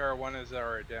CR1 as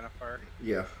our identifier?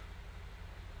 Yeah.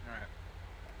 Alright.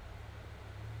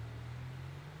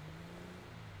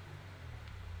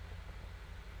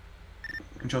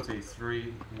 Control to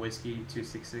 3, Whiskey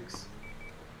 266.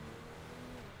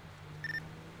 Go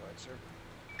ahead, sir.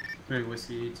 3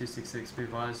 Whiskey 266, be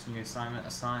advised, new assignment,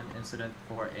 assigned incident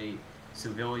for a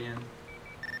civilian.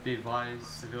 Be advised,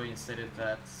 civilian stated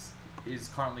that is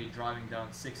currently driving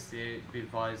down 68. Be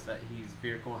advised that his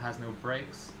vehicle has no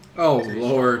brakes. Oh, so he's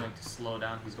Lord. struggling to slow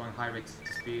down. He's going high rate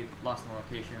to speed. Lost in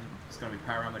location. It's going to be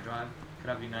Panorama Drive. Could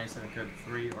have you 97 code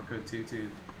 3 or code 2 to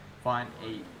find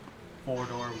a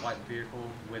 4-door white vehicle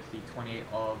with the 28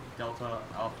 of Delta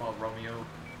Alpha Romeo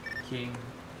King.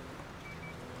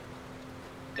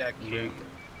 King.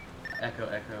 Echo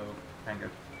Echo Tango.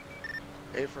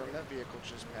 Hey, firm, that vehicle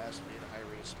just passed me at a high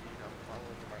rate of speed. I'm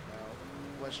following him right now.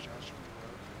 West Johnson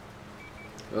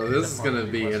Road. Well, this is going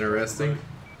to be interesting.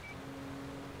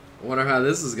 I wonder how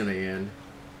this is going to end.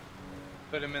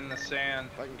 Put him in the sand.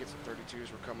 If I can get some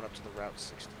 32s, we're coming up to the Route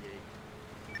 68.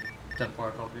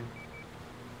 10-4, copy.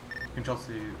 Control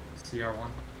to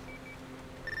CR1.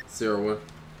 CR1.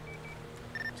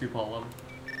 2 Paul 11.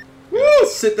 Woo!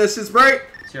 Shit, that shit's bright!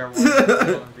 CR1,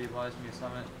 11, be advised, new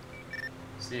assignment.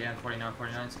 CN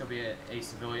 4949, it's going to be a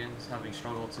civilian having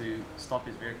struggled to stop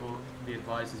his vehicle. Be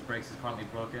advised, his brakes is currently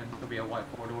broken. It's going to be a white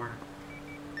 4-door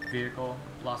vehicle.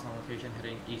 Lost on location,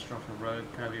 heading East Structural Road.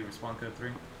 Could I be respond code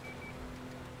 3?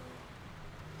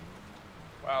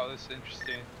 Wow, this is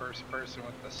interesting. First person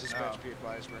with the snow. Dispatch, be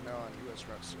advised, we're now on US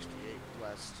Route 68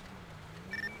 West.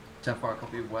 10-4,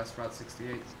 copy, West Route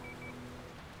 68.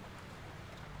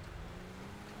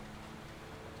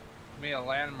 Give me a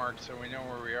landmark so we know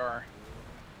where we are.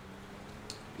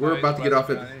 We're about to get off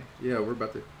at... County. Yeah, we're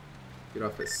about to get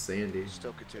off at Sandy.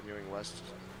 Still continuing west,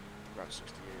 Route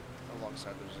 68,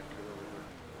 alongside the Zancudo River.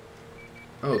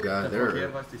 Oh god,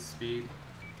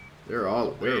 they're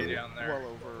all... Way down there.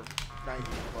 Well over 90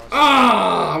 plus.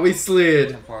 Ah, we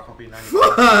slid. Fuck.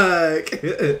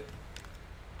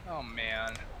 Oh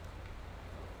man.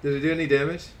 Did it do any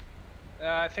damage?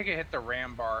 I think it hit the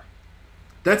ram bar.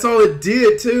 That's all it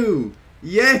did too.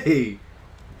 Yay.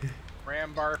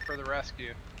 Ram bar for the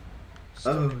rescue.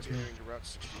 Still continuing to Route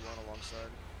 61 alongside.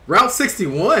 Route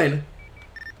 61?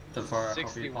 The far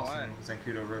 61.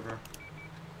 Zancudo River.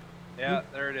 Yeah,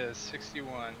 there it is.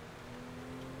 61.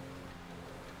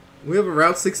 We have a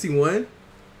Route 61?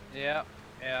 Yeah,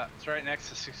 yeah. It's right next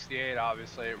to 68,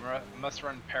 obviously. It must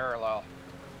run parallel.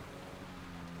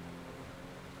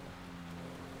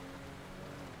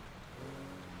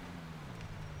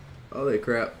 Holy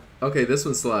crap. Okay, this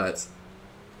one slides.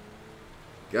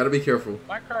 Gotta be careful.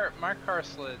 My car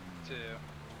slid too.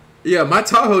 Yeah, my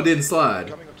Tahoe didn't slide.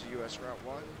 Coming up to US Route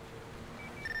 1.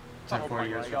 10-4, Oh my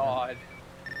US god.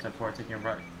 10-4, taking a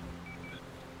right.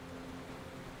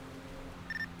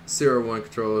 Sierra 1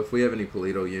 control, if we have any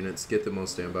Polito units, get them on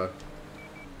standby.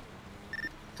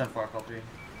 10-4, copy.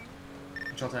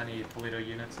 Control to any Polito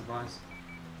units, advise.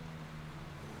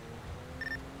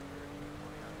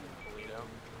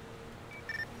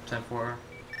 10-4,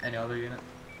 any other unit?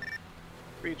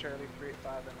 3 Charlie,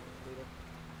 385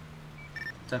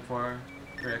 and 10-4,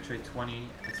 3 X-ray 20,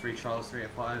 and 3 Charles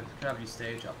 385. Could have you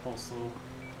stage at Postal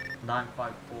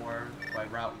 954 by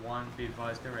Route 1. Be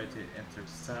advised, get ready to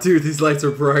intercept. Dude, these lights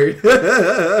are bright.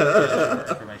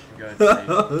 Information, go ahead,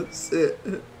 Oh, shit.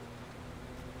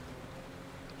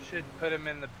 Should put him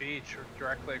in the beach or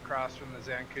directly across from the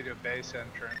Zancudo base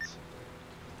entrance.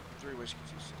 3 Whiskey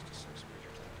 266,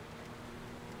 Major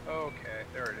 10. Okay,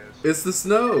 there it is. It's the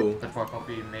snow. 10-4,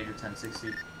 copy, Major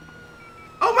 1060.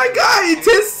 Oh my god,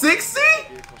 1060?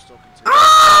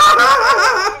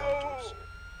 Ah!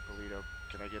 Polito,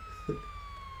 can I get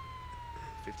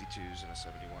 52s and a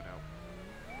 71 out?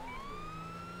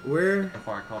 Where?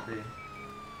 Fire copy.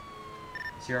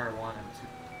 CR1 and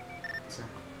 2. Sir.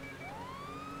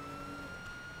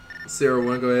 Sierra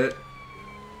 1, go ahead.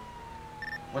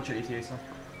 What's your ETA, sir?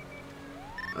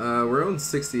 We're on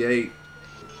 68.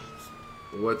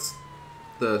 What's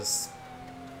the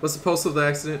pulse of the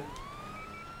accident?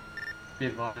 Be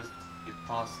advised, you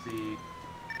passed the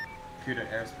Cuda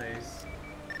airspace.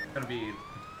 It's gonna be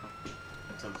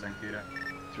of Zancuda.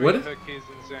 What? Cookies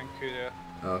in Zancuda.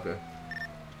 Oh, okay.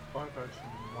 Violation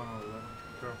 111.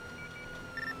 Control.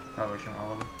 Violation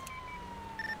 111.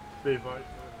 Be advised,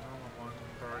 number 1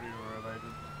 priority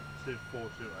related to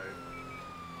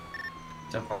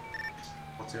 428.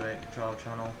 428, control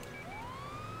channel.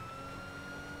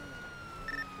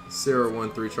 Sierra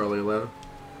 1, 3 Charlie 11.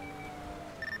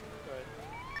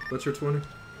 What's your 20?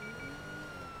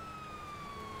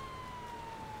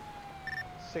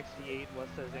 68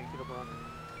 west of Zancuda Block.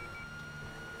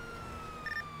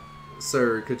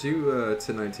 Sir, could you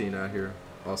 1019 out here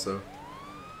also?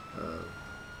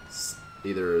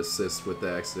 Either assist with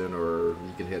the accident or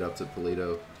you can head up to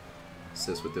Polito,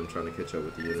 assist with them trying to catch up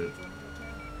with the unit.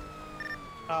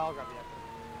 I'll grab the accident.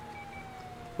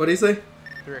 What do you say?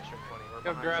 3 extra 20. We're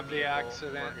Go behind grab the vehicle.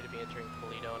 accident. We're going to be entering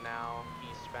Polito now,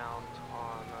 eastbound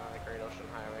on the Great Ocean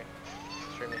Highway.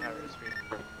 Extremely high rate of speed.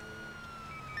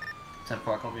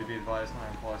 10-4, copy, be advised, my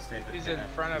employee stated He's in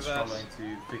front of us. Struggling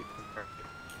to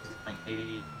like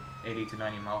 80 to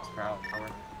 90 miles per hour.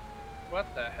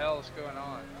 What the hell is going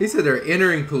on? He said they're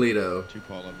entering Polito.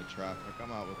 2-call of the traffic.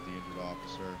 I'm out with the injured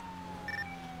officer.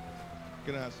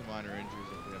 Gonna have some minor injuries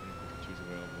if we have any 52s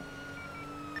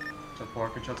available.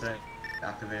 10-4, control today.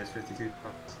 Activate as 52.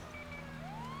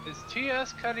 Is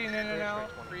TS cutting in and out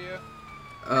for you?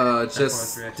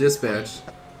 Just dispatch.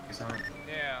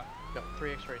 Yeah. No,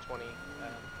 3 X-ray 20.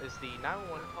 Is the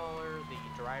 911 caller the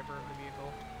driver of the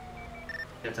vehicle?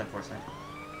 Yeah, 10-4, sir.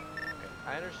 Okay.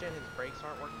 I understand his brakes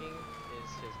aren't working.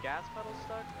 Is his gas pedal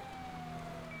stuck?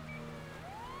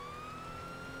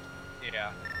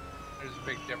 Yeah. There's a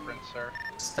big difference, sir.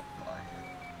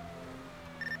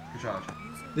 Good job.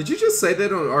 Did you just say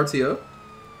that on RTO?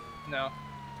 No.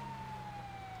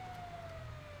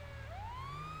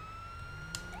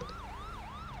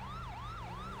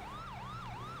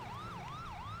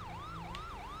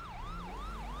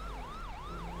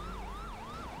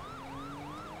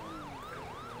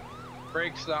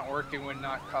 Brakes not working would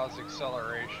not cause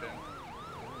acceleration.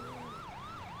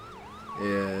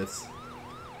 Yeah, it's...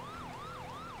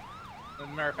 As a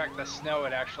matter of fact, the snow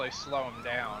would actually slow him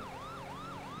down.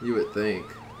 You would think.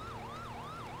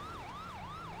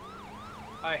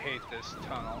 I hate this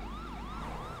tunnel.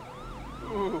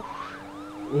 Ooh.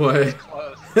 What? That was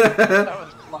close. That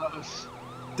was close.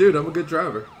 Dude, I'm a good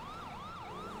driver.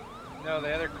 No,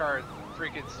 the other car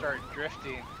freaking started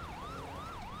drifting.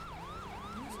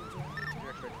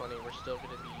 X-ray 20, we're still going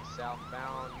to be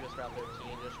southbound, US Route 13,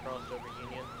 just crossed over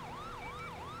Union.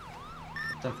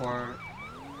 10-4,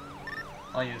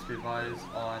 all units be advised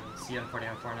on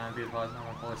CM4949, be advised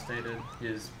on what stated.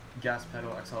 His gas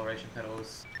pedal, acceleration pedal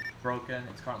is broken,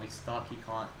 it's currently stuck, he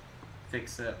can't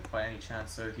fix it by any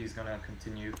chance, so he's going to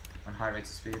continue on high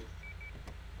rates of speed.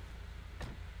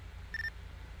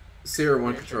 Sierra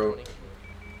 1 control.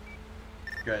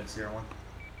 Go ahead, Sierra 1.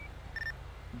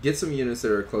 Get some units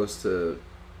that are close to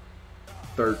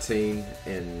 13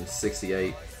 and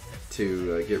 68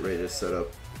 to get ready to set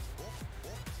up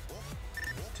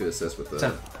to assess with the...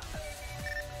 10.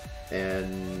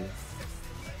 And...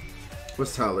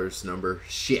 what's Tyler's number?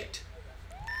 Shit.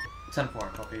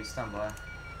 10-4, copy, stand by.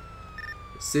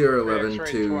 Sierra 11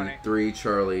 X-ray to 20. 3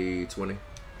 Charlie 20.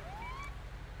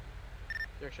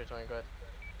 X-ray 20, go ahead.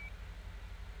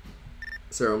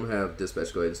 Sarah, I'm gonna have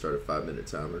dispatch go ahead and start a 5-minute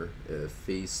timer. If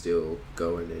he's still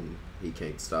going and he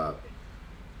can't stop,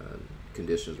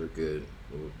 conditions are good,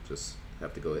 we'll just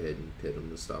have to go ahead and pit him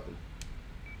to stop him.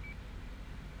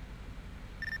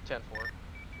 10-4.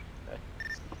 Okay.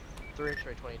 3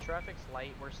 X-ray 20. Traffic's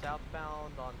light. We're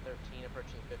southbound on 13,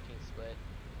 approaching 15 split.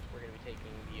 We're going to be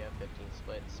taking the 15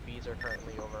 split. Speeds are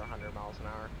currently over 100 miles an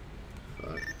hour.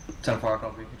 10-4,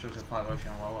 copy. Control to 5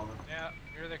 Ocean, well over. Yeah,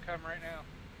 here they come right now.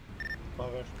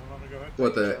 5 Ocean, go ahead.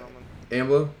 What, the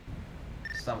AMBLO?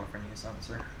 Stand by for any assignment,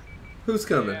 sir. Who's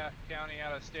coming? Yeah, county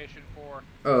out of Station 4.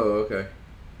 Oh, okay.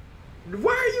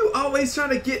 Why are you always trying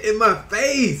to get in my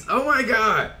face? Oh my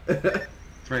god!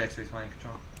 3 X-ray 20,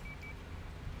 control.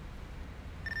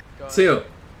 Tim,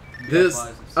 this,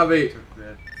 I mean,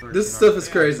 this stuff is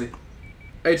crazy.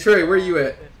 Hey Trey, where you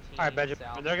at? Alright, Benjamin.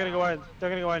 They're gonna go ahead.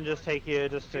 They're gonna go ahead and just take you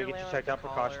just to get you checked out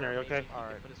precautionary. Okay.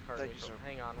 Alright. Thank you, sir.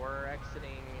 Hang on, we're exiting.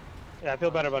 Yeah, I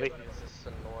feel better, buddy. This is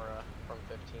Sonora from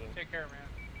 15. Take care, man.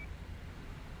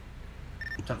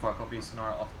 10-4, copy,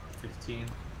 Sonora off 15.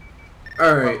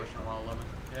 Alright.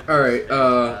 Yeah, Alright,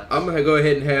 I'm gonna go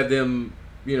ahead and have them,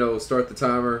 you know, start the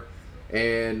timer,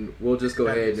 and we'll just go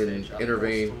ahead and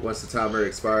intervene once the timer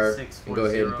expires, and go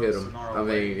ahead and pit them. I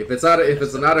mean, if it's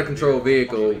not a control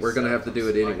vehicle, we're gonna have to do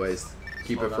it anyways.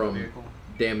 Keep it from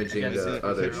damaging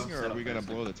others. Or are we gonna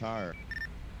blow the tire?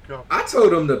 I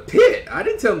told him to pit. I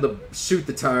didn't tell him to shoot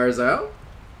the tires out.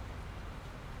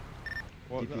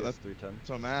 Well, no, that's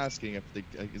so I'm asking if the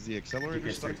is the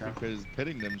accelerator stuck, because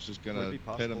pitting them is just gonna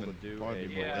pit them and probably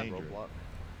be more dangerous.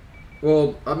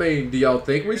 Well, I mean, do y'all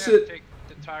think we should take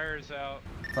the tires out?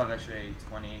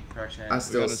 I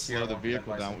still gotta slow the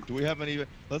vehicle down. Do we have any?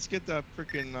 Let's get that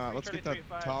freaking. Let's get that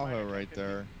Tahoe right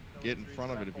there. Get in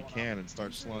front of it if you can and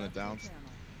start slowing it down.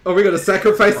 Are we gonna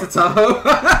sacrifice the Tahoe?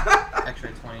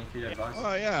 X-ray 20,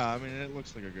 oh yeah, I mean it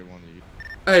looks like a good one to use.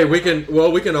 Hey, we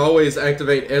can always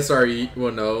activate SRU.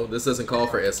 Well, no, this doesn't call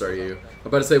for SRU. I'm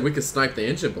about to say we could snipe the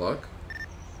engine block.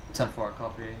 10-4,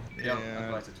 copy.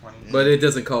 Yeah. But it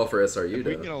doesn't call for SRU If though.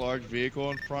 we can get a large vehicle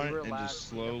in front and just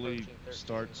slowly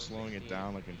start slowing it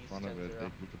down, like in front of it,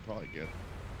 we could probably get it.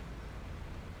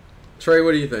 Trey,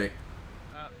 what do you think?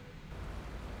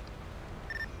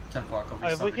 10-4, copy.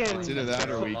 If we can It's either that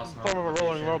or we form of a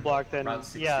rolling roadblock, then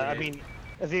yeah. I mean,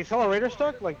 is the accelerator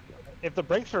stuck? Like, if the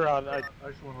brakes are on, I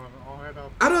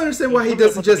don't understand why he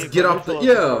doesn't just get off the.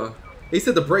 Yeah, he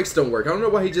said the brakes don't work. I don't know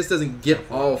why he just doesn't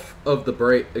get off of the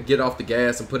brake, get off the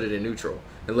gas, and put it in neutral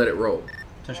and let it roll.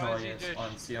 Potential audience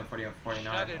on CM40 and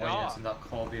 49. Audience in that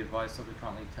call, be advised, so we're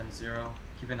currently 10-0.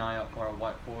 Keep an eye out for a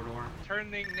white corridor.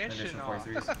 Turn the ignition off.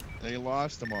 They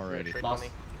lost them already.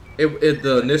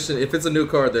 The ignition, if it's a new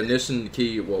car, the ignition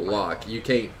key will lock. You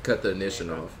can't cut the ignition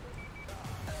off.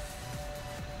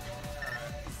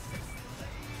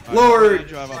 Lord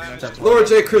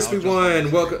J Crispy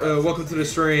 1, welcome to the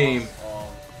stream.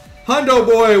 Hundo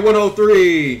Boy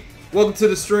 103, welcome to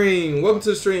the stream. Welcome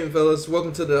to the stream, fellas.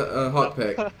 Welcome to the Hawk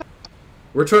Pack.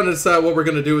 We're trying to decide what we're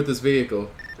gonna do with this vehicle.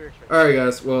 All right,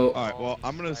 guys. Well. All right. Well,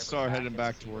 I'm gonna start heading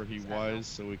back to where he was,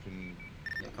 so we can.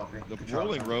 The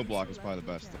rolling roadblock is probably the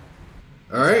best thing.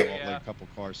 All right. Like a couple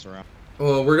cars surround.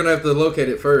 Well, we're gonna have to locate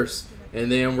it first,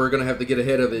 and then we're gonna have to get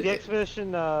ahead of it. The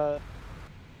expedition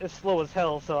is slow as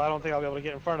hell, so I don't think I'll be able to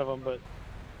get in front of them. But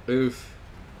oof.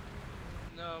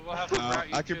 No, we'll have to route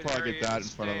you I could to probably an get area that in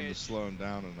front of him to slow him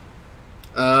down.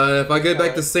 If I get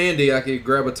back to Sandy, I could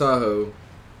grab a Tahoe.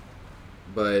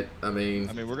 But I mean,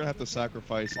 we're gonna have to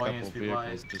sacrifice a couple of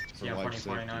vehicles just for life safety.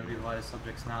 49 be advised,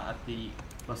 subjects now at the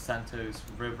Los Santos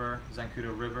River,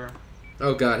 Zancudo River.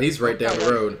 Oh god, he's right down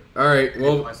the road. All right,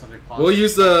 well, we'll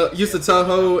use the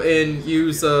Tahoe and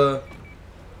use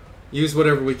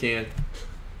whatever we can.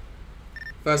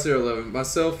 5011,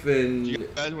 myself and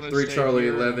 3 Charlie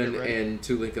 11 and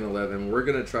 2 Lincoln 11. We're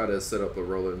gonna try to set up a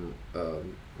rolling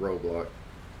roadblock.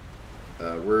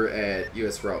 We're at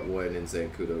US Route 1 in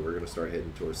Zancudo. We're gonna start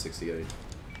heading towards 68.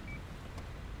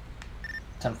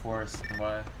 10-4, stand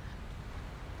by.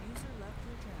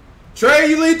 Trey,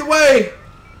 you lead the way!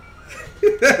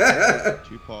 2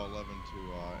 Paul 11 to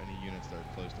any units that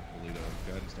are close to Polito. Go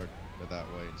ahead and start that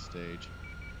way and stage.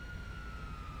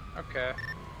 Okay.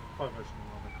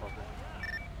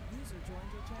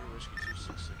 Whiskey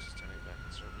 266 is turning back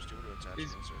in service. Do you want to attach it,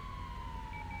 sir?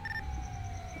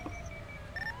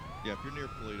 Yeah, if you're near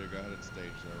Polito, go ahead and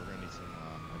stage there. We're gonna need some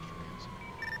extra hands.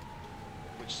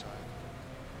 Which side?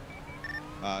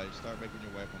 You start making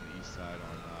your way up on the east side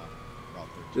on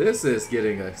Route 13. This is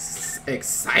getting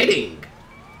exciting.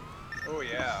 Oh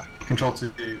yeah. Control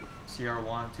 2,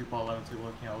 CR1, 2 Paul 11, 2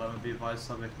 looking at 11. Be advised,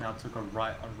 subject now took a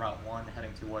right on Route 1,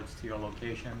 heading towards to your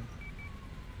location.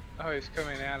 Oh, he's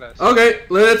coming at us. Okay,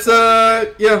 let's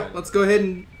let's go ahead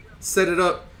and set it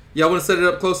up. Y'all want to set it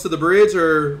up close to the bridge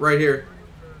or right here?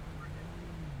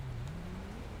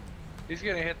 He's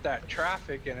gonna hit that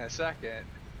traffic in a second.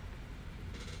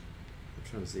 I'm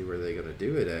trying to see where they're gonna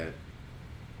do it at.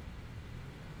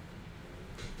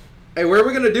 Hey, where are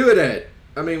we gonna do it at?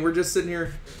 I mean, we're just sitting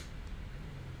here.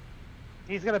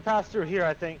 he's gonna pass through here,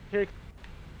 I think. Here.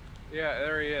 Yeah,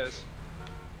 there he is.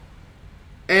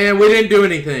 And we didn't do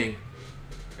anything.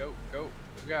 Go, go.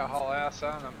 We gotta haul ass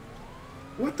on him.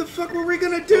 What the fuck were we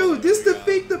gonna do? This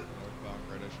defeat the.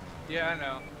 Yeah, I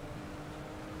know.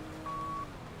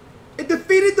 It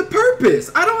defeated the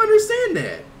purpose. I don't understand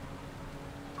that.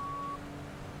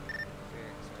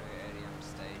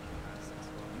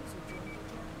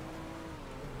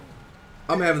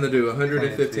 I'm having to do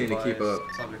 115 to keep up.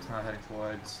 Subject's now heading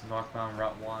towards northbound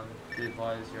Route 1. Be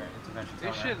advised, your intervention They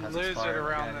timer should has lose expired. it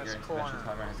around Again, this your corner. intervention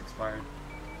timer has expired.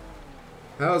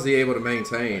 How is he able to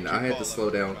maintain? I had to slow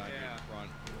down. Yeah.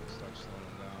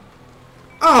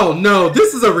 Oh no,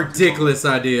 this is a ridiculous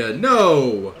idea.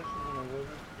 No.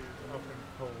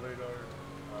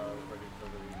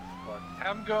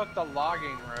 Have them go up the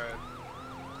logging road.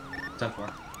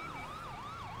 10-4.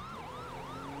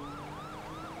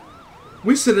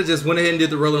 We should have just went ahead and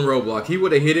did the rolling roadblock. He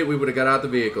would have hit it, we would have got out the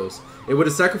vehicles. It would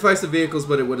have sacrificed the vehicles,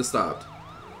 but it would have stopped.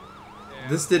 Yeah.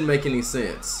 This didn't make any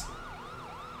sense.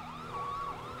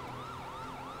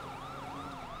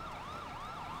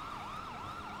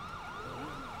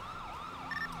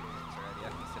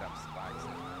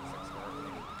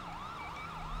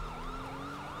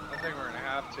 I think we're gonna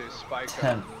have to spike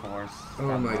 10-4.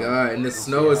 Oh my god, and the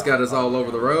snow has got us all over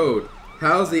the road.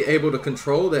 How is he able to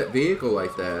control that vehicle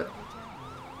like that?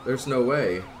 There's no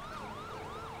way. You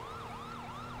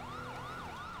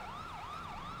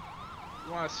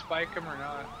want to spike him or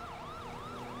not?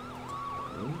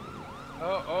 Ooh.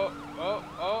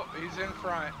 Oh, he's in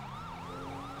front.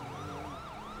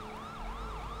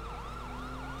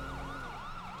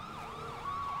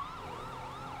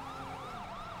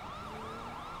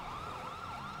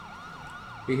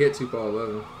 He hit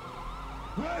 2.11.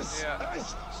 Yeah.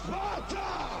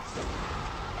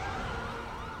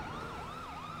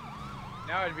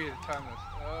 Now would be the time to.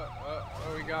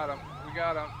 Oh, we got him. We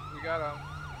got him. We got him.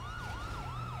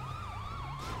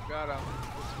 Got him.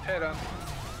 Let's hit him.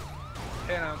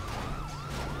 Hit him.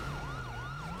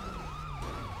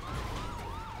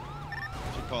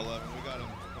 2.11. We got him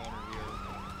cornered here.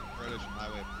 British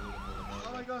Highway Boulevard.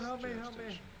 Oh my god, help me, help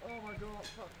me. Oh my god,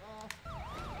 fuck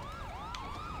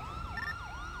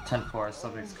off. 10-4.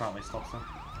 Subject's currently stops him.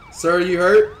 Sir, you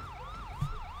hurt?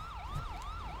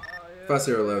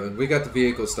 5011. We got the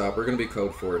vehicle stop. We're going to be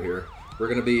code 4 here. We're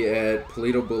going to be at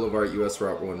Polito Boulevard, US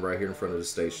Route 1, right here in front of the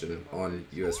station on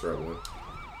US Route 1.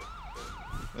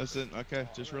 Listen, okay,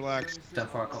 just relax.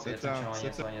 10-4, copy. Sit Attention down, on sit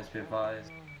yes, on yes, be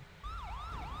advised.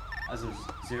 As of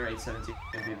 0817,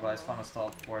 be advised, final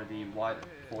stop for the wide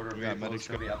border vehicle. It's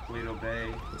going to be at Polito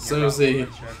Bay. As soon as he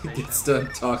gets done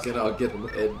talking, I'll get him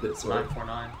head this way.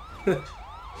 949.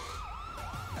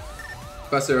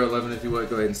 5011, if you would,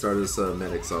 go ahead and start us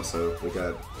medics also. We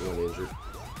got one injured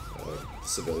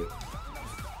civilian.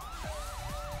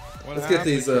 Let's get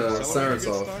these sirens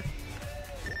off.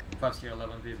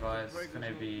 5011, be advised. It's going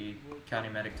to be County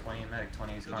Medic 20. Medic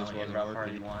 20 is currently in Route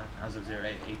Party 1. As of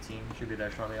 0818, should be there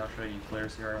shortly. I'll show you clear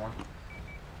Sierra 1.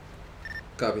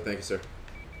 Copy, thank you, sir.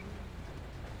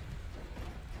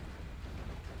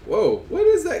 Whoa, what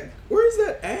is that? Where is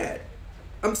that at?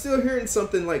 I'm still hearing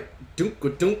something like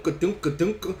dunka dunka dunka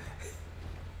dunka.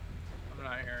 I'm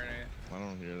not hearing it. I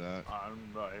don't hear that.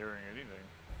 I'm not hearing anything.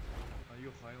 Are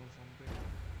you high on something?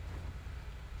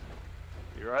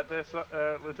 You right there,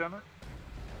 Lieutenant?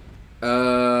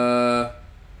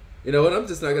 You know what? I'm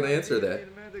just not gonna answer that.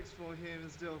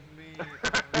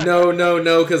 No,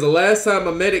 because the last time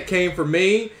a medic came for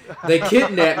me, they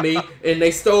kidnapped me and they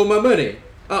stole my money.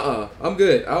 I'm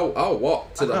good. I'll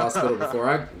walk to the hospital before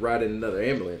I ride in another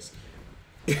ambulance.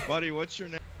 Buddy, what's your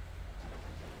name?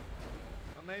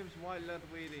 My name's White Lead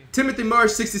Weedy. Timothy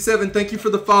Marsh 67, thank you for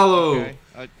the follow. Okay.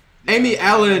 Amy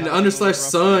Allen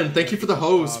 _son, thank you for the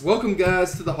host. Welcome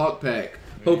guys to the Hawk Pack.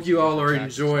 Hope you all are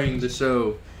enjoying the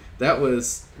show. That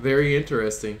was very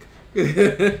interesting.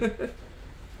 Let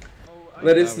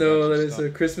us know that it's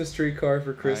a Christmas tree car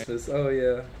for Christmas. Oh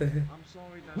yeah.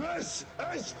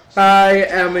 Hi,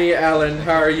 Amy Allen.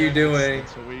 How are you doing?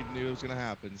 That's what we knew was gonna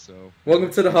happen. So. Welcome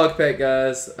to the Hawk Pack,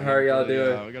 guys. How are y'all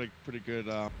doing? We got a pretty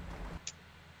good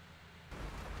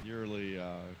yearly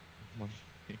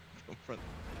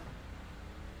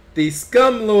The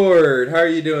Scum Lord. How are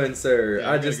you doing, sir? Yeah,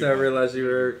 I just now realized you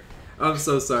were. I'm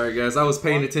so sorry, guys. I was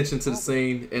paying attention to the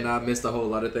scene and I missed a whole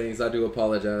lot of things. I do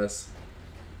apologize.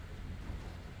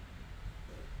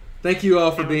 Thank you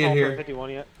all for being here. 51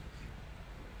 yet?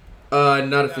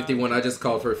 Not a 51. I just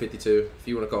called for a 52. If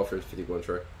you want to call for a 51,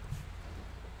 Troy.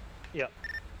 Yeah.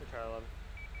 We'll try 11.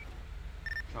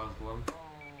 Charles 11. If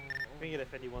we can get a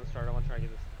 51 started, I want to try and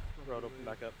get this road open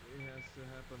back up. It has to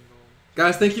happen though.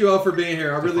 Guys, thank you all for being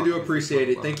here. I really do appreciate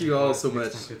it. Thank you all so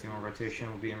much. 1051 rotation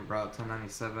will be in Route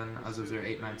 1097 as of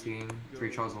 0819.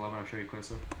 3 Charles 11. I'll show you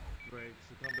closer. Great.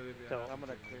 So I'm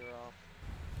gonna clear off.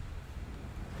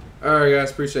 Alright,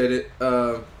 guys. Appreciate it.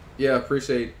 Yeah,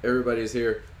 appreciate everybody's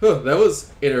here. Huh, that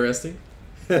was interesting.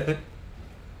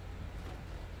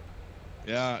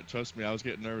 Yeah, trust me, I was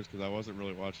getting nervous because I wasn't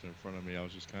really watching in front of me. I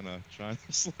was just kind of trying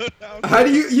to slow down. How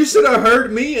do you should have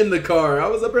heard me in the car. I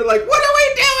was up there like, what are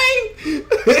we doing?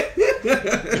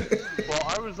 Well,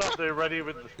 I was up there ready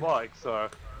with the spike, so.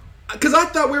 Because I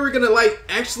thought we were going to, like,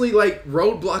 actually, like,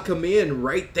 roadblock him in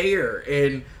right there.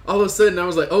 And all of a sudden, I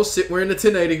was like, oh, shit, we're in the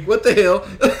 1080. What the hell?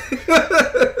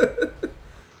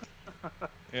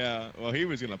 Yeah, well, he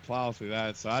was going to plow through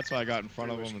that, so that's why I got in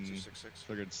front of him and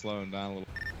figured slowing down a little.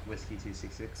 Whiskey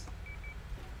 266.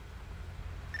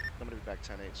 I'm going to be back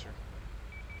 10-8, sir.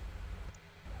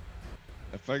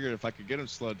 I figured if I could get him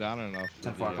slowed down enough.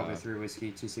 10-4, copy 3,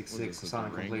 Whiskey 266,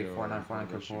 Sonic complete, 494,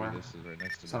 code 4.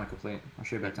 Sonic complete. I'll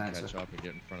show you back 10, sir. Catch up and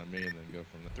get in front of me and then go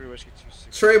from there. 3 Whiskey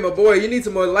 266. Trey, my boy, you need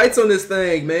some more lights on this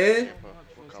thing, man.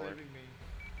 What color?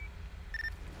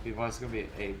 It's going to be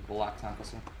a black tanker,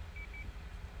 sir.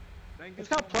 It's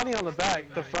got plenty on the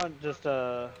back. The front just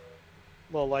a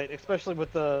little light, especially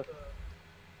with the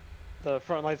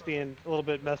front lights being a little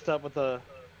bit messed up with the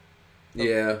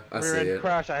yeah, I see rear-end it.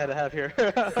 crash I had to have here.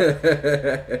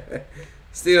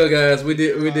 Still, guys, we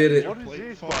did it. What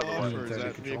is this, by the way? Is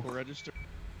that vehicle registered?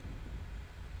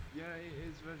 Yeah, it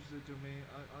is registered to me.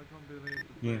 I can't believe it.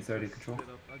 Unit 30 control.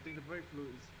 I think the brake fluid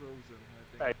is frozen.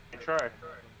 Hey, Trey.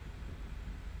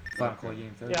 Fire call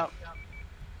Unit 30. Yeah.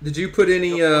 Did you put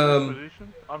any I'm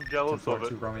jealous of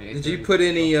it. Did you put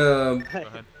any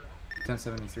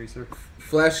 1073, sir.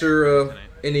 flasher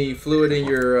any fluid in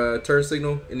your turn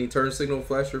signal? Any turn signal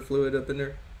flasher fluid up in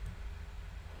there?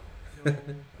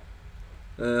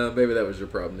 Maybe that was your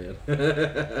problem then.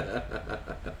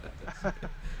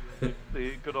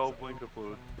 The good old blinker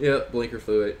fluid. Yep, blinker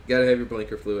fluid. Gotta have your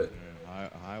blinker fluid. Yeah,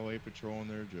 highway patrol in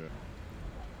there, Joe.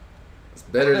 It's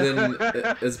better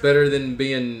than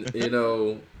being, you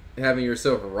know, having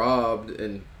yourself robbed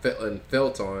and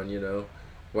felt on, you know,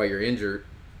 while you're injured.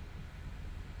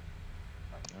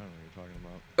 I don't know what you're talking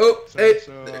about. Oh, hey,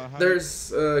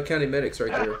 there's county medics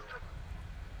right there.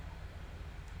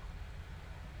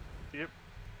 Yep.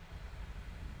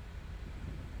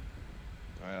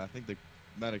 Alright, I think the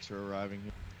medics are arriving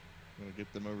here. I'm gonna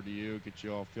get them over to you, get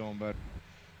you all feeling better.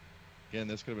 Again,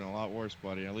 this could have been a lot worse,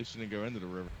 buddy. At least you didn't go into the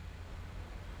river.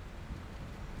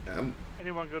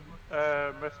 Anyone good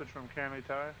message from County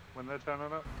Tire when they're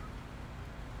turning up?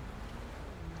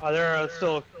 They're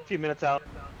still a few minutes out.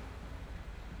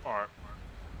 Alright.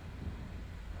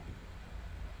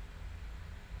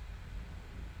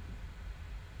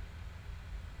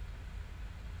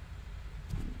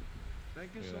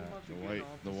 Thank you so much.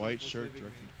 The white shirt.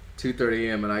 2:30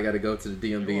 a.m. and I got to go to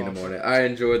the DMV in the morning. I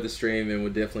enjoyed the stream and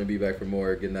will definitely be back for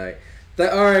more. Good night.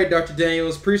 All right, Dr.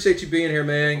 Daniels, appreciate you being here,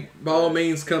 man. By all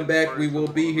means, come back. We will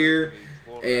be here,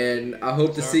 and I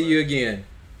hope to see you again.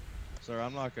 Sir,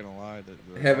 I'm not gonna lie.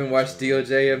 Haven't watched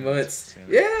DOJ in months.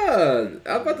 Yeah,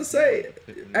 I'm about to say,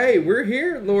 hey, we're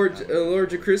here, Lord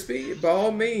Crispy. By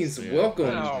all means,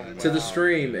 welcome to the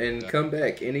stream and come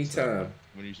back anytime.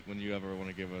 When you ever want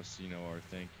to give us, you know, our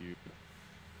thank you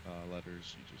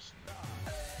letters, you just.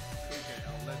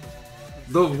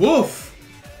 The Wolf.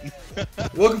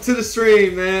 Welcome to the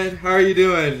stream, man. How are you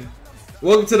doing?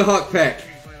 Welcome to the Hawk Pack.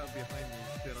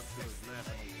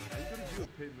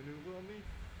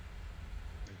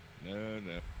 No.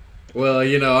 Well,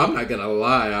 you know, I'm not gonna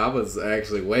lie. I was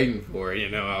actually waiting for it. You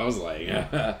know, I was like,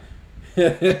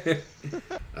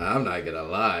 I'm not gonna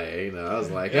lie. You know, I was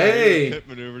like, hey. Pit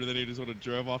maneuver, and then he just would have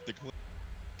drove off the cliff.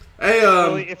 Hey,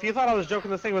 Really, if you thought I was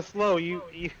joking, this thing was slow.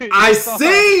 I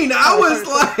seen. I was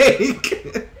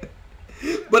like.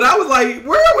 But I was like,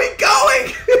 where are we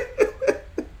going?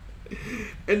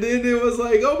 And then it was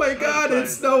like, oh my god,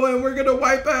 it's snowing. We're going to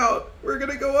wipe out. We're going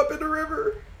to go up in the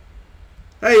river.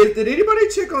 Hey, did anybody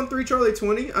check on 3 Charlie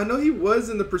 20? I know he was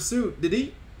in the pursuit. Did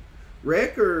he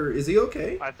wreck or is he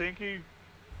okay? I think he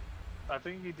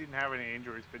didn't have any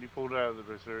injuries, but he pulled out of the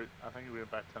pursuit. I think he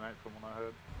went back tonight from what I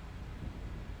heard.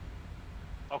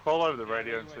 I'll call over the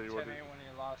radio and see what it is. When he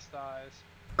lost eyes.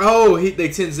 Oh, they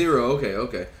 10-0.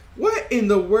 Okay. What in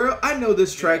the world? I know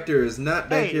this tractor is not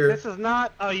back here. This is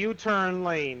not a U-turn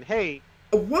lane. Hey.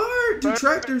 Why do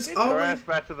tractors always...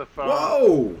 back to the farm.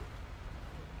 Whoa.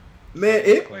 Man,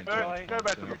 it... Go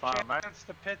back to the farm, mate.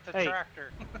 To pit the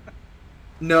tractor.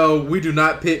 No, we do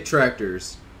not pit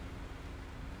tractors.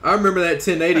 I remember that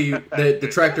 1080 that the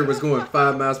tractor was going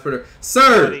 5 miles per hour.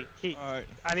 Sir! I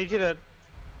need you to...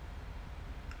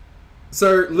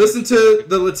 Sir, listen to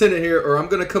the lieutenant here, or I'm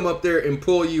going to come up there and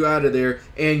pull you out of there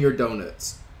and your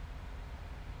donuts.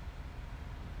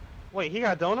 Wait, he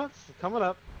got donuts? Coming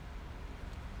up.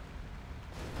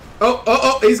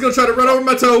 Oh, he's going to try to run over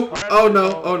my toe. Oh,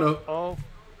 no. Oh.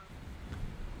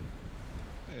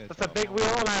 That's a big wheel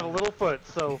and I have a little foot,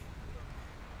 so.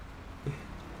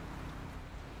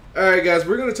 Alright guys,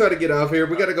 we're gonna try to get off here.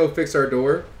 We gotta go fix our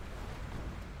door.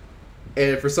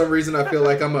 And for some reason I feel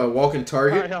like I'm a walking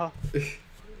target. Alright,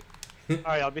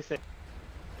 I'll be safe.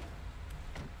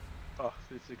 Oh,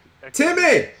 this is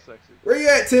Timmy! sexy. Where you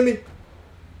at, Timmy?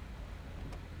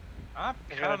 I'm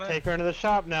gonna take her into the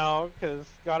shop now, because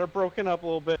got her broken up a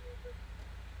little bit.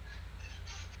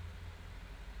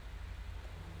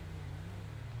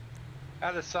 I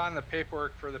had to sign the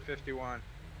paperwork for the 51.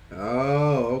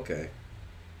 Oh, okay.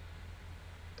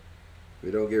 We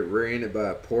don't get rear-ended by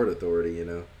a port authority, you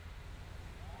know.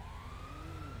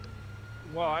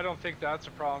 Well, I don't think that's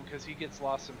a problem because he gets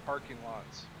lost in parking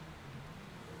lots.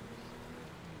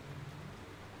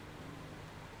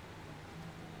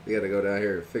 We gotta go down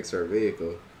here and fix our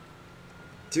vehicle.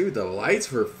 Dude, the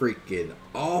lights were freaking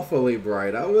awfully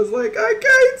bright. I was like, I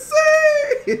can't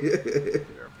see!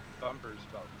 Your bumper's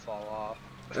about to fall off.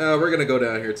 We're gonna go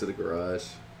down here to the garage.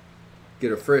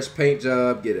 Get a fresh paint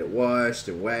job, get it washed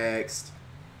and waxed.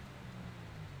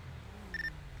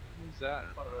 Who's that?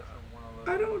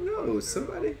 I don't know,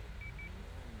 somebody.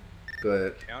 Go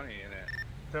ahead. County in it.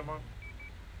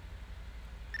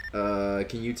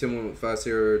 Can you tell me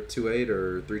 5028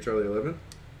 or 3 Charlie 11?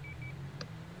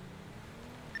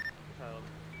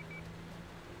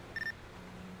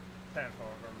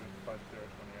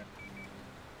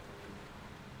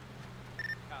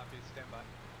 Copy, stand by.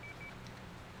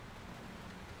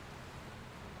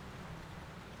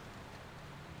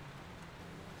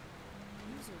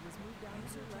 User was moved down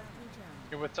to left your channel.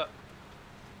 Hey, what's up?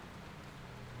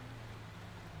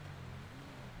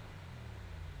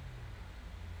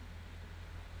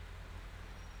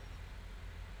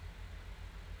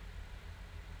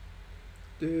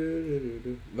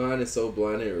 Mine is so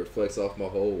blinding it reflects off my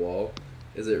whole wall.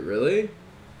 Is it really?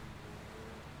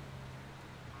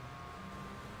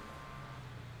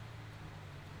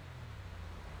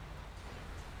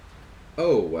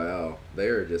 Oh wow, they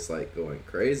are just like going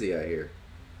crazy out here.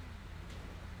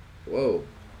 Whoa.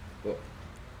 Whoa.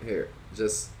 Here,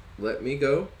 just let me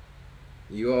go.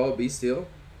 You all be still.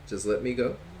 Just let me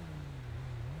go.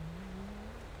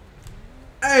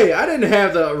 Hey, I didn't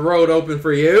have the road open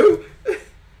for you.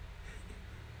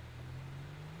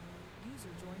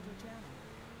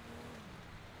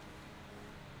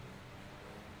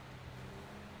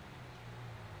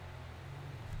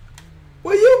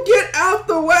 Will you get out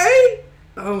the way?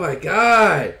 Oh my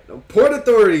God. Port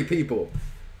Authority people.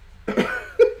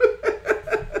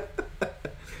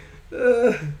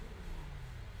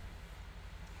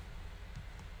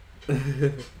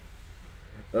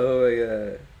 Oh my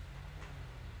God.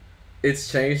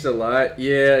 It's changed a lot.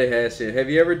 Yeah, it has. Have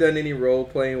you ever done any role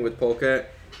playing with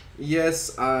Polecat?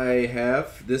 Yes, I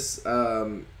have. This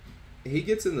he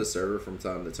gets in the server from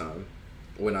time to time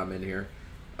when I'm in here.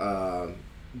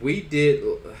 We did,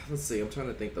 let's see, I'm trying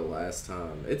to think the last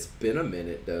time. It's been a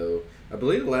minute though. I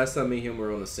believe the last time me and him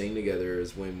were on the scene together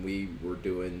is when we were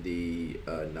doing the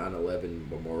 9/11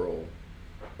 Memorial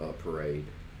Parade.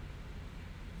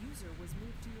 User was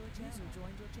moved to your channel. User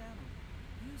joined your channel.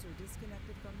 User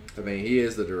disconnected from your I channel. mean, he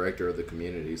is the director of the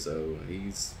community, so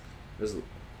he's...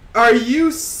 Are you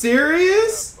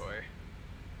serious? Oh boy.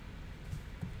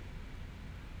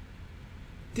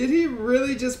 Did he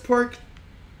really just park...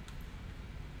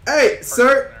 Hey,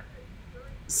 sir!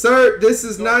 Sir, this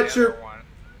is not your...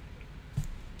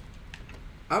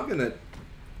 I'm gonna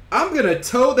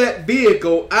tow that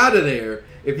vehicle out of there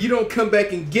if you don't come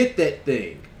back and get that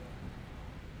thing.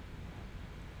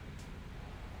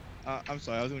 I'm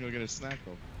sorry, I was gonna go get a snack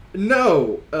though.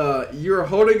 No, you're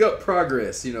holding up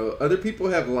progress. You know, other people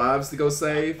have lives to go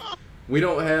save. We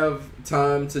don't have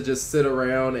time to just sit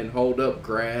around and hold up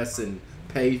grass and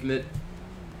pavement.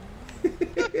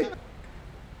 User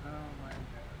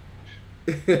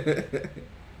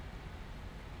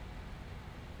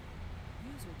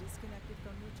disconnected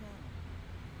from your channel.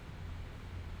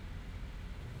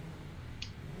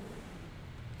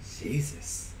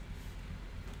 Jesus.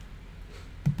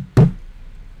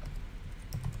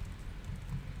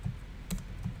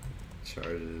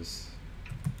 Charges,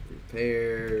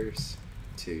 repairs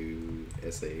to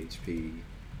SAHP.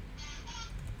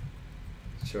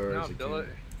 Charge No, bill it.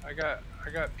 I got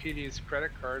PD's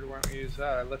credit card. Why don't we use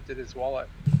that? I lifted his wallet.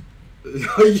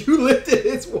 You lifted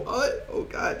his wallet? Oh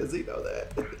God, does he know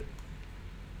that?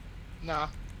 Nah.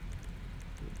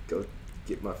 Go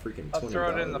get my freaking $20. I'll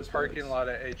throw it in the parking lot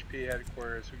at HP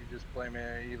headquarters. We can just blame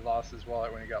it. He lost his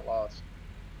wallet when he got lost.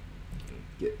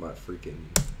 Get my freaking...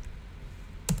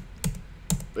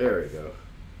 There we go.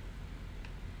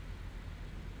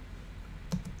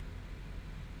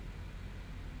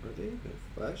 Are they even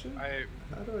flashing?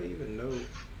 How do I even know?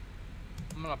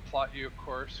 I'm gonna plot you a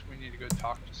course. We need to go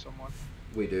talk to someone.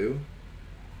 We do?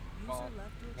 Well,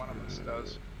 one of us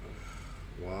does.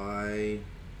 Why?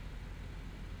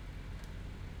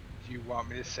 Do you want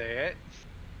me to say it?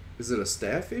 Is it a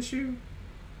staff issue?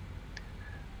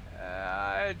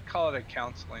 I'd call it a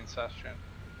counseling session.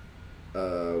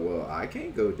 Well, I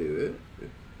can't go do it.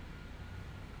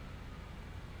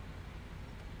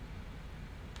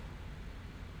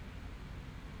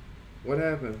 What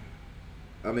happened?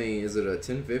 I mean, is it a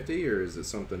 1050 or is it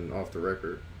something off the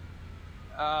record?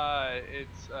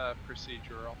 It's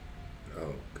procedural.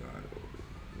 Oh God.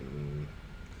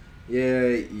 Yeah,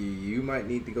 you might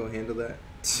need to go handle that.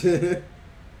 It's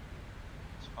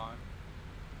fine.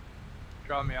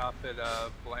 Drop me off at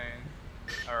Blaine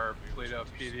or Toledo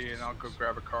PD, and I'll go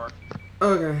grab a car.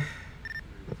 Okay.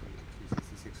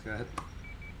 266, go ahead.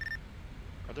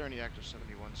 Are there any active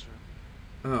 71, sir?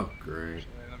 Oh, great.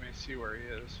 Actually, let me see where he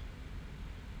is.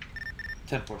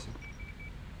 10-4, sir.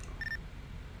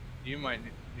 You might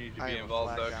need to be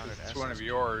involved though, because it's one of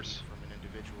yours. From an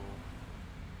individual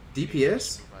DPS?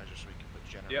 supervisor, so we can put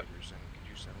generators in. Could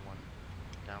you send one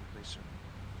down, please, sir?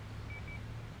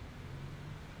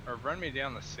 Or run me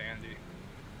down the Sandy.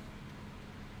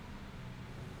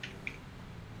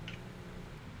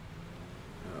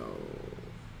 Oh.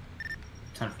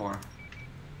 10-4.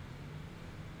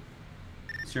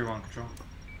 Tier 1 control.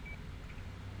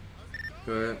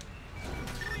 Go ahead.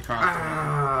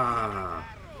 Ah!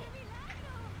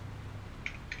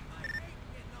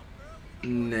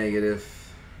 Negative.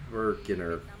 We're getting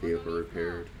our vehicle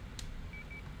repaired.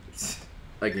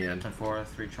 Again. 10-4,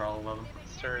 3 Charlie 11.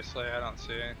 Seriously, I don't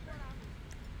see anything.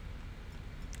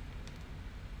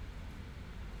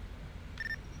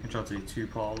 Control to 2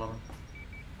 Paul 11.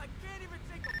 I can't even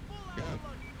take a full hour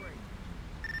lunch break.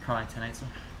 Probably 10-8, sir.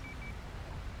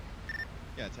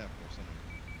 Yeah,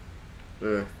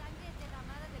 10-4,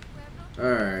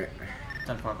 Alright.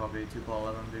 10-4 copy, 2 Paul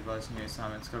 11. Be advised, new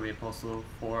assignment. It's going to be a postal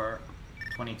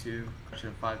 422,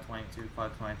 question 522,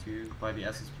 522 by the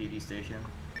SSPD station.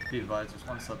 Be advised, there's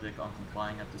one subject on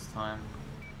complying at this time.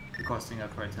 Requesting a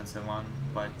for 1071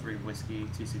 by 3 Whiskey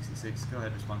 266. Go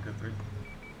ahead, respond code 3.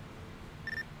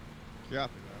 Yeah.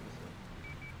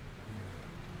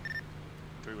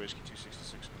 3 Whiskey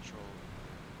 266 control.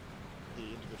 The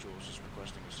individual is just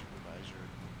requesting a supervisor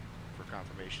for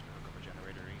confirmation to hook up a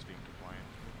generator and he's being compliant.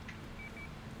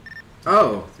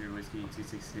 Oh. 3 Whiskey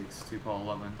 266, 2 Paul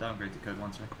 11. Downgrade to code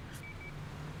 1, sir.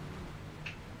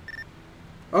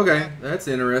 Okay, that's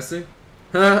interesting.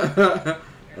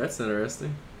 That's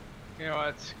interesting. You know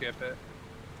what? Skip it.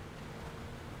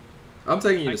 I'm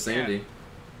taking you to Sandy.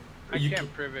 I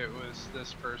can't prove it was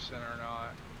this person or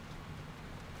not.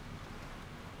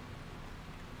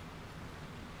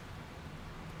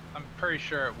 I'm pretty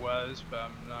sure it was, but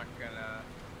I'm not gonna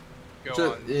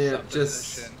go on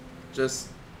supposition. Just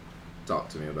talk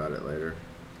to me about it later.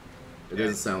 It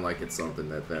doesn't sound like it's something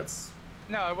that's...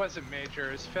 No, it wasn't major.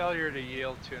 It was failure to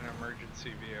yield to an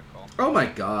emergency vehicle. Oh my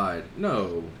God,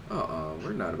 no.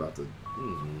 We're not about to...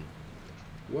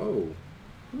 Whoa.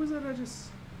 Who was that I just...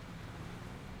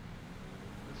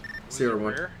 Sierra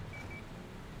 1. Rear?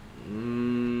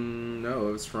 No,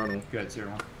 it was frontal. Good, Sierra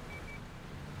 1.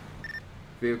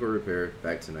 Vehicle repaired,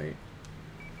 back tonight.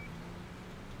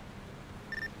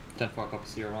 10-4 copy,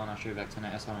 Sierra 1. I'll show you back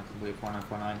tonight. Assignment complete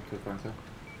 4949, code 42.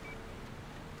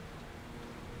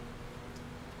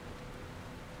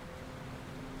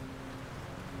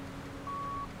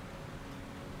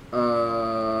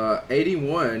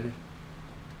 81.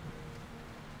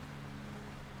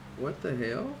 What the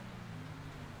hell?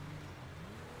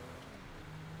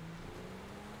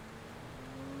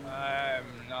 I'm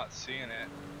not seeing it.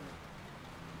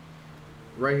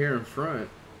 Right here in front.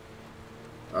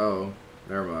 Oh,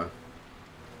 never mind.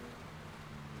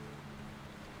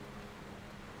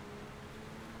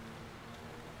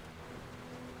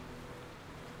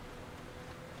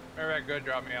 Alright, go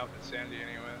drop me off at Sandy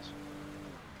anyways.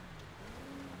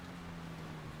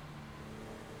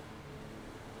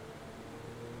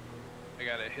 I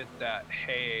gotta hit that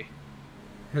hay.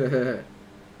 Alright,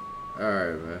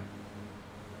 man.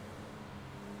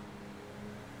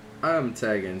 I'm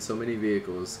tagging so many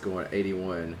vehicles going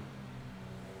 81.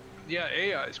 Yeah,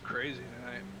 AI is crazy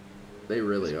tonight. They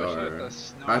really Especially with are. the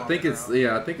snow I on think the it's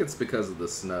ground. I think it's because of the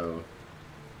snow.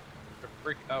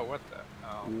 Oh, what the?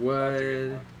 Oh, What?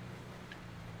 is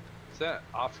that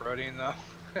off-roading though?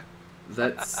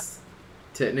 That's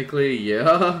technically,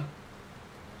 yeah.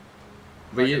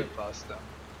 But you, bust him.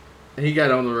 he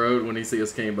got on the road when he see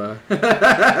us came by.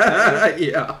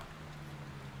 Yeah.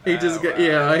 He just got,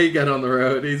 yeah, he got on the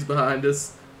road. He's behind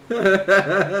us.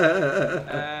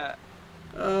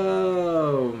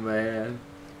 Oh man,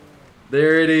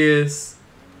 there it is.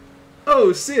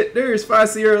 Oh shit, there's 5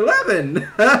 Sierra 11.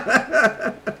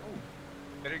 Better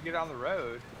get on the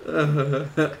road.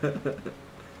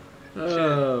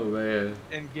 Oh man.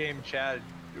 In-game chat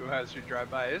as we drive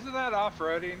by. Isn't that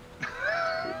off-roading?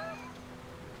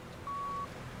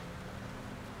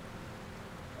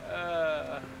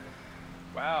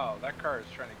 Wow, that car is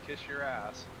trying to kiss your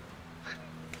ass.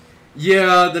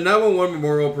 Yeah, the 911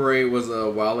 Memorial Parade was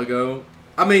a while ago.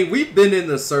 I mean, we've been in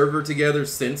the server together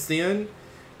since then.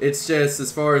 It's just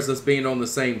as far as us being on the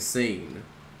same scene.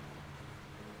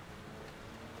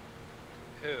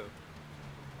 Who?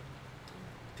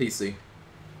 PC.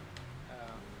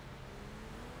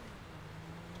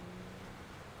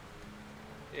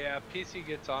 Yeah, PC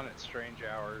gets on at strange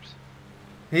hours.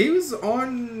 He was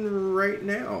on right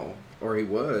now. Or he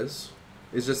was.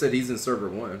 It's just that he's in server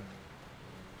 1.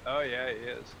 Oh yeah, he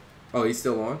is. Oh, he's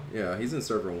still on? Yeah, he's in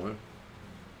server 1.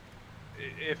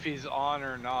 If he's on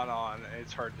or not on,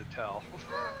 it's hard to tell.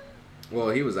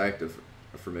 Well, he was active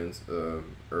for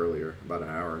earlier. About an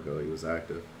hour ago, he was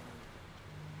active.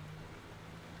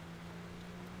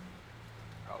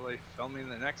 Probably filming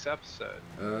the next episode.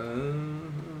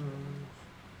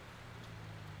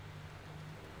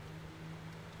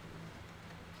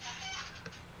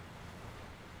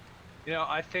 You know,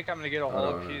 I think I'm gonna get a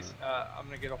hold of I'm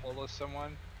gonna get a hold of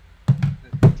someone.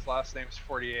 His last name's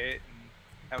 48, and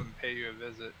have him pay you a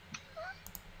visit.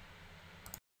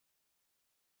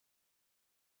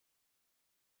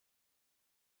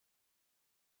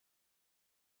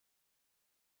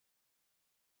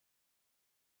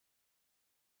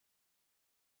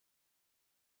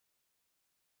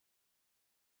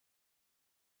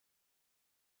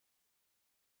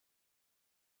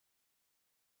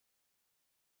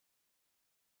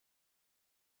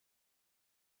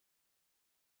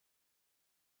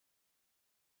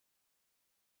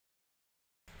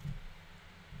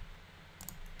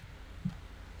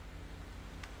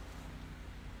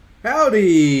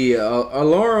 Howdy!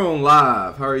 Aloron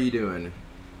Live. How are you doing?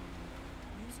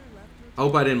 I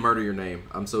hope I didn't murder your name.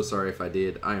 I'm so sorry if I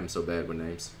did. I am so bad with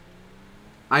names.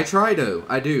 I try though.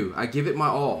 I do. I give it my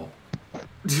all. I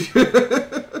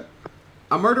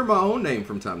murder my own name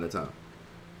from time to time.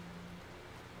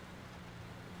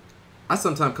 I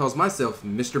sometimes call myself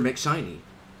Mr. McShiny.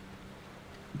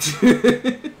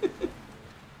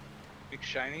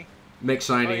 McShiny?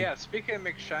 McShiny. Oh yeah, speaking of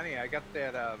McShiny, I got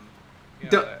that you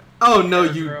know, Don't, oh no,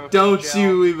 you don't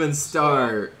you even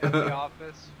start. At the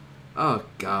office. Oh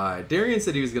god, Darian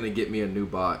said he was gonna get me a new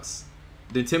box.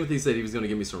 Then Timothy said he was gonna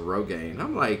give me some Rogaine.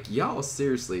 I'm like, y'all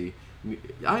seriously,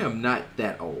 I am not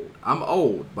that old. I'm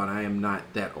old, but I am not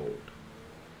that old.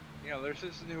 You know, there's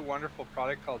this new wonderful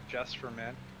product called Just for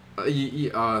Men.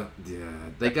 Yeah,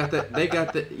 they got that. They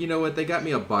got that. You know what? They got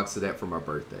me a box of that for my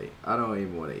birthday. I don't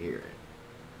even want to hear it.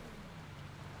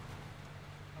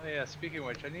 Oh yeah, speaking of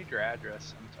which, I need your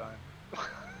address sometime.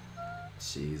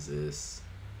 Jesus.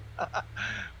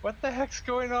 What the heck's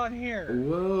going on here?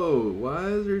 Whoa, why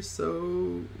is there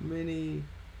so many...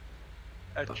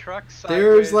 A truck sideways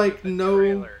There's like with a no...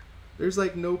 trailer. There's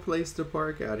like no place to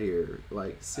park out here.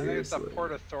 Like, I seriously. think it's a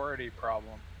Port Authority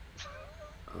problem.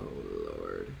 Oh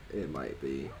Lord, it might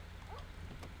be.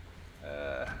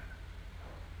 Oh,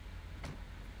 come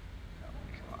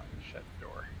on, shut the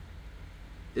door.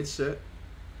 It's shut.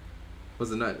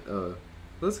 Was it not?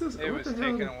 Let's go. It was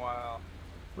taking a while.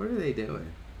 What are they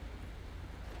doing?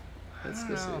 Let's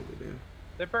go see know. what they do.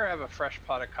 They better have a fresh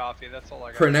pot of coffee. That's all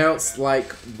I got. Pronounced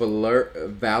like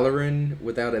Valorant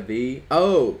without a V.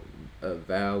 Oh,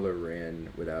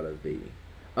 Valorant without a V.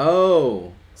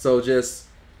 Oh, so just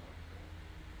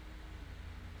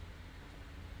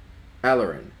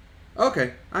Valorant.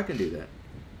 Okay, I can do that.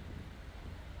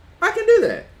 I can do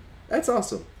that. That's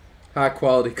awesome. High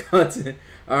quality content.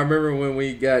 I remember when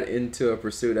we got into a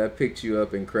pursuit, I picked you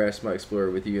up and crashed my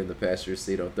Explorer with you in the passenger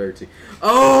seat on 13.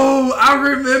 Oh, I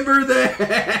remember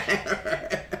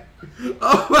that.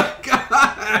 Oh my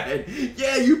God.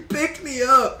 Yeah, you picked me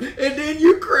up and then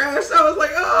you crashed. I was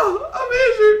like, oh, I'm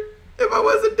injured. If I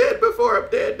wasn't dead before, I'm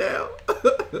dead now.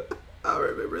 I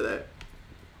remember that.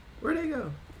 Where'd they go?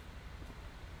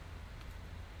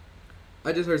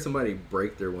 I just heard somebody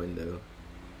break their window.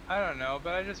 I don't know,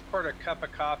 but I just poured a cup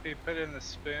of coffee, put it in the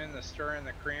spoon, the stir in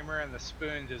the creamer, and the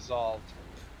spoon dissolved.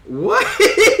 What?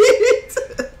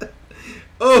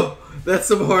 Oh, that's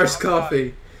some harsh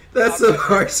coffee. That's some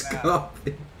harsh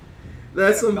coffee.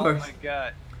 That's some harsh.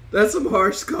 That's some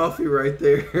harsh coffee right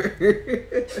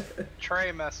there.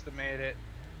 Trey must have made it.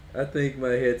 I think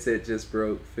my headset just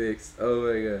broke. Fixed.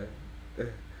 Oh my God.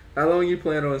 How long you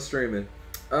plan on streaming?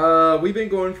 We've been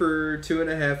going for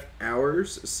 2.5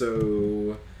 hours,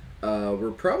 so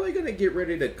we're probably gonna get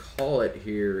ready to call it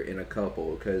here in a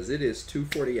couple because it is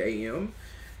 2:40 a.m.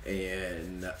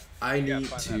 and I need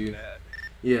to.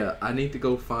 Yeah, I need to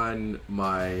go find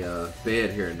my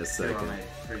bed here in a second.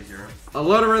 A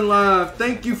lot of run live.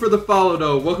 Thank you for the follow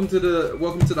though. Welcome to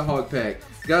the Hog Pack,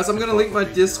 guys. I'm gonna link my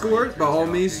Discord. By all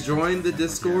means, join the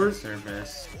Discord.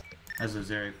 Service. As of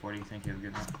 040, thank you. Have a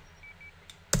good night.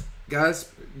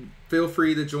 Guys, feel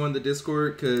free to join the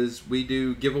Discord because we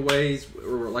do giveaways.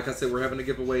 Or like I said, we're having a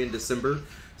giveaway in December.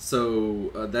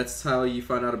 So that's how you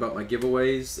find out about my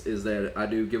giveaways, is that I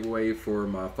do giveaway for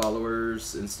my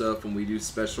followers and stuff, and we do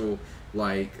special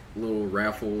like little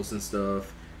raffles and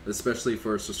stuff, especially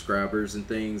for subscribers and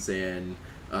things. And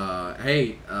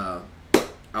hey, I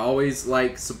always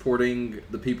like supporting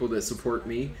the people that support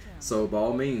me. So by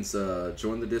all means,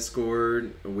 join the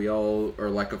Discord. We all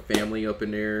are like a family up in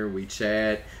there. We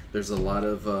chat. There's a lot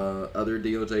of other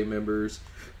DOJ members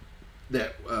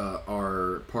that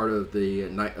are part of the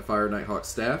FireNightHawk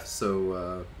staff.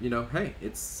 So you know, hey,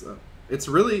 it's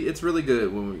really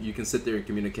good when you can sit there and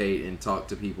communicate and talk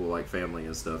to people like family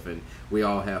and stuff, and we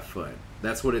all have fun.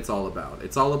 That's what it's all about.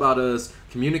 It's all about us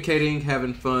communicating,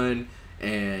 having fun,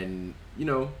 and you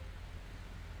know,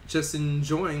 just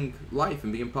enjoying life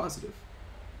and being positive.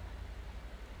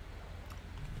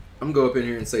 I'm gonna go up in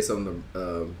here and say something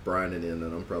to Brian and then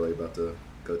I'm probably about to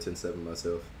go 10-7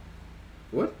 myself.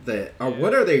 What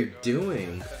what are they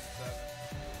doing?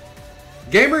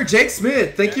 Gamer Jake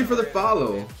Smith, thank you for the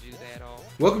follow.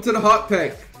 Welcome to the Hawk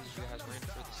Pack.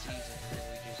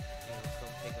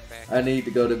 I need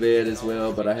to go to bed as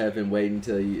well, but I have been waiting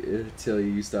till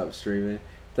you stop streaming.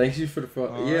 Thank you for the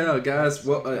follow. Yeah, guys.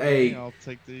 Well, hey, I'll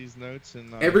take these notes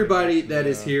and everybody that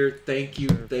is here, thank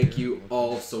you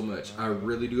all so much. I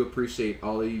really do appreciate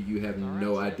all of you. You have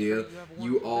no idea.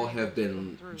 You all have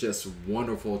been just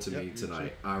wonderful to me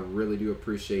tonight. I really do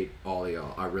appreciate all of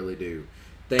y'all. I really do.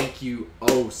 Thank you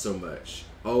oh so much.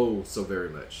 Oh, so very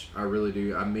much. I really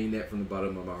do. I mean that from the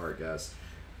bottom of my heart, guys.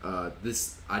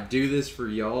 I do this for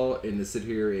y'all, and to sit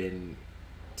here and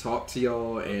talk to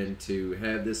y'all and to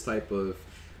have this type of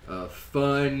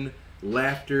fun,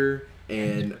 laughter,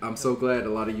 and I'm so glad a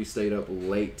lot of you stayed up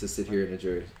late to sit here and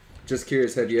enjoy. Just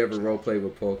curious, have you ever roleplayed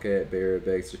with Polecat, Bear,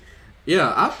 Baxter?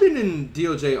 Yeah, I've been in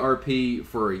DOJRP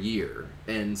for a year,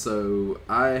 and so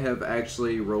I have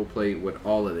actually roleplayed with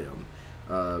all of them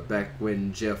back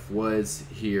when Jeff was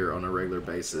here on a regular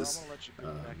basis.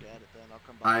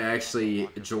 I actually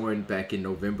joined back in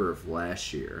November of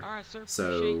last year,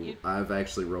 so I've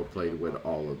actually roleplayed with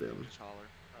all of them.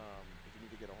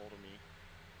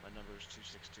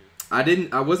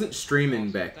 I wasn't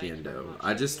streaming back then though.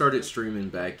 I just started streaming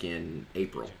back in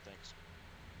April.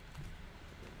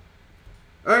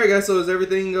 Alright guys, so is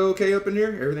everything okay up in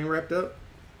here? Everything wrapped up?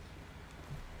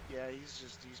 Yeah,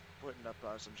 he's putting up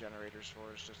some generators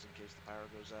for us just in case the power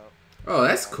goes out. Oh,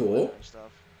 that's cool.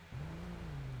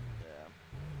 Yeah.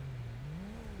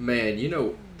 Man, you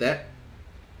know, that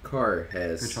car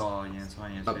has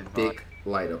a big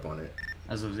light up on it.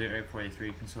 As of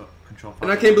 0843, control.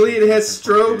 And I can't believe it has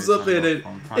strobes up in it.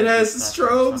 It has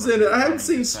strobes in it. I haven't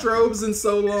seen strobes in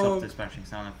so long. Dispatching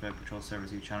sound effect, patrol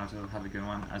service, each channel, so have a good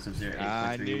one. As of 0843,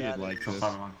 I knew you'd like this.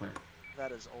 Clear.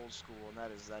 That is old school, and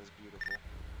that is beautiful.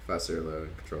 5-0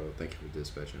 control. Thank you for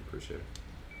dispatching. Appreciate it.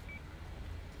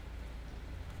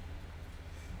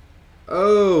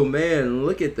 Oh man,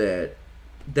 look at that.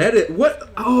 That is what?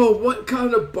 Oh, what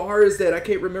kind of bar is that? I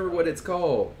can't remember what it's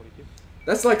called.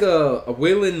 That's like a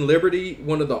Wheelin' Liberty,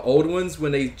 one of the old ones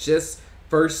when they just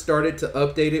first started to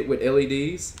update it with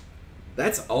LEDs.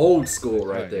 That's old school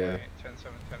right there.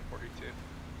 10-7-10-42.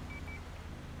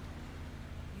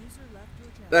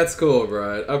 That's cool,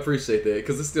 Brian. I appreciate that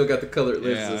because it still got the colored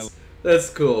lenses.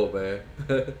 That's cool, man.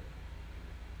 Are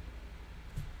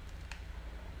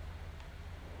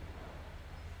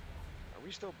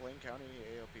we still Blaine County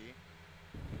AOP?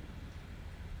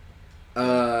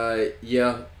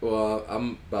 Yeah, well,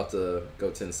 I'm about to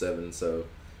go 10-7, so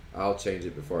I'll change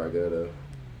it before I go to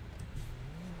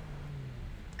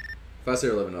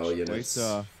 5-0-11 all units.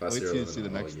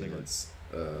 5-0-11 all units.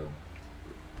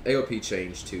 AOP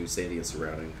changed to Sandy and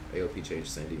surrounding. AOP changed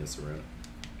Sandy and surrounding.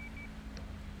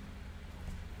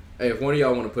 Hey, if one of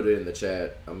y'all want to put it in the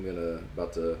chat, I'm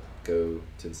about to go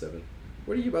 10-7.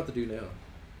 What are you about to do now?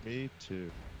 Me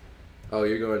too. Oh,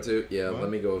 you're going to? Yeah, let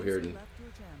me go over here and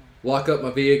lock up my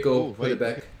vehicle, put it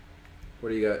back. What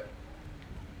do you got?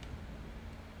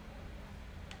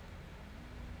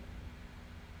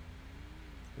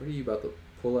 What are you about to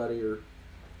pull out of your...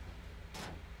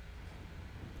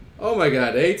 Oh my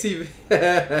god, ATV.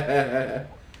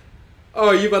 Oh,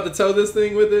 are you about to tow this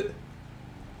thing with it?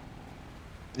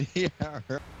 Yeah.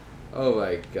 Oh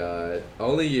my god.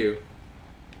 Only you.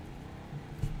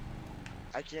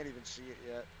 I can't even see it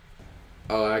yet.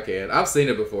 Oh, I can. I've seen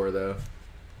it before, though.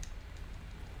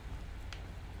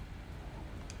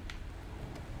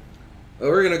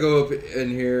 Well, we're gonna go up in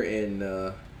here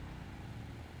and,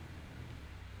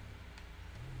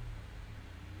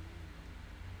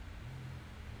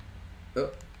 Oh.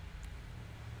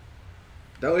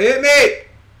 Don't hit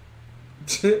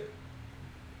me!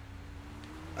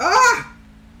 Ah!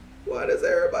 Why does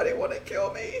everybody want to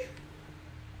kill me?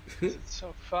 It's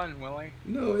so fun, Willie.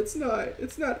 No, it's not.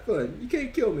 It's not fun. You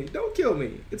can't kill me. Don't kill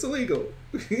me. It's illegal.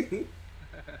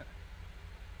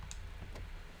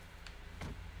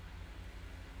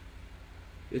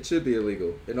 It should be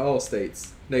illegal in all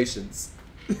states, nations.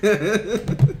 Fill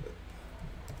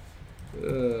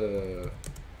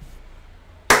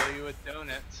you with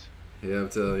donuts. Yeah, I'm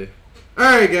telling you.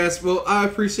 Alright, guys. Well, I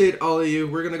appreciate all of you.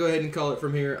 We're going to go ahead and call it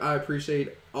from here. I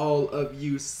appreciate all of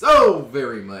you so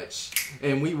very much.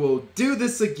 And we will do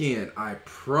this again. I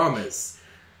promise.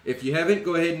 If you haven't,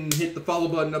 go ahead and hit the follow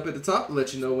button up at the top to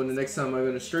let you know when the next time I'm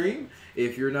going to stream.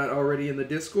 If you're not already in the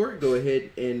Discord, go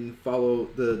ahead and follow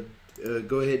the...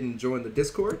 go ahead and join the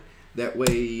Discord. That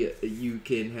way you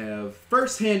can have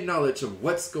first-hand knowledge of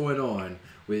what's going on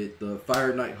with the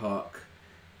FireNightHawk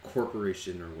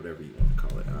Corporation or whatever you want to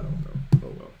call it. I don't know.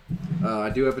 Oh well. I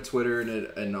do have a Twitter,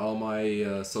 and all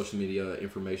my social media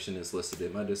information is listed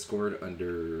in my Discord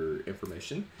under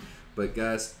information. But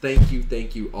guys, thank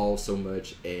you all so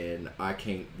much, and I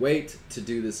can't wait to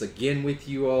do this again with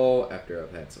you all after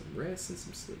I've had some rest and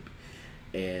some sleep.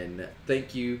 And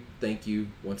thank you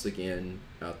once again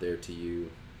out there to you.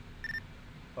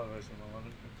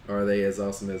 Are they as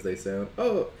awesome as they sound?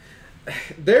 Oh,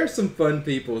 there's some fun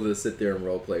people to sit there and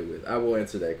roleplay with. I will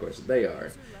answer that question. They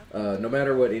are. No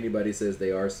matter what anybody says,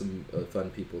 they are some fun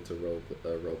people to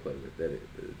roleplay with.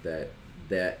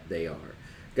 That they are.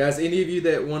 Guys, any of you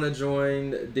that want to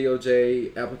join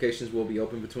DOJ, applications will be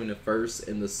open between the 1st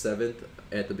and the 7th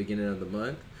at the beginning of the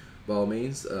month. By all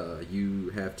means,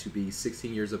 you have to be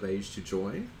 16 years of age to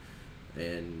join,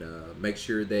 and make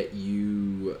sure that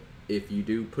you, if you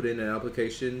do put in an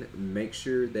application, make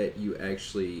sure that you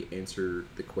actually answer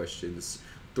the questions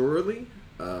thoroughly,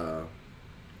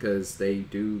 because they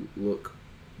do look,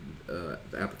 the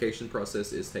application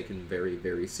process is taken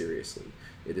very seriously.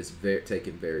 It is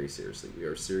taken very seriously. We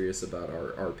are serious about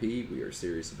our RP. We are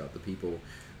serious about the people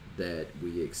that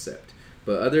we accept.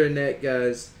 But other than that,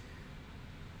 guys,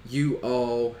 you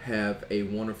all have a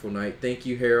wonderful night. Thank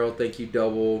you, Harold. Thank you,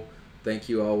 Double. Thank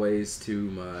you always to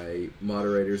my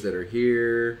moderators that are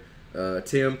here.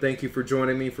 Tim, thank you for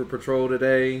joining me for Patrol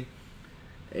today.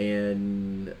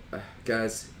 And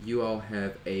guys, you all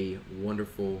have a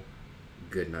wonderful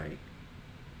good night.